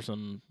ready for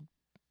some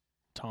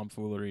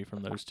tomfoolery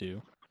from those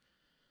 2.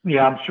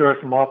 Yeah, I'm sure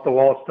some off the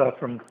wall stuff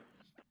from.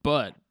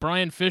 But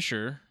Brian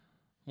Fisher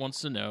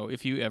wants to know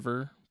if you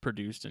ever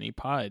produced any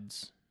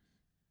pieds.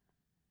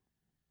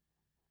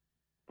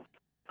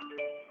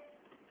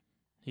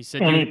 He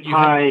said you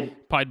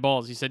had pied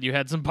balls. He said you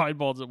had some pied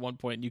balls at one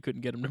point and you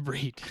couldn't get them to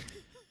breed.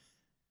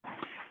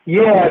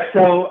 Yeah,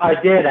 so I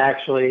did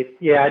actually.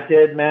 Yeah, I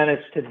did manage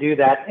to do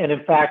that. And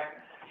in fact,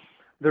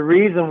 the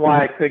reason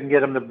why I couldn't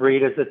get them to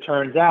breed, as it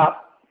turns out,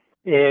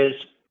 is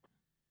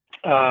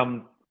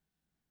I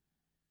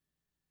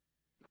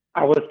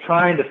was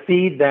trying to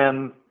feed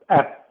them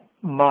at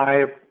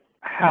my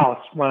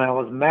house when I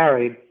was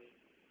married.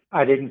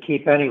 I didn't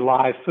keep any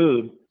live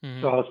food,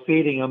 so I was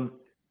feeding them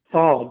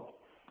thawed,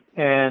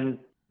 and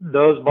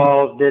those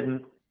balls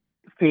didn't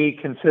feed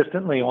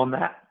consistently on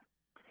that.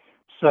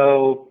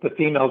 So the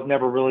females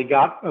never really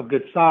got a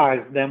good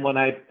size. Then when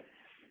I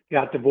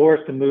got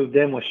divorced and moved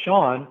in with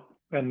Sean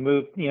and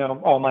moved,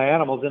 all my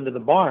animals into the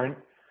barn,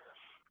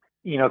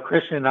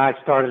 Christian and I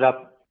started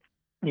up,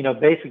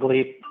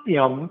 basically,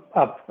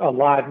 a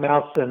live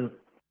mouse and,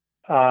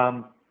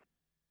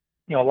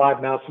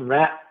 live mouse and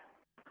rat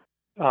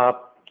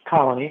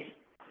colonies.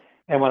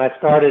 And when I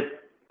started,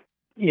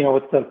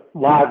 with the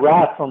live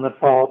rats on the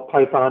fall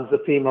pythons, the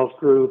females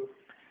grew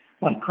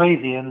like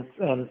crazy and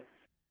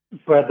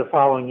bred the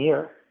following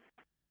year.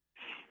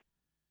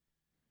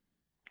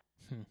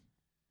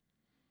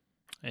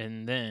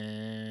 And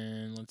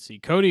then, let's see.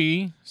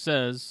 Cody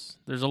says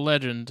there's a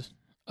legend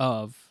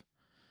of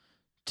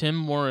Tim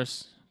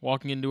Morris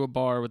walking into a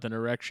bar with an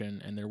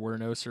erection and there were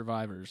no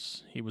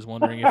survivors. He was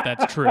wondering if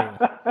that's true.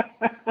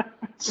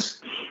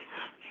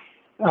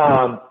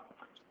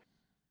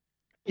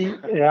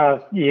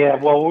 Yeah.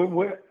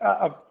 Well,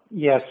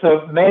 yeah.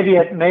 So maybe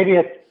at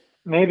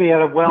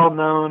a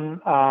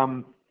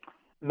well-known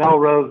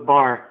Melrose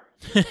bar.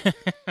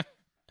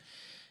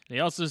 He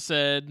also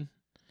said,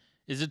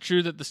 is it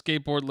true that the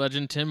skateboard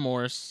legend Tim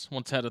Morris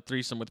once had a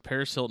threesome with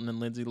Paris Hilton and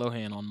Lindsay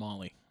Lohan on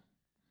Molly?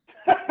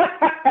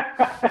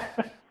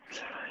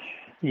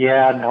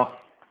 Yeah, no.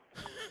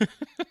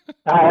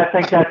 I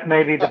think that's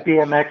maybe the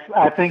BMX.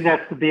 I think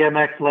that's the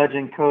BMX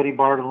legend Cody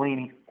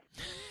Bartolini.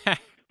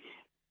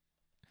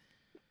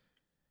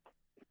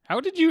 How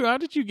did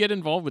you get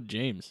involved with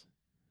James?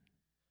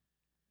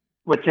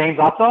 With James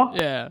Otto?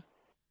 Yeah.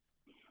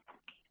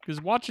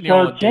 Because watching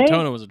y'all at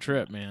Daytona was a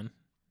trip, man.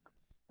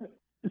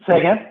 Say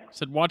again? I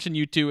said watching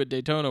you 2 at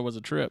Daytona was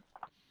a trip.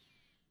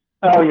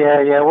 Oh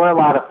yeah, we're a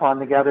lot of fun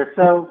together.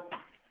 So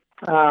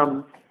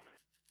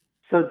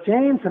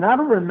James, and I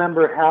don't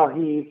remember how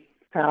he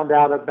found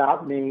out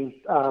about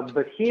me,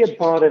 but he had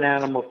bought an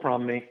animal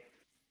from me.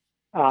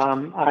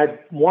 I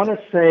want to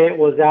say it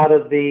was out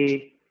of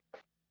the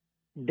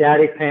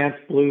Daddy Pants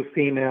Blue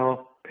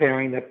female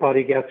pairing that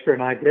Buddy Getzer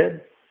and I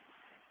did.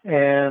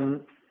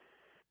 And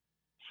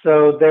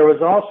so there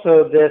was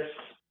also this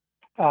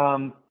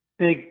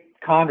big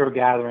chondro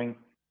gathering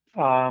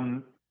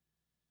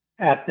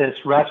at this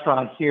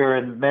restaurant here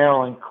in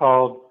Maryland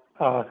called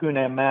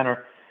Hunan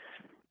Manor.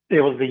 It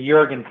was the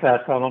Jurgen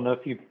Fest. I don't know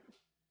if you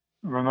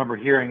remember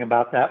hearing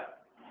about that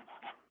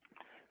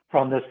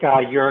from this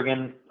guy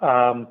Jurgen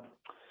as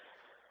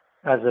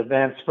a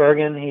Van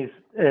Spergen. He's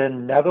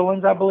in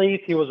Netherlands, I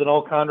believe. He was an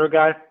old chondro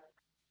guy.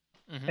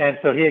 Mm-hmm. And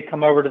so he had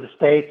come over to the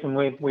States, and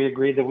we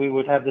agreed that we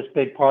would have this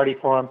big party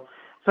for him.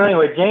 So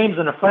anyway, James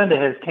and a friend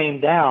of his came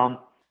down,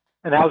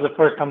 and that was the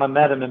first time I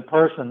met him in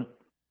person.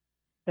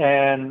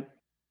 And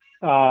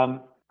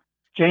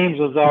James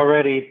was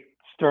already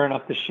stirring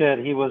up the shit.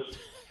 He was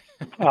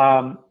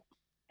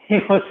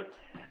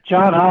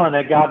John Allen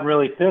had gotten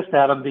really pissed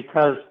at him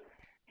because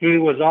he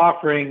was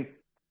offering,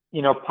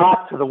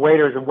 pot to the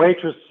waiters and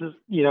waitresses,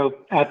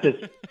 at this,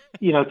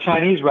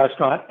 Chinese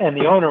restaurant, and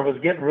the owner was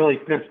getting really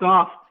pissed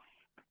off.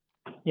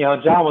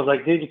 John was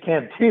like, dude, you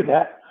can't do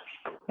that.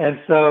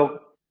 And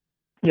so,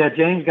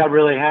 James got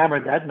really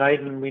hammered that night,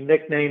 and we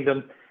nicknamed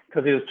him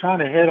because he was trying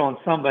to hit on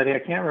somebody. I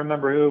can't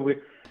remember who.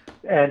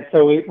 And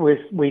so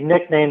we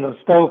nicknamed him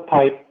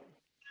Stovepipe,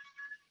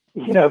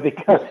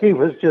 because he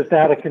was just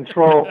out of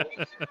control,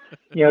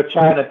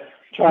 trying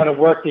to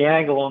work the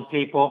angle on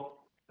people.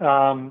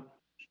 So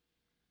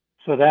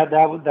that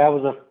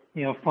was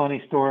a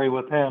funny story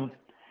with him.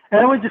 And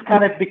then we just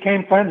kind of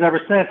became friends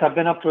ever since. I've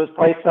been up to his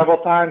place several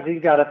times.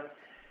 He's got a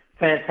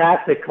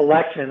fantastic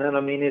collection, and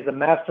I mean, he's a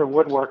master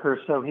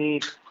woodworker, so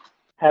he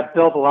had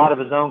built a lot of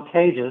his own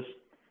cages.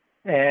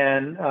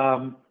 And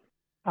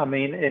I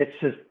mean, it's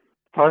just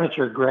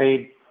furniture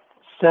grade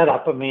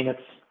setup. I mean,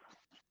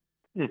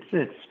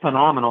 it's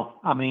phenomenal.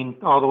 I mean,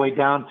 all the way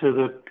down to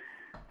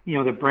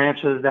the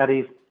branches that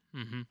he's,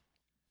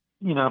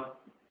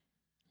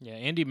 Yeah,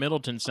 Andy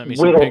Middleton sent me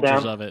some whittled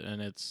pictures them. of it,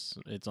 and it's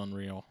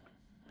unreal.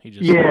 He's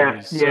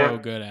Yeah. so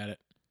good at it.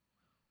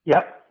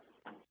 Yep.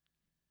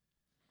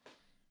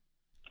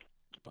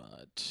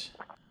 But,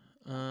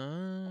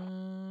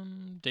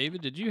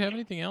 David, did you have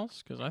anything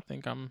else? Because I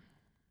think I'm.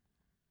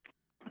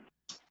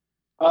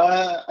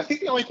 I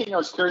think the only thing I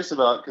was curious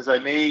about, because I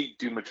may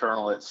do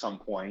maternal at some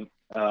point,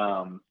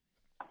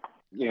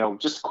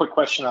 just a quick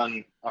question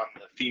on the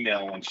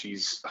female when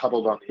she's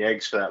huddled on the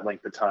eggs for that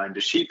length of time.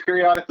 Does she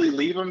periodically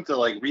leave them to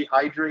like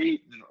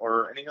rehydrate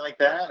or anything like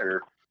that,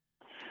 or?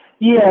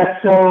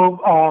 Yeah.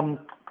 So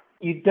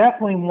you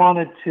definitely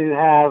wanted to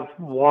have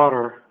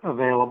water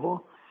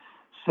available.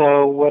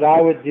 So what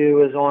I would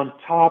do is on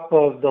top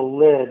of the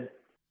lid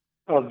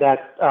of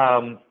that,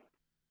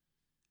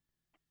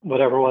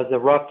 whatever it was, the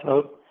rough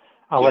tote,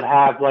 I would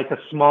have like a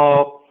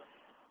small,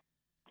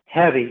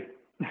 heavy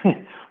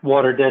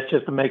water dish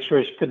just to make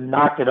sure she could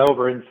knock it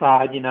over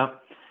inside,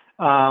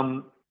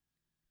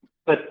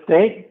 But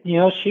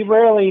she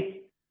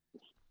rarely,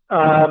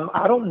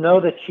 I don't know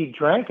that she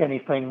drank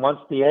anything once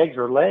the eggs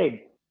were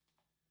laid.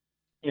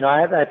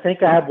 I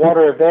think I had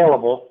water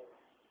available.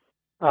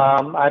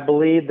 I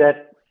believe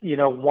that,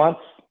 once,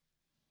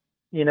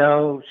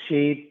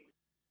 she,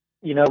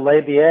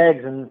 laid the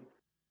eggs and,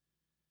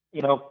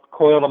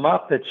 coiled them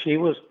up, that she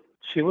was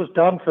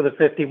done for the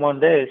 51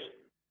 days.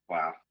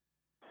 Wow.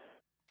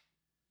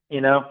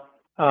 And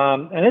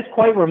it's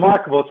quite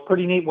remarkable. It's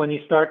pretty neat when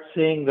you start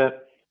seeing the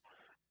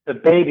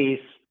babies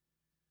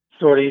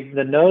sort of,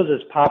 the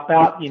noses pop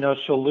out,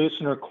 she'll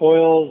loosen her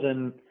coils,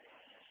 and,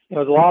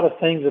 there's a lot of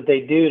things that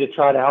they do to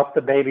try to help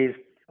the babies,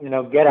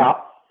 get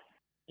out,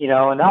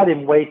 and I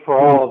didn't wait for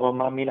all of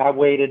them. I mean, I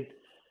waited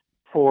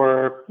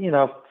for,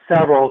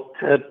 several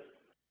to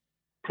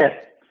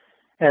tip.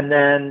 And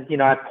then,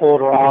 I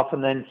pulled her off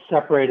and then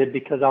separated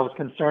because I was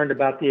concerned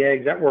about the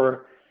eggs that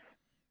were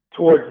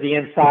towards the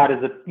inside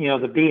of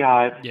the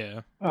beehive.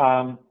 Yeah.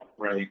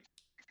 Right.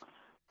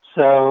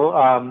 So,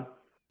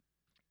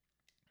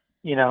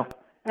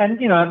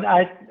 and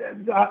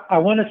I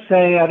want to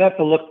say, I'd have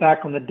to look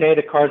back on the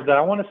data cards, but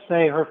I want to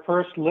say her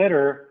first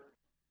litter,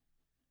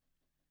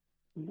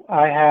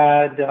 I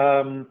had,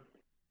 I don't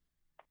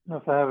know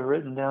if I have it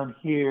written down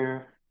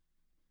here.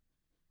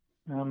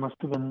 It must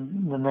have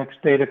been the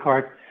next data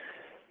card.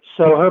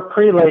 So her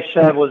pre-lay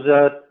shed was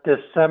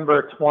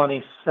December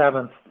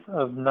 27th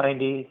of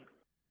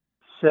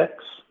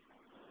 96.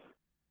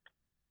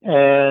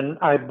 And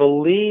I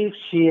believe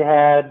she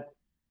had,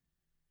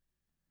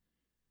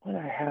 I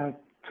had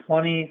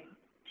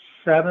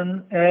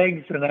 27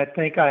 eggs, and I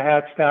think I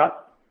hatched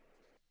out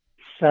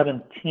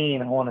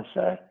 17, I want to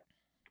say.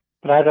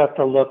 But I'd have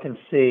to look and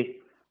see.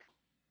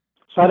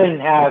 So I didn't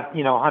have,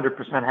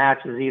 100%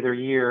 hatches either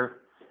year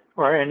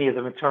or any of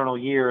the maternal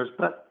years,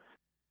 but,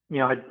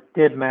 I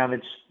did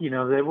manage,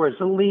 there was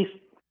at least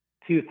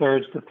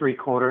 2/3 to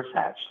 3/4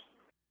 hatched.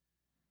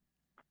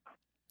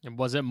 And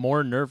was it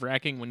more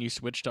nerve-wracking when you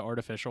switched to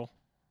artificial,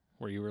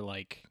 where you were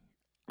like,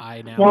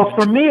 Well,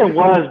 for me it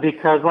was,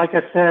 because, like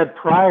I said,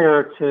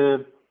 prior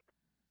to,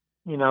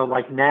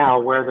 like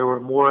now, where there were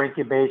more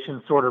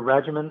incubation sort of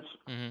regimens,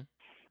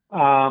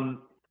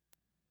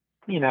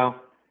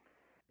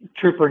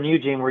 Trooper and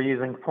Eugene were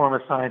using Forma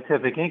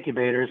Scientific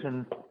incubators,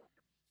 and,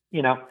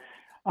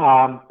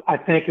 I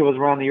think it was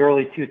around the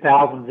early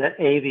 2000s that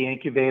AV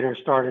Incubator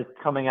started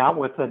coming out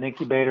with an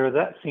incubator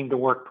that seemed to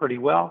work pretty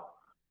well.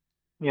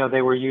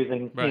 They were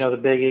using, the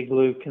big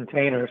igloo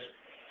containers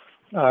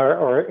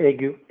or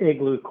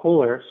igloo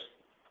coolers,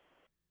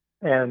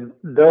 and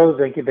those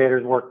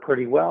incubators worked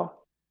pretty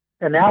well.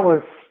 And that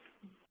was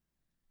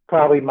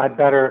probably my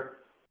better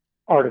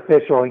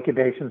artificial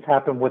incubations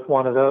happened with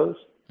one of those.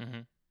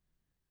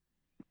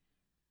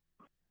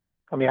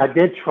 I mean, I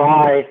did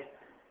try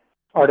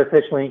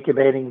artificially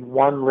incubating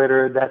one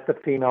litter that the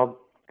female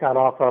got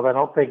off of. I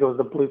don't think it was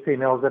the blue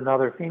female, it was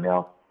another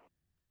female.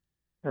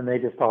 And they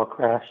just all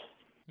crashed.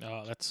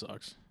 Oh, that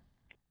sucks.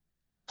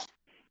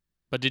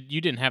 But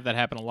you didn't have that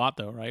happen a lot,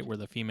 though, right? Where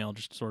the female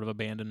just sort of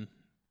abandoned?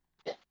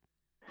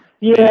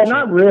 Yeah,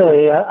 not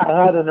really.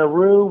 I had an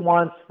Aru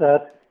once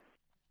that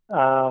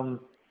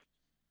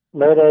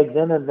laid eggs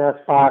in the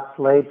nest box,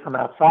 laid from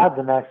outside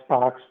the nest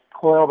box,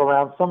 coiled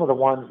around some of the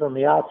ones on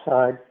the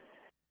outside,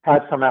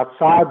 had some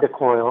outside the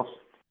coils.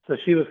 So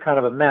she was kind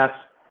of a mess.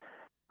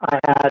 I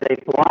had a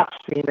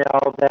blotched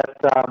female that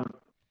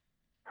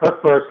her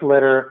first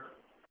litter,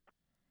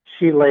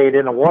 she laid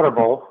in a water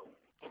bowl.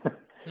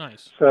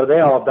 Nice. So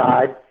they all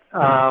died.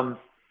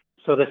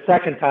 So the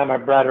second time I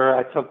bred her,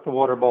 I took the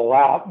water bowl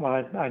out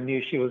when I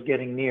knew she was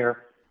getting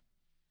near.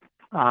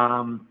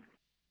 But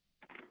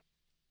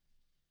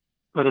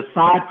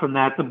aside from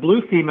that, the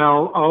blue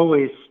female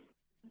always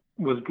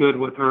was good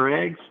with her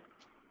eggs.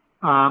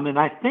 And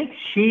I think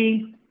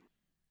she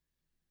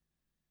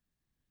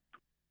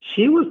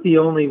was the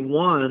only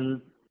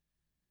one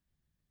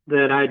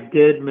that I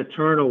did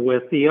maternal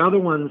with. The other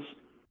ones,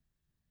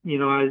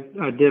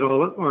 I did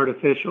all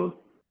artificial.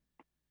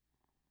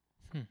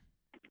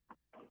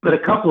 But a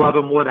couple of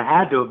them would have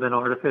had to have been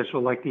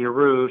artificial, like the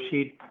Aru.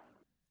 She,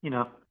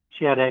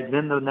 she had eggs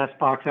in the nest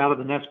box, out of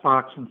the nest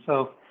box, and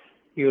so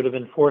he would have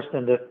been forced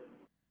into,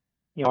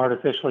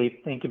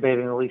 artificially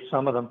incubating at least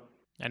some of them.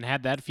 And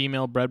had that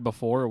female bred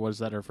before, or was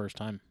that her first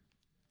time?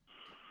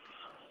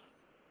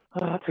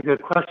 That's a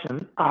good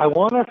question. I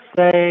want to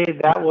say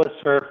that was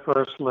her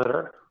first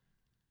litter.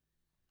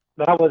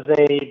 That was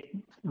a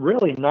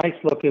really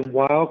nice-looking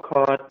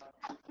wild-caught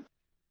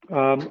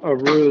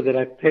Aru that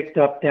I picked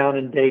up down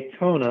in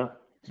Daytona,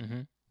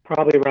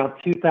 probably around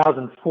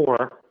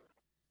 2004,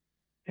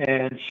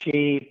 and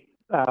she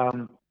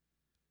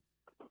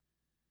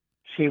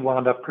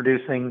wound up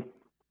producing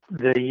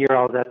the year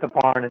I was at the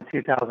barn in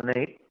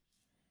 2008.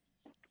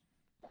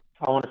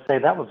 I want to say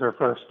that was her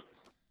first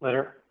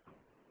litter.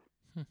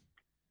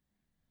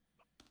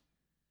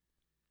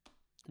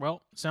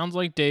 Well, sounds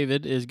like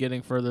David is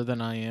getting further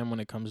than I am when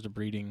it comes to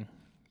breeding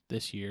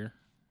this year.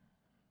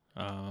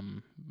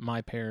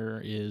 My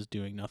pair is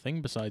doing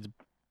nothing besides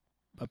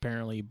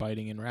apparently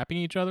biting and wrapping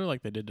each other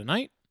like they did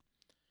tonight.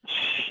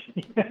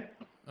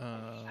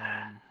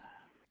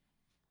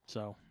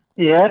 So.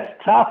 Yeah,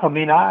 it's tough. I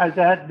mean,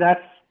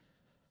 that's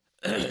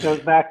goes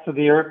back to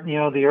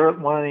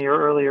one of your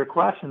earlier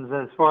questions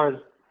as far as.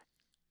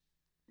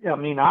 I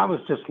mean, I was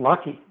just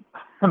lucky.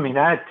 I mean,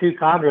 I had 2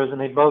 chondros and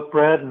they both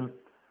bred, and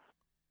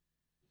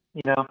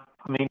I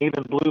mean,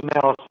 even blue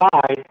male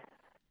aside,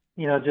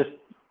 just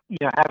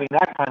having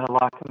that kind of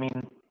luck. I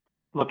mean,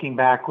 looking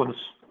back was,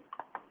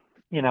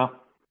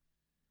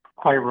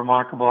 quite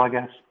remarkable, I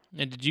guess.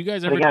 And did you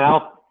guys ever? But again,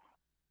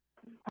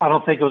 I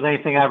don't think it was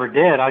anything I ever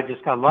did. I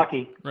just got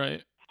lucky.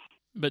 Right.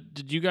 But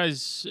did you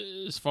guys,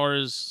 as far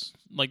as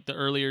like the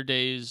earlier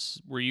days,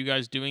 were you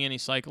guys doing any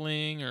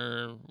cycling,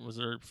 or was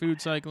there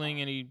food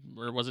cycling,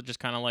 or was it just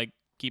kind of like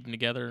keeping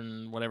together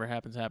and whatever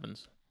happens,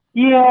 happens?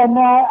 Yeah,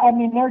 no, I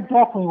mean, there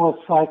definitely was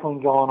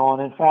cycling going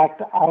on. In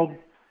fact, I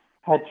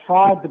had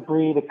tried to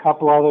breed a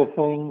couple other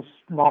things,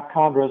 not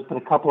chondros, but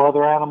a couple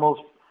other animals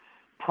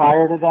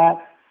prior to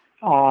that,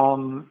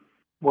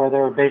 where they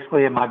were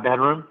basically in my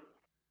bedroom.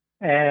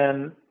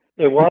 And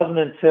it wasn't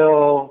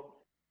until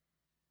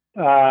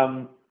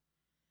I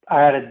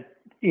had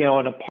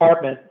an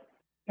apartment,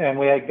 and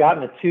we had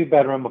gotten a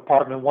 2-bedroom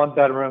apartment. 1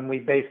 bedroom, we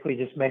basically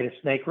just made a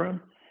snake room.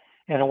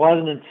 And it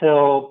wasn't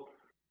until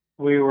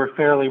we were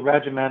fairly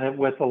regimented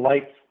with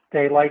the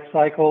daylight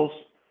cycles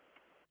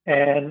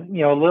and,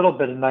 a little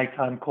bit of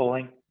nighttime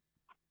cooling,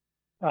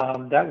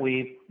 that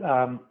we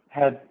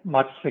had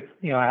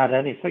had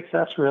any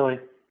success really.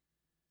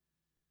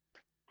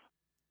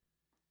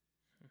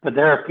 But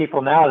there are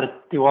people now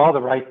that do all the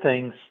right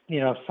things,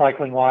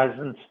 cycling wise,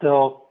 and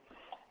still,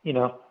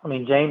 I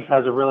mean, James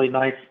has a really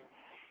nice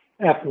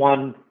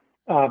F1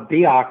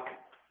 Biak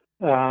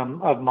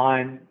of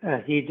mine.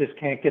 He just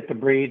can't get the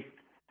breed.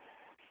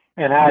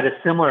 And I had a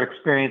similar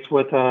experience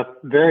with a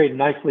very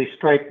nicely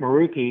striped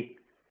Maruki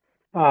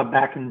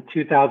back in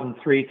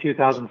 2003,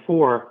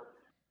 2004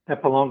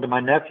 that belonged to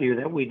my nephew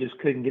that we just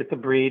couldn't get the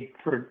breed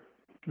for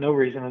no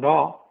reason at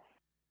all.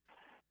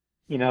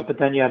 But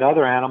then you had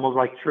other animals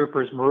like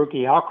Trooper's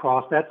Maruki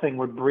Outcross. That thing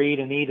would breed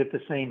and eat at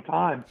the same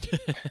time.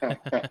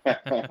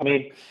 I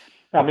mean,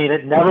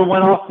 it never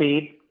went off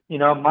feed.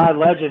 My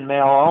Legend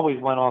male always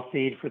went off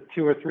feed for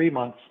 2 or 3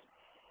 months.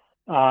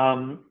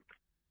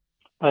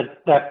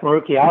 But that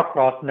Maruki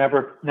Outcross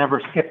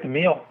never skipped a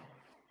meal,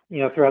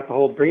 throughout the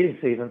whole breeding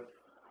season,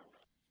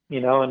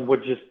 and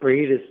would just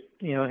breed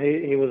he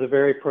was a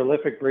very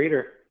prolific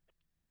breeder.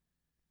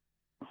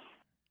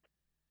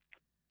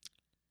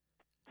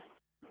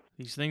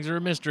 These things are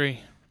a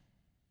mystery.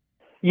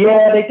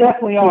 Yeah, they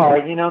definitely are.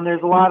 And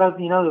there's a lot of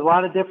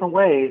different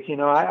ways.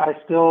 I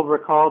still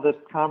recall the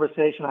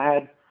conversation I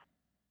had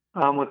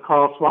with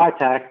Carl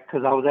Switek,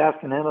 because I was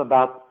asking him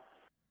about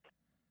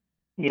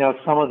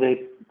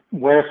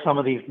where some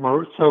of these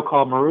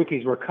so-called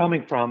Marukis were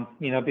coming from.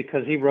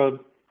 Because he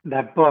wrote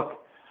that book.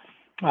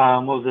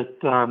 What was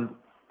it?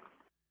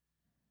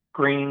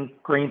 Green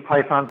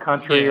Python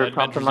Country, or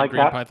something like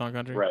Green that. Python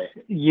Country. Right.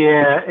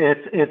 Yeah,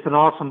 it's an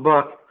awesome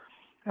book.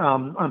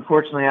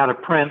 Unfortunately out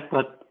of print,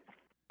 but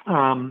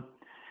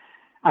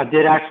I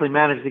did actually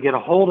manage to get a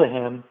hold of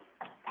him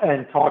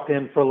and talk to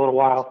him for a little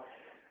while.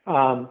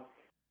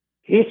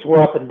 He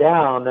swore up and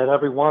down that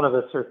every one of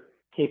us are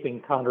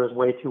keeping chondros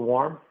way too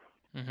warm.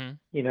 Mm-hmm.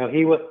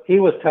 He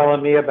was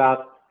telling me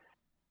about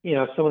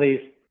some of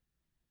these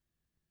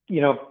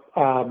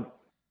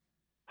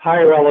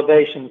higher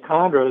elevation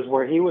chondros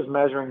where he was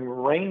measuring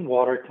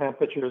rainwater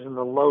temperatures in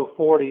the low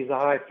 40s, the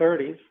high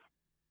 30s.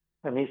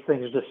 And these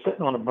things are just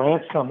sitting on a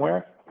branch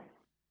somewhere.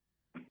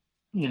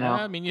 Yeah,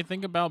 I mean, you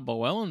think about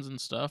Boelens and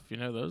stuff.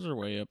 Those are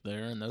way up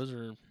there, and those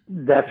are.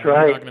 That's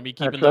right. You're not going to be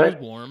keeping those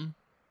warm.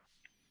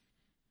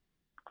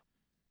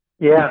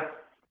 Yeah,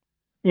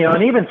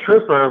 and even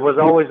Trooper was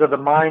always of the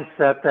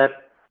mindset that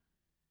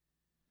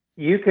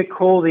you could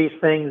cool these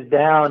things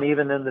down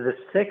even into the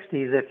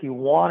 60s if you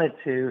wanted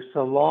to,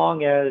 so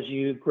long as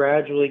you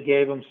gradually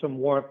gave them some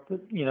warmth.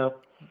 The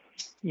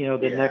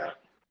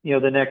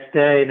next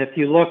day, and if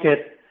you look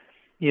at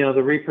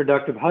the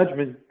reproductive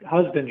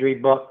husbandry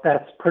book,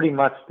 that's pretty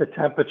much the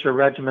temperature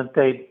regimen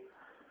they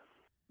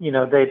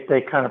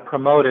they kind of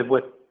promoted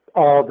with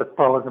all the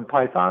boas and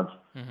pythons.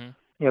 Mm-hmm.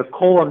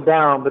 Cool them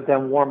down, but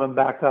then warm them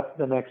back up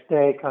the next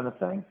day, kind of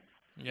thing.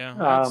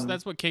 Yeah,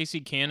 that's what Casey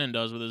Cannon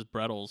does with his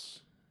Brettles.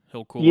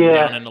 He'll cool them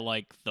down into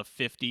like the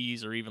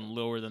 50s or even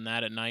lower than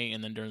that at night,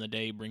 and then during the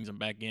day he brings them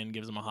back in,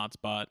 gives them a hot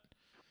spot,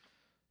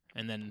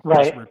 and then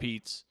just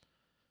repeats.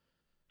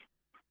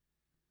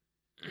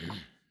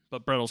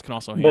 But Brettles can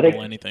also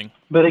handle anything.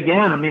 But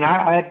again, I mean,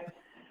 I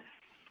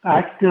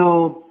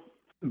still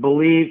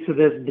believe to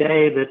this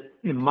day that,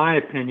 in my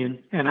opinion,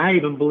 and I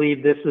even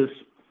believe this is,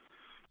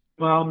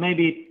 well,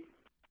 maybe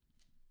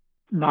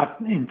not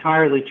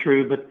entirely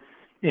true, but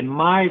in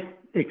my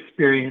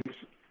experience,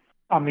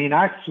 I mean,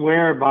 I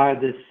swear by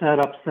the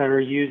setups that are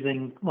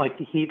using like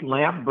the heat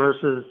lamp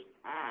versus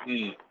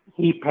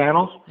heat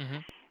panels. Mm-hmm.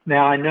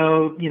 Now, I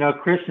know,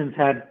 Christian's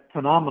had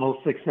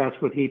phenomenal success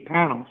with heat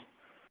panels.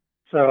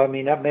 So, I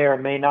mean, that may or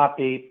may not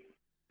be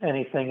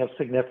anything of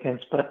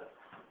significance, but,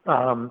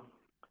 I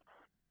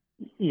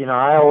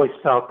always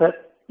felt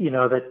that,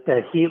 that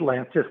the heat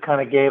lamp just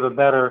kind of gave a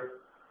better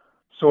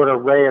sort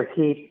of ray of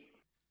heat,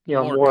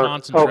 more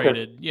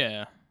concentrated, focus.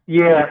 Yeah.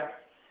 Yeah.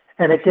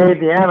 And it gave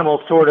the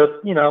animal sort of,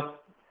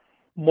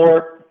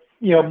 more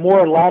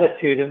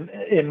latitude,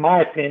 in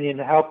my opinion,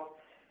 to help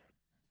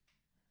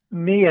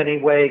me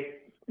anyway,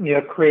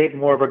 create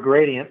more of a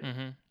gradient.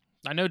 Mm-hmm.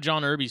 I know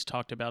John Irby's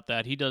talked about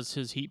that. He does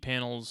his heat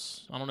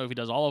panels. I don't know if he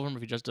does all of them or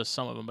if he just does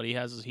some of them, but he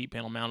has his heat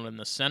panel mounted in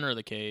the center of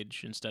the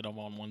cage instead of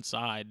on one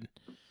side.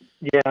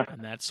 Yeah.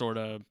 And that sort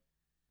of,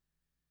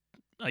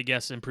 I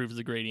guess, improves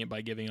the gradient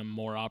by giving him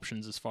more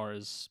options as far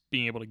as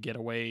being able to get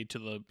away to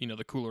the,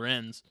 the cooler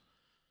ends.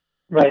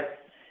 Right.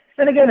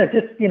 And again, it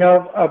just,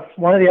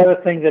 one of the other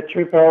things that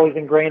Trooper always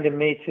ingrained in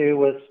me too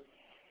was,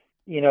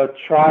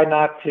 try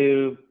not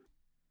to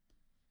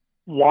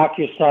lock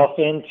yourself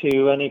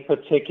into any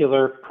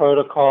particular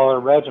protocol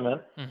or regimen.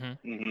 Mm-hmm.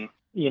 Mm-hmm.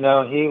 He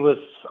was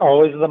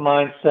always the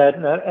mindset,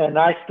 and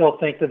I still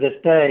think to this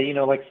day,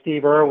 like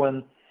Steve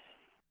Irwin,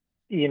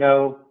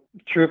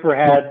 Trooper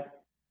had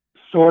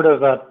sort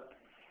of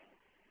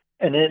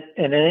an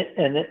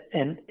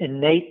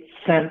innate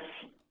sense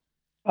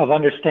of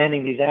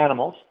understanding these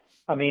animals.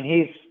 I mean,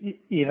 he's,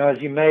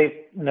 as you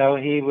may know,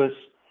 he was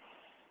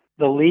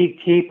the lead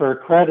keeper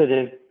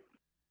credited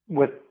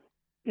with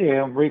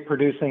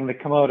reproducing the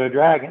Komodo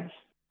dragons.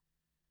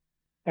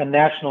 And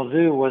National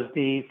Zoo was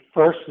the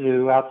first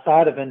zoo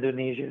outside of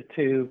Indonesia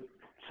to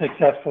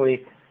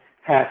successfully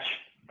hatch,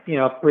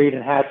 breed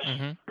and hatch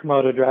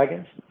Komodo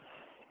dragons.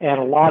 And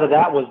a lot of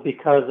that was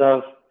because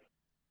of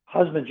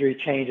husbandry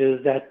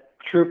changes that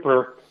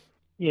Trooper,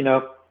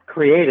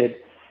 created.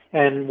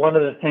 And one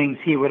of the things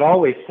he would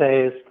always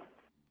say is,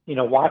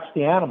 watch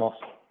the animals.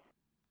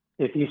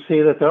 If you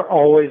see that they're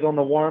always on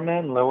the warm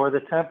end, lower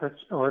the temperature,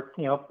 or,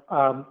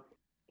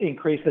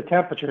 increase the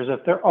temperatures.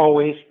 If they're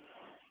always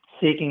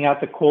seeking out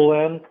the cool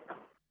end,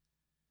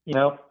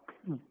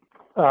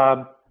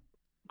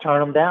 turn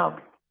them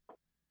down.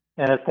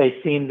 And if they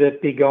seem to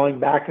be going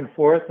back and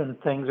forth, then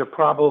things are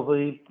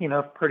probably,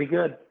 pretty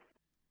good.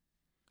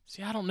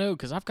 See, I don't know,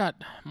 because I've got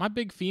my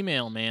big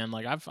female, man.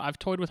 Like, I've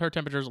toyed with her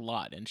temperatures a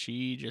lot, and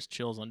she just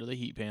chills under the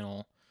heat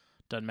panel.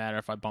 Doesn't matter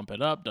if I bump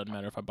it up. Doesn't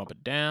matter if I bump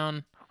it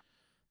down.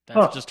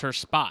 That's just her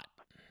spot.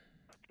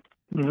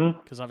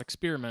 Because I've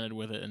experimented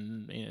with it,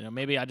 and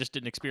maybe I just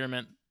didn't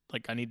experiment.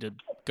 Like, I need to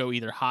go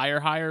either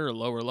higher, or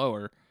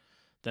lower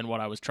than what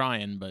I was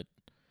trying. But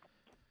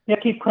yeah,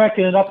 keep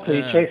cranking it up till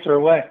you chase her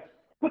away.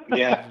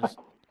 Yeah.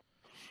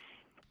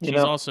 She's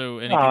also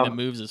anything that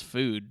moves is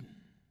food.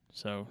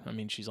 So I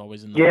mean, she's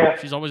always in the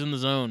she's always in the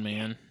zone,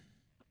 man.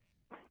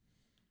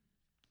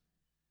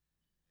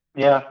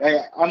 Yeah,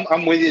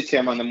 I'm with you,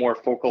 Tim, on the more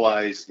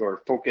focused,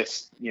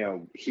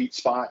 heat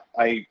spot.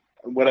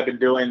 What I've been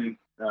doing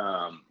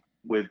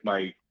with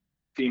my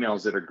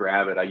females that are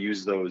gravid, I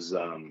use those.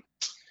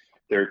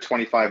 They're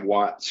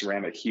 25-watt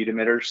ceramic heat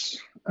emitters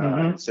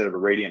instead of a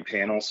radiant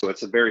panel. So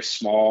it's a very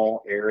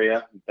small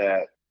area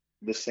that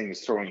this thing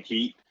is throwing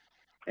heat,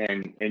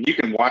 and you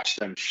can watch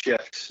them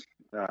shift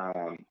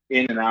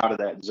in and out of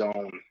that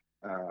zone,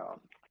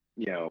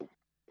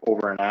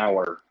 over an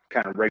hour,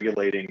 kind of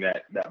regulating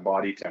that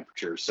body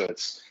temperature. So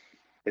it's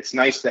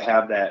nice to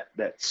have that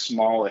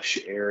smallish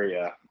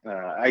area.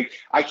 I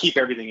keep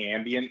everything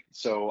ambient,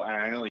 so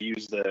I only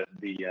use the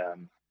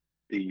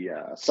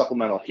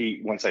supplemental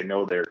heat once I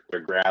know they're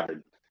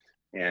gravid,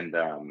 and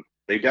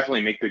they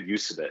definitely make good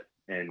use of it.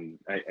 And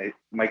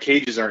my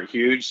cages aren't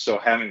huge, so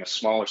having a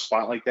smaller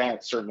spot like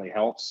that certainly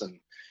helps, and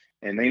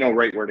they know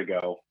right where to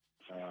go,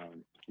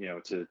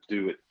 to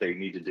do what they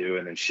need to do,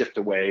 and then shift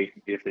away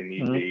if they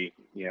need to be,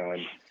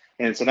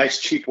 and it's a nice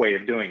cheap way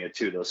of doing it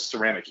too. Those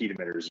ceramic heat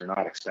emitters are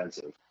not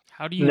expensive.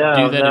 How do you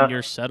do that in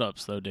your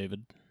setups though,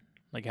 David?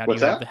 Like how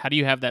do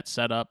you have that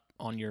set up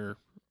on your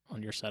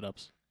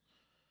setups?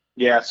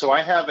 Yeah, so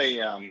I have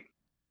a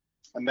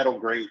metal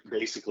grate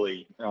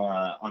basically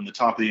on the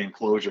top of the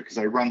enclosure because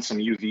I run some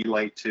UV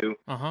light too.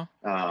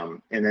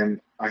 And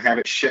then I have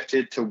it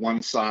shifted to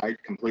one side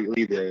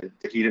completely, the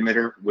heat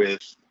emitter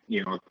with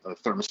a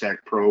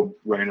thermostatic probe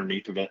right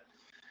underneath of it.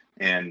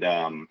 and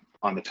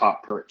on the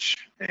top perch,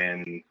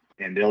 and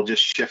they'll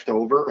just shift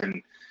over,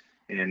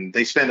 and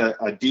they spend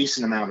a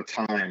decent amount of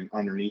time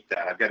underneath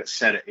that. I've got it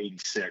set at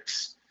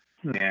 86,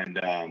 and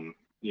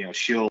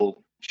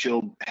she'll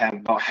have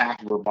about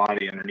half of her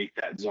body underneath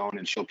that zone,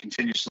 and she'll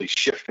continuously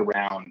shift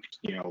around,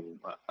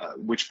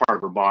 which part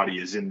of her body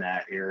is in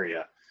that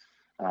area.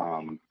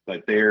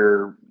 But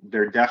they're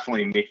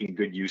definitely making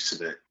good use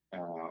of it.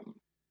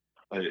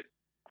 But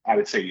I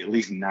would say at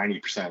least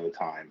 90% of the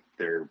time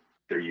they're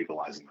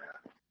utilizing that.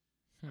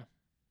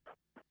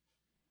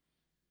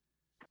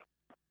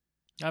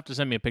 You have to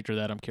send me a picture of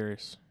that. I'm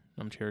curious.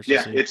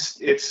 Yeah, to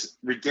see. it's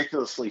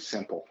ridiculously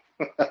simple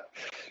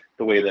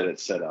the way that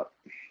it's set up.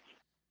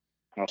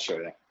 I'll show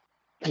you.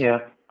 Yeah.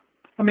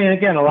 I mean,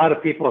 again, a lot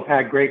of people have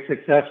had great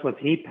success with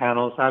heat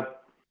panels. I've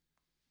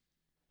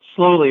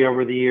slowly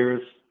over the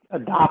years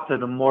adopted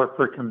them more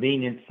for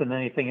convenience than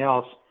anything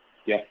else.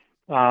 Yeah.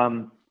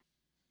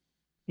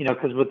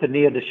 Because with the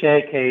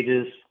neo-Dachet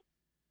cages,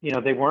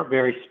 they weren't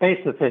very space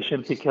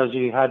efficient because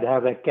you had to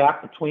have that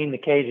gap between the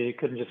cages. You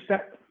couldn't just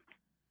set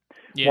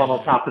one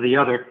on top of the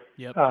other.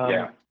 Yep.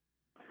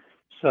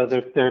 So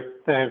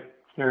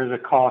there's a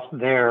cost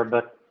there,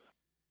 but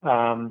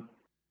I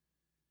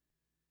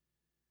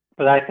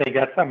think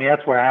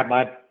that's where I had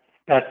my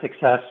best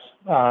success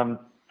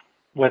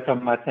with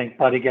them. I think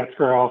Buddy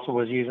Getzker also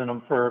was using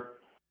them for,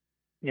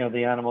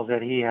 the animals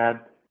that he had.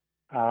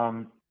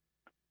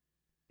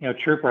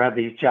 Trooper had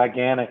these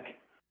gigantic,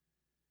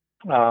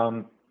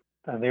 and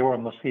they were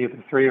almost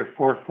either 3 or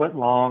 4 foot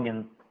long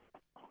and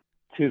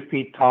 2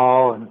 feet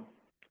tall, and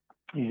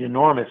these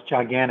enormous,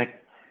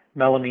 gigantic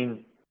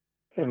melamine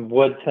and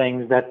wood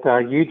things that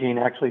Eugene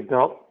actually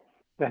built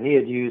that he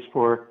had used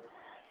for,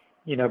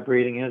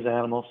 breeding his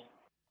animals.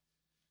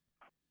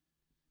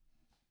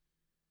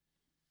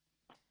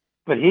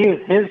 But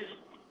his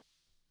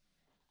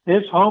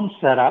home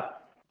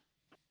setup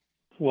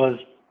was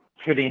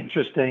pretty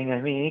interesting.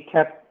 I mean, he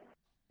kept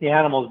the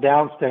animals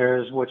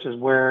downstairs, which is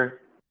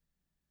where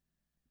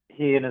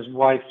he and his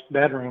wife's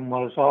bedroom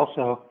was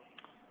also.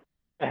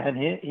 And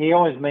he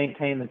always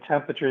maintained the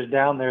temperatures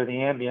down there,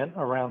 the ambient,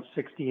 around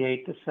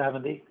 68 to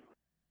 70,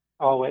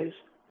 always,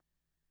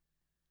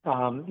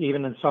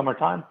 even in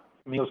summertime.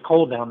 I mean, it was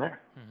cold down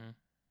there. Mm-hmm.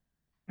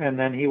 And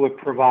then he would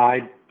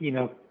provide,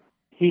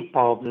 heat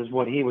bulbs is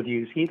what he would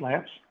use, heat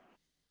lamps,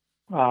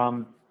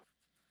 for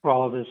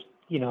all of his,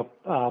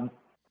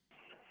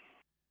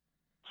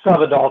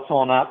 sub-adults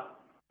on up.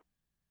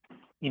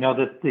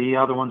 That the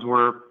other ones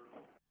were,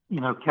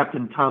 kept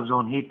in tubs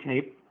on heat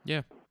tape.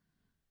 Yeah.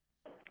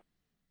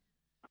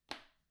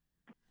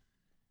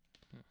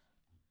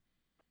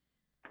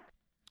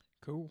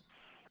 Cool.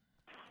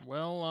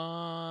 Well,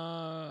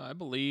 I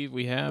believe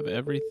we have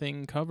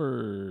everything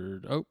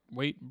covered. Oh,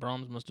 wait,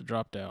 Brahms must have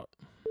dropped out.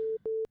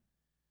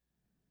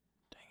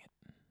 Dang it.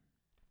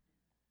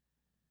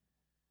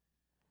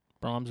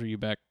 Brahms, are you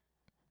back?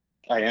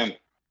 I am.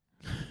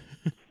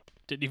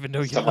 Didn't even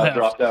know you Somehow left.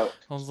 dropped out.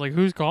 I was like,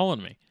 who's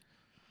calling me?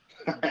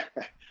 I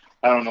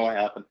don't know what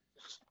happened.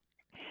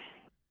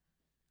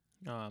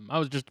 I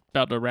was just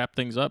about to wrap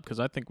things up because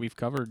I think we've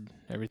covered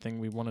everything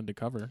we wanted to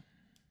cover.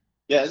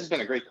 Yeah, this has been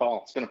a great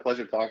call. It's been a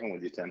pleasure talking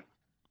with you, Tim.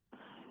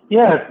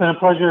 Yeah, it's been a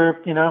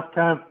pleasure, kind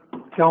of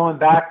going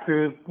back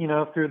through,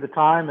 through the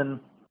time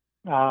and,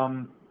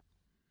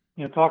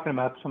 talking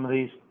about some of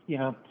these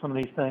things.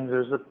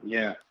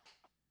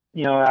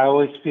 I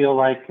always feel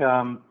like,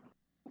 I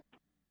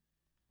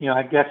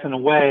guess in a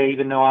way,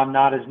 even though I'm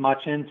not as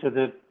much into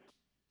the,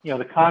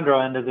 the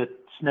chondro end of the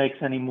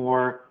snakes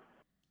anymore,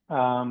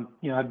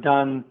 I've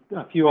done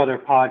a few other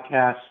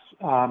podcasts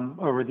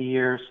over the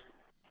years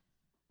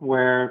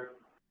where,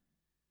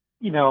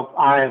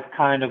 I've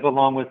kind of,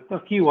 along with a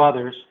few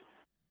others,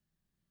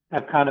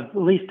 have kind of at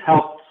least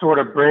helped sort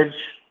of bridge,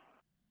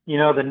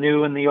 the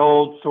new and the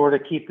old, sort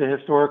of keep the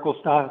historical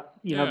stuff,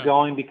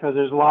 going, because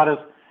there's a lot of,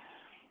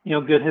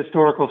 good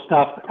historical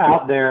stuff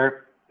out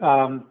there,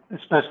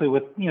 especially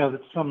with,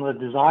 some of the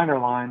designer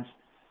lines,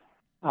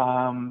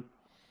 and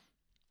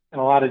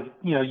a lot of,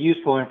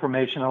 useful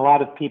information. A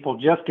lot of people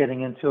just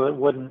getting into it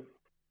wouldn't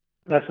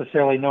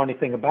necessarily know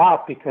anything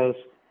about because,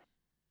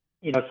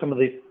 some of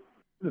the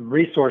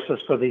resources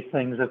for these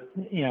things have,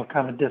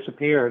 kind of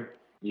disappeared.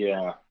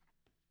 Yeah,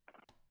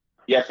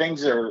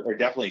 things are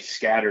definitely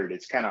scattered.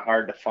 It's kind of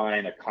hard to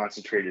find a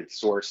concentrated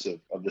source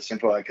of this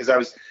info, because I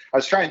was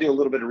trying to do a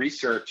little bit of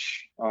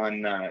research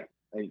on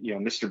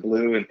Mr.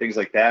 Blue and things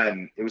like that,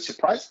 and it was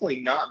surprisingly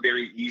not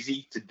very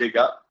easy to dig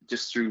up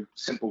just through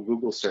simple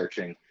Google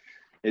searching.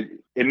 It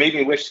made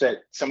me wish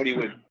that somebody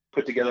would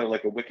put together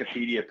like a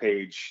Wikipedia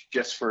page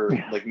just for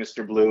like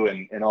Mr. Blue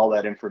and all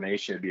that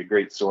information. It'd be a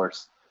great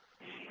source.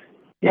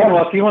 Yeah,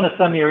 well, if you want to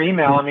send me your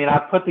email, I mean,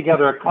 I've put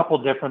together a couple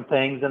different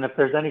things, and if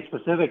there's any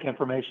specific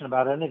information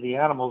about any of the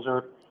animals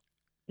or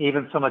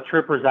even some of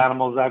Trooper's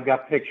animals, I've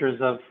got pictures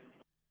of,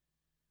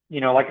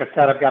 like I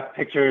said, I've got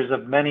pictures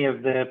of many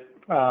of the,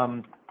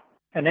 and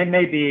they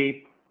may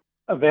be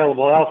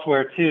available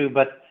elsewhere too,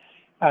 but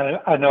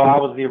I know I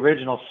was the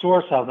original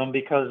source of them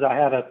because I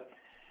had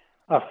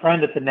a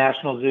friend at the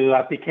National Zoo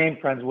I became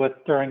friends with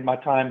during my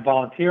time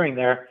volunteering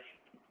there.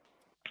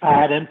 I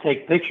had him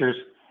take pictures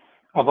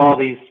of all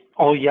these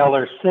old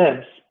Yeller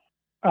sibs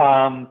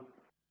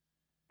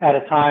at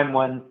a time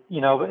when,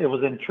 you know, it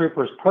was in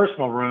Trooper's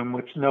personal room,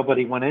 which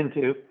nobody went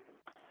into.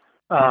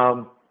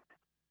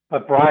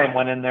 But Brian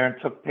went in there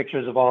and took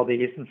pictures of all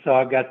these. And so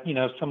I've got, you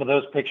know, some of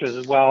those pictures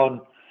as well.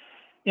 And,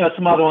 you know,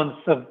 some other ones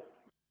of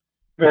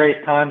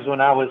various times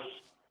when I was,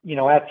 you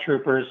know, at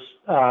Trooper's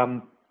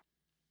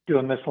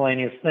doing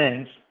miscellaneous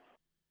things.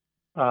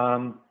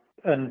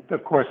 And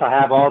of course I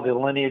have all the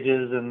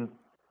lineages and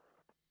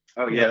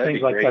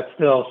things like that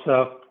still.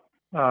 So,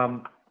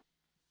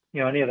 you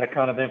know, any of that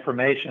kind of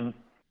information,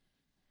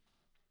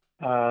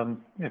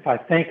 if I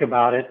think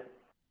about it,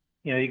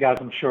 you know, you guys,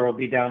 I'm sure, will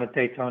be down at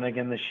Daytona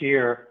again this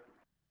year.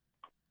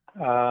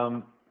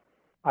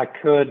 I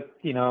could,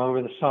 you know,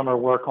 over the summer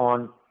work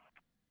on,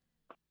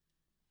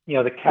 you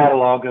know, the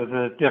catalog of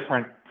the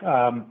different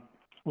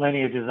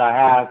lineages I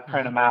have,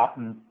 print them out,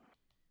 and,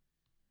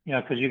 you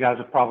know, because you guys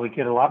would probably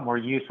get a lot more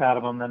use out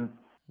of them than,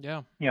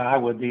 you know, I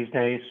would these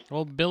days.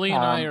 Well, Billy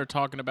and I are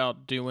talking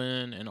about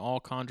doing an all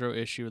chondro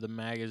issue of the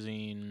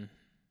magazine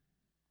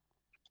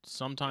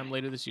sometime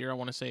later this year. I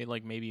want to say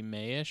like maybe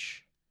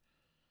May-ish.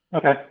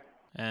 Okay.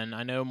 And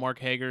I know Mark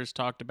Hager's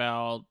talked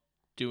about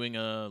doing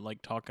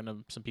talking to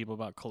some people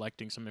about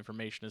collecting some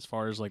information as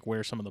far as like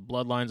where some of the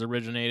bloodlines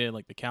originated,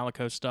 like the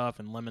calico stuff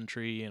and lemon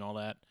tree and all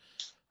that.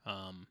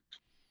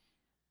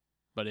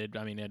 But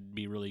it'd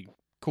be really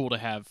cool to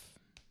have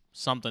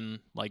something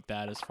like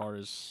that as far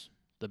as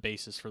the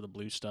basis for the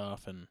blue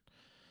stuff and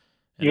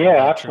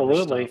yeah,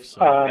 absolutely. Stuff,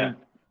 so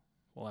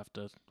we'll have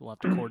to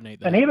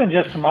coordinate that. And even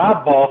just some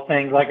oddball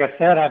things, like I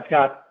said, I've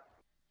got,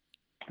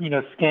 you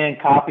know,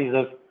 scanned copies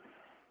of,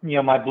 you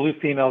know, my blue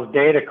females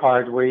data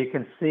cards where you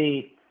can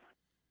see,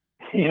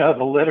 you know,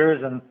 the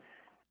litters, and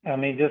I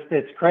mean, just,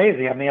 it's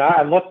crazy. I mean,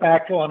 I look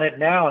back on it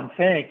now and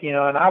think, you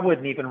know, and I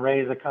wouldn't even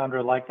raise a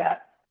chondro like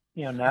that,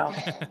 you know, now.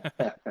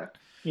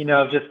 You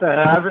know, just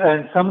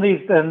and some of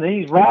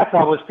these rats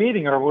I was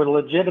feeding her were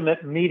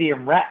legitimate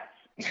medium rats.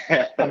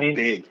 I mean,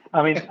 they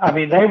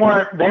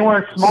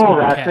weren't small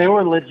rats. Cat. They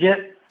were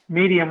legit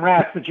medium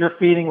rats that you're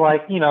feeding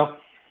like, you know,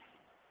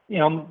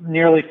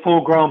 nearly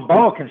full-grown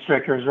boa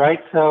constrictors,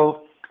 right?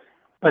 So,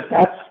 but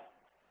that's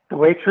the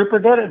way Trooper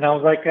did it, and I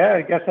was like,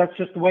 I guess that's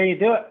just the way you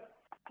do it.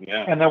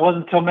 Yeah. And there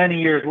wasn't until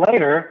many years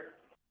later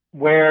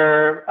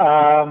where,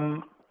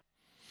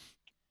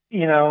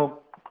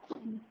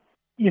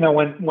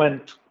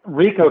 when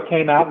Rico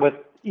came out with,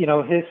 you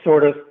know, his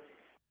sort of,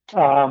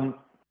 kind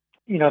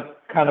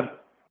of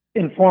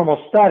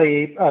informal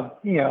study of,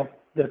 you know,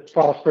 the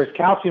phosphorus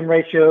calcium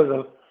ratios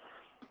of,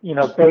 you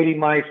know, baby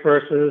mice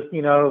versus,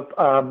 you know,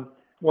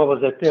 what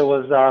was it? There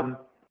was,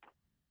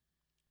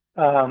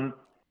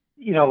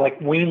 you know, like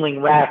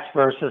weanling rats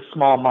versus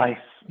small mice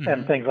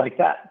and things like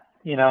that,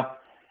 you know.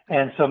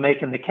 And so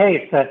making the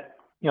case that,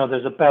 you know,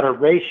 there's a better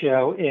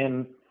ratio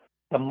in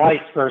the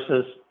mice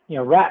versus, you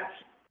know, rats.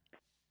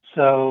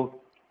 So,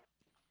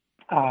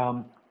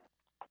 so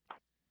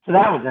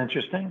that was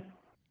interesting,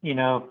 you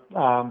know,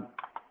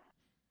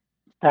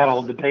 that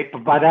whole debate.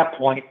 But by that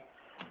point,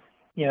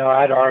 you know,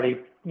 I'd already,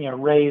 you know,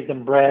 raised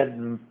and bred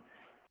and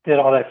did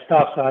all that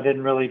stuff, so I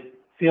didn't really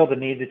feel the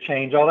need to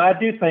change. Although I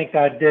do think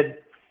I did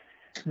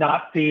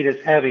not feed as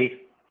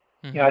heavy.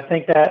 You know, I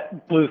think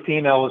that blue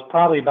female was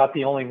probably about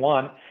the only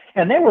one.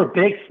 And they were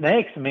big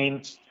snakes. I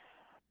mean,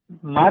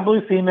 my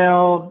blue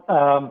female,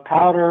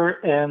 Powder,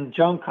 and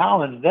Joan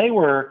Collins, they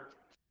were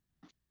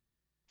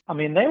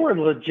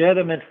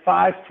legitimate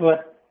 5-foot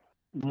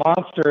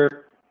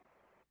monster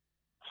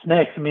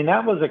snakes. I mean,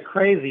 that was a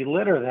crazy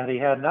litter that he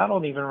had. And I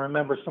don't even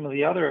remember some of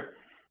the other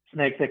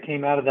snakes that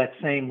came out of that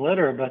same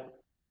litter, but,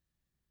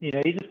 you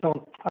know, you just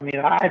don't, I mean,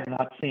 I have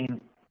not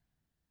seen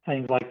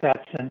things like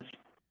that since,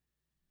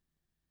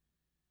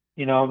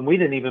 you know, and we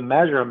didn't even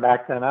measure them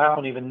back then. I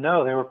don't even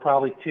know. They were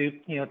probably 2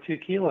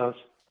 kilos.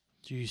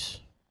 Jeez.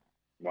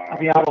 Wow. I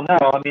mean, I don't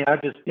know. I mean, I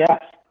just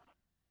guess.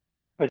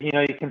 But, you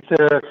know, you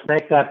consider a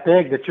snake that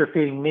big that you're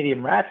feeding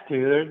medium rats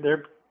to,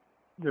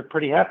 they're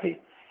pretty hefty.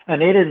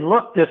 And they didn't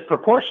look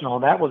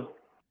disproportional. That was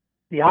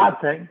the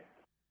odd thing.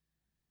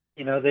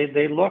 You know,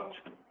 they looked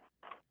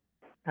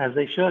as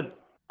they should.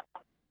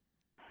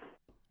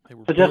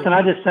 So, Justin,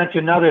 I just sent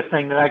you another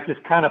thing that I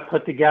just kind of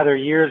put together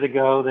years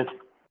ago that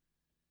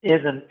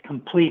isn't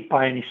complete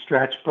by any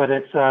stretch, but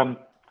it's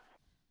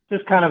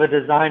just kind of a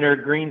designer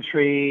green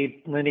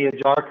tree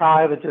lineage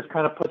archive. It just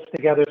kind of puts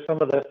together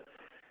some of the,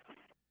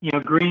 you know,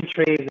 green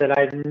trees that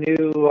I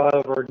knew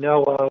of or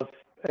know of,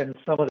 and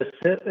some of the,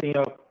 you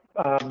know,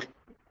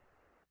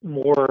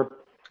 more,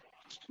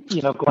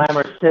 you know,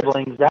 glamorous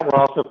siblings that were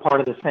also part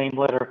of the same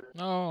litter.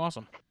 Oh,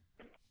 awesome.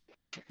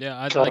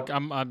 Yeah,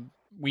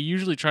 we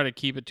usually try to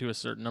keep it to a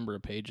certain number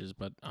of pages,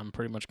 but I'm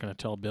pretty much going to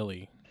tell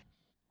Billy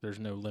there's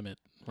no limit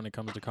when it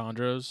comes to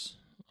chondros.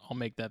 I'll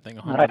make that thing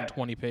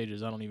 120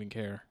 pages. I don't even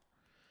care.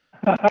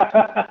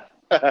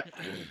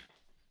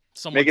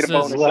 Someone Make it a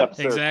bonus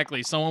episode.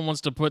 Exactly. Someone wants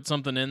to put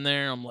something in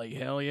there. I'm like,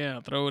 hell yeah,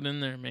 throw it in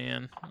there,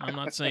 man. I'm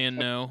not saying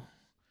no.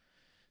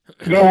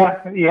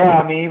 Yeah, yeah.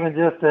 I mean, even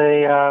just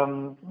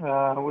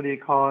what do you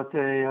call it?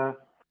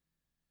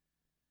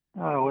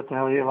 What the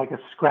hell? Like a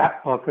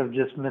scrapbook of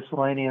just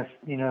miscellaneous,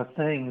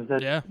 things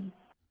that Yeah.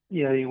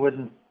 you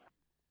wouldn't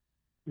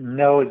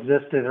know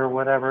existed or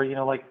whatever.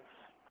 Like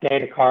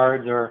data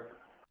cards or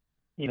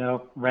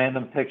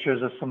random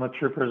pictures of some of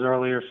Trooper's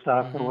earlier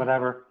stuff or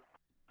whatever.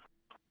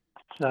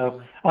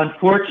 So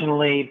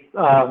unfortunately,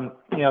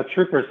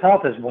 Trooper's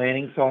health is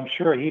waning, so I'm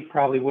sure he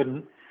probably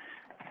wouldn't,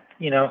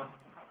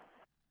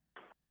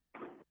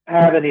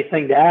 have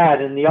anything to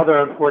add. And the other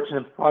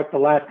unfortunate part, the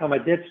last time I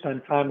did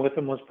spend time with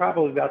him was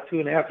probably about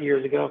 2.5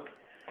 years ago.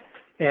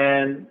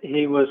 And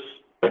he was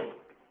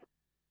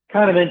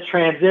kind of in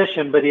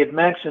transition, but he had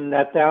mentioned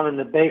that down in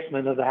the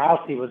basement of the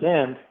house he was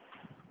in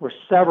were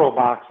several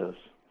boxes,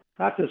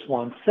 not just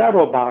one,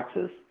 several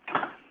boxes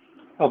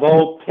of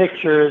old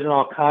pictures and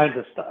all kinds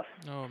of stuff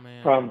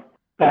from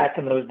back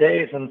in those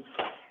days. And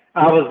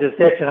I was just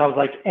itching. I was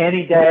like,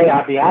 any day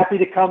I'd be happy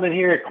to come in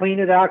here, clean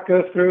it out,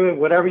 go through it,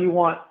 whatever you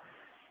want.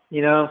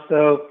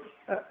 So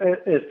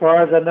as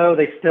far as I know,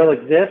 they still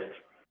exist.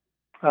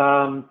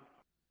 Now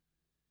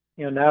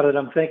that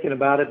I'm thinking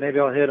about it, maybe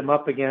I'll hit them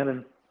up again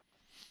and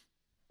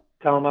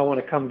tell them I want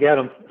to come get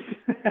them.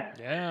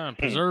 Yeah,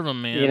 preserve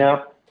them,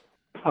 man.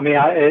 I mean,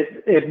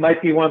 it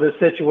might be one of those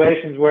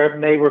situations where it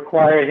may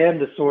require him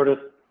to sort of,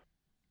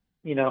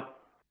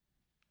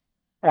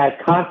 add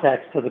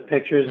context to the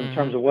pictures in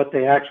terms of what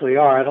they actually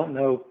are. I don't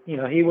know.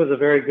 He was a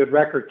very good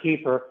record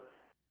keeper.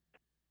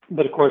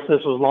 But of course,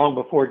 this was long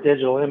before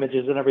digital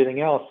images and everything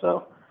else.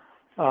 So,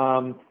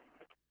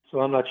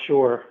 so I'm not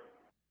sure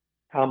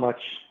how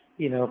much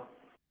he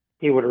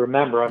would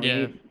remember. I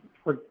mean,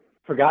 he's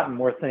forgotten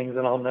more things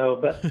than I'll know.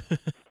 But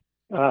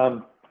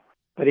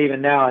but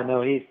even now, I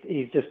know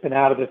he's just been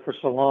out of it for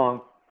so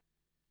long.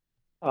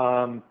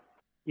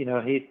 He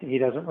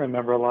doesn't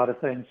remember a lot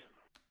of things,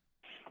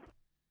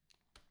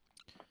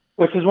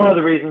 which is one of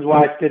the reasons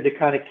why it's good to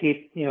kind of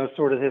keep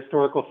sort of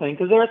historical thing,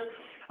 because there's,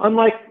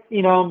 unlike,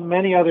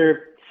 many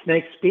other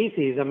snake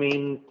species, I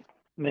mean,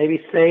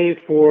 maybe save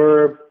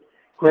for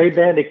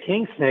gray-banded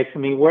king snakes, I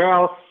mean, where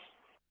else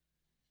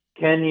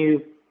can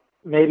you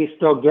maybe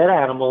still get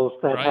animals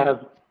that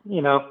have,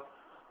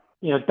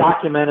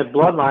 documented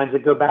bloodlines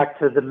that go back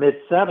to the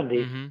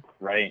mid-70s?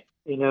 Right.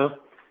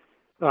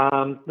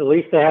 At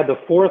least they had the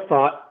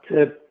forethought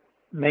to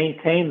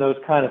maintain those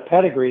kind of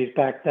pedigrees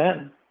back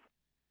then.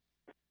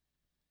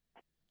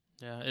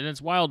 Yeah, and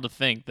it's wild to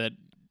think that,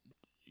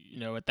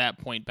 at that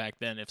point back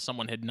then, if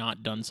someone had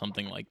not done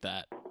something like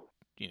that,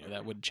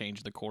 that would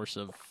change the course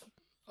of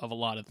a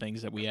lot of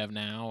things that we have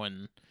now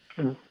and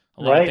a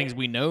lot of things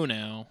we know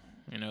now,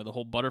 the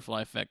whole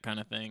butterfly effect kind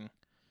of thing.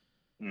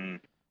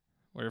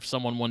 Where if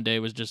someone one day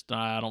was just,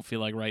 I don't feel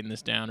like writing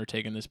this down or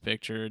taking this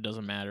picture, it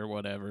doesn't matter,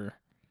 whatever.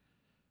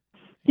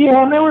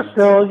 Yeah, and there were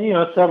still,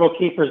 several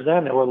keepers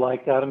then that were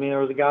like that. I mean, there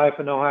was a guy up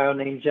in Ohio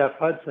named Jeff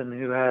Hudson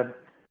who had,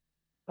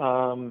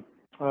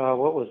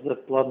 what was the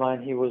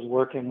bloodline he was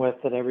working with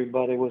that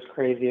everybody was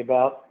crazy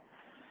about?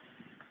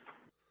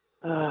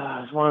 It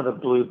was one of the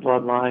blue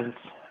bloodlines.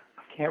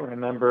 I can't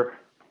remember.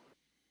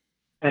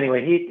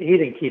 Anyway, he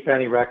didn't keep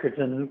any records,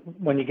 and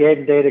when you gave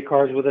him data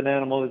cards with an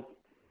animal,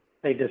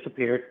 they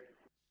disappeared.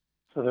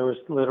 So there was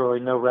literally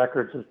no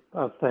records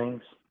of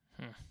things.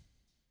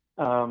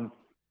 I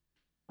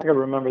can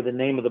remember the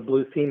name of the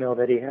blue female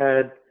that he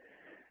had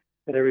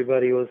that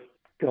everybody was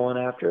going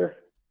after.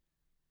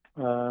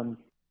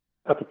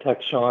 Have to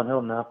text Sean,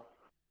 he'll know.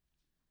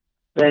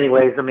 But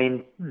anyways, I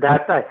mean,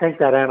 I think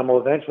that animal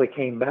eventually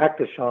came back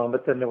to Sean,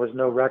 but then there was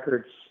no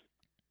records,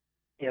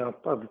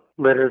 of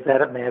litters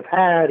that it may have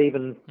had,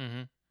 even,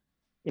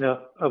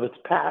 of its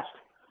past.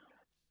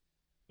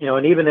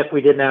 And even if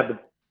we didn't have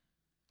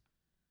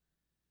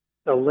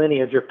the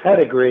lineage or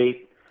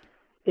pedigree,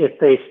 if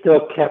they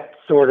still kept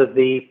sort of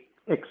the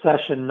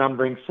accession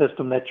numbering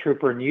system that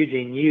Trooper and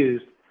Eugene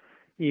used,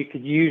 you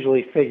could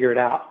usually figure it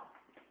out.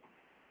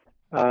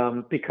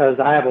 Because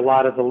I have a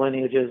lot of the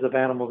lineages of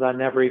animals I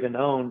never even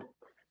owned,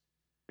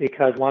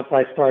 because once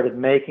I started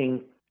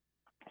making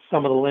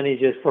some of the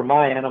lineages for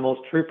my animals,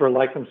 Trooper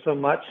liked them so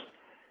much,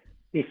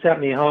 he sent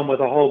me home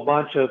with a whole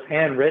bunch of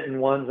handwritten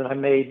ones, and I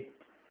made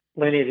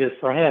lineages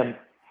for him.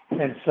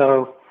 And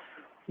so,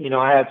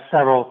 I have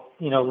several,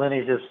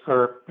 lineages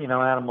for,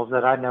 animals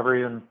that I never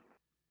even,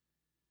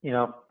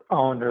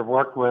 owned or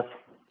worked with.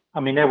 I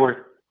mean, they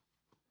were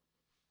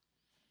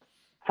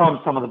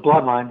from some of the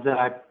bloodlines that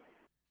I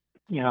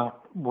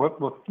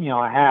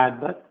I had,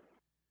 but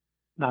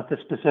not the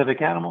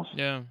specific animals.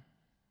 Yeah.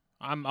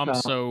 I'm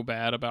so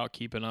bad about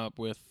keeping up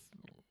with,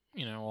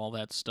 all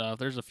that stuff.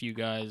 There's a few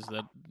guys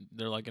that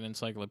they're like an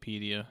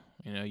encyclopedia,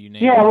 you name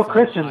it. Yeah, well,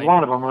 Christian's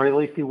one of them, or at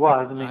least he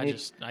was. I mean,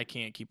 I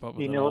can't keep up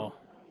with it all.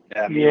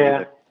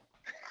 Yeah.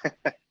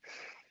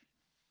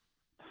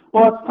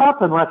 Well, it's tough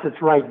unless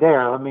it's right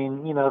there. I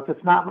mean, if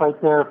it's not right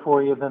there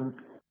for you, then,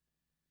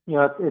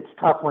 it's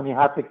tough when you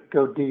have to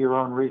go do your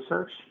own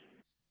research.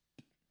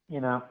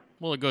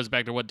 Well, it goes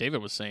back to what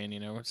David was saying,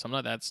 some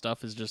of that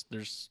stuff is just,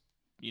 there's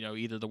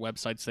either the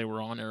websites they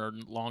were on are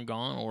long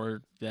gone,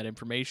 or that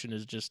information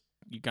is just,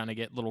 you kind of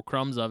get little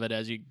crumbs of it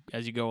as you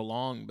go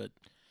along. But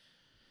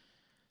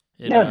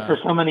for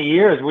so many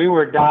years we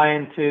were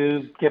dying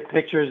to get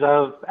pictures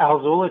of Al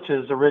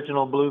Zulich's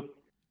original blue,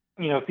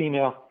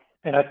 female,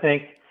 and I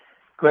think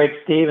Greg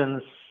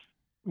Stevens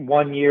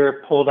one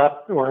year pulled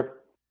up or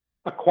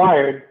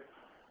acquired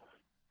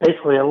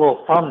basically a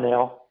little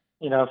thumbnail,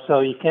 so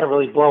you can't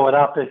really blow it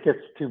up; it gets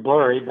too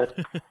blurry, but.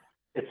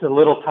 It's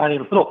a tiny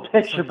little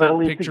picture, like but at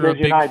least it gives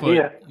you an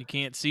idea. You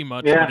can't see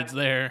much, but it's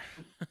there.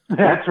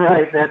 That's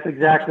right. That's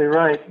exactly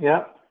right.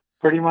 Yep.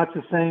 Pretty much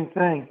the same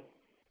thing.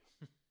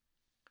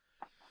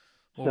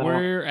 Well,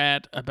 we're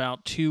at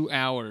about 2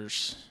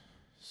 hours,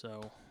 so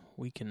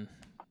we can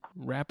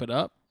wrap it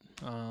up.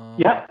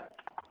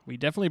 We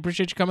definitely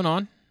appreciate you coming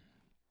on.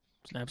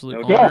 It's an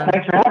absolute honor. Yeah,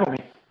 thanks for having me.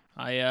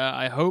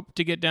 I hope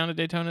to get down to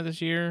Daytona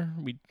this year.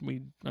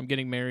 I'm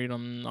getting married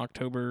on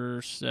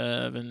October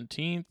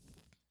 17th.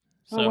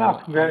 So wow.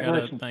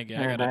 Congratulations. I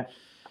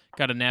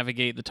gotta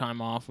navigate the time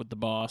off with the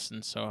boss,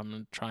 and so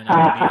I'm trying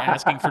not to be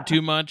asking for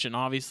too much. And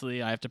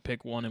obviously, I have to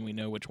pick one, and we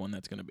know which one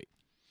that's going to be.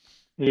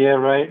 Yeah,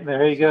 right.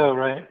 There you go.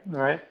 Right.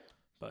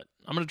 But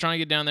I'm gonna try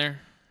and get down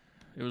there.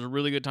 It was a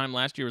really good time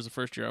last year. It was the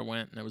first year I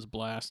went, and it was a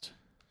blast.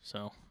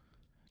 So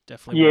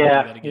definitely want to do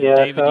that again. Yeah.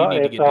 David, you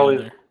need to get down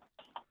there.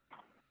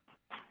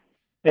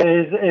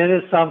 It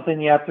is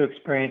something you have to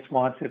experience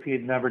once if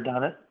you've never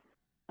done it.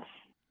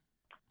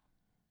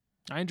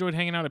 I enjoyed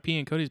hanging out at P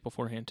and Cody's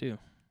beforehand too.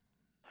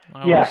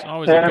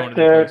 Always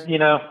they're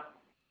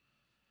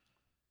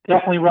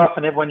definitely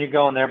roughing it when you're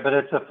going there, but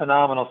it's a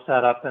phenomenal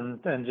setup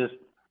and just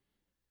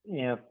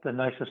the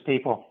nicest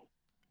people.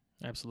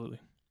 Absolutely.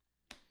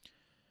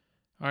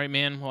 All right,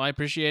 man. Well, I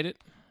appreciate it.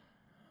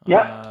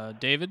 Yeah.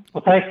 David.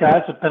 Well, thanks,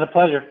 guys. It's been a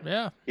pleasure.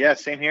 Yeah. Yeah.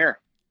 Same here.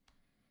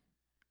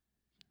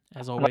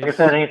 As always. Like I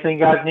said, anything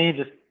you guys need,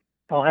 just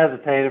don't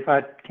hesitate. If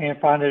I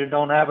can't find it or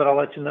don't have it, I'll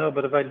let you know.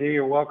 But if I do,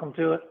 you're welcome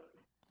to it.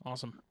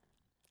 Awesome.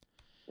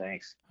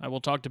 Thanks. I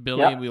will talk to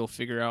Billy. Yep. We'll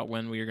figure out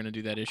when we are going to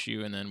do that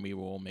issue, and then we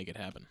will make it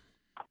happen.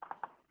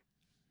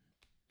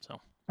 So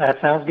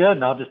that sounds good.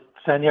 And I'll just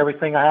send you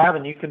everything I have,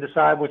 and you can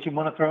decide what you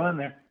want to throw in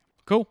there.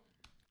 Cool.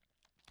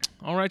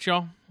 All right,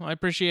 y'all. Well, I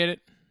appreciate it.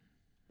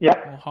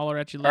 Yep. We'll holler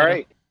at you later. All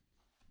right.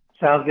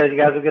 Sounds good. You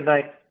guys have a good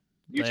night.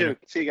 You too.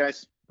 See you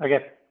guys.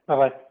 Okay.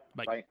 Bye-bye.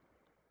 Bye.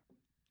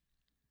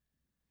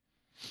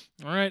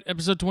 All right,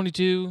 episode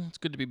 22. It's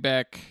good to be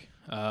back.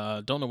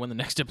 Don't know when the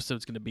next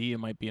episode's going to be. It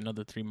might be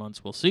another 3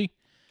 months. We'll see.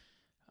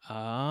 So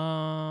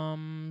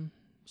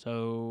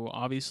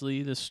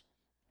obviously this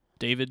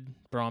David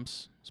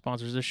Brahms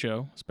sponsors this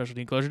show.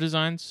 Specialty Enclosure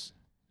Designs.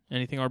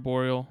 Anything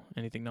arboreal,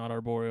 anything not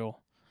arboreal.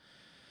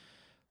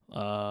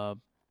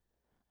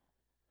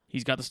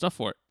 He's got the stuff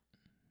for it.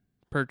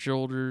 Perch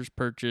holders,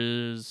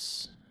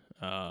 perches,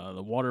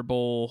 the water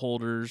bowl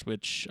holders,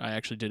 which I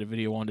actually did a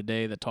video on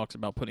today that talks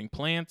about putting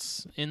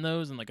plants in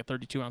those in like a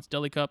 32-ounce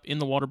deli cup in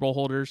the water bowl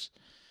holders.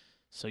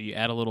 So you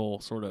add a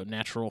little sort of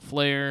natural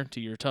flair to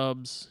your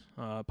tubs,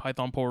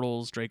 Python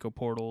portals, Draco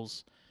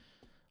portals,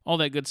 all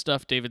that good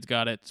stuff. David's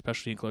got it,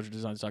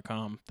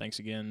 specialtyenclosuredesigns.com. Thanks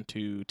again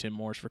to Tim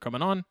Morris for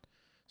coming on.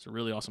 He's a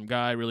really awesome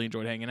guy. Really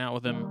enjoyed hanging out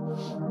with him.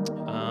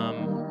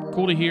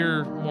 Cool to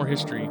hear more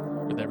history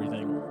with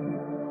everything.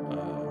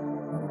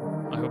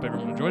 I hope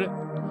everyone enjoyed it.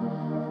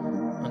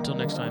 Until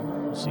next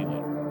time, we'll see you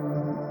later.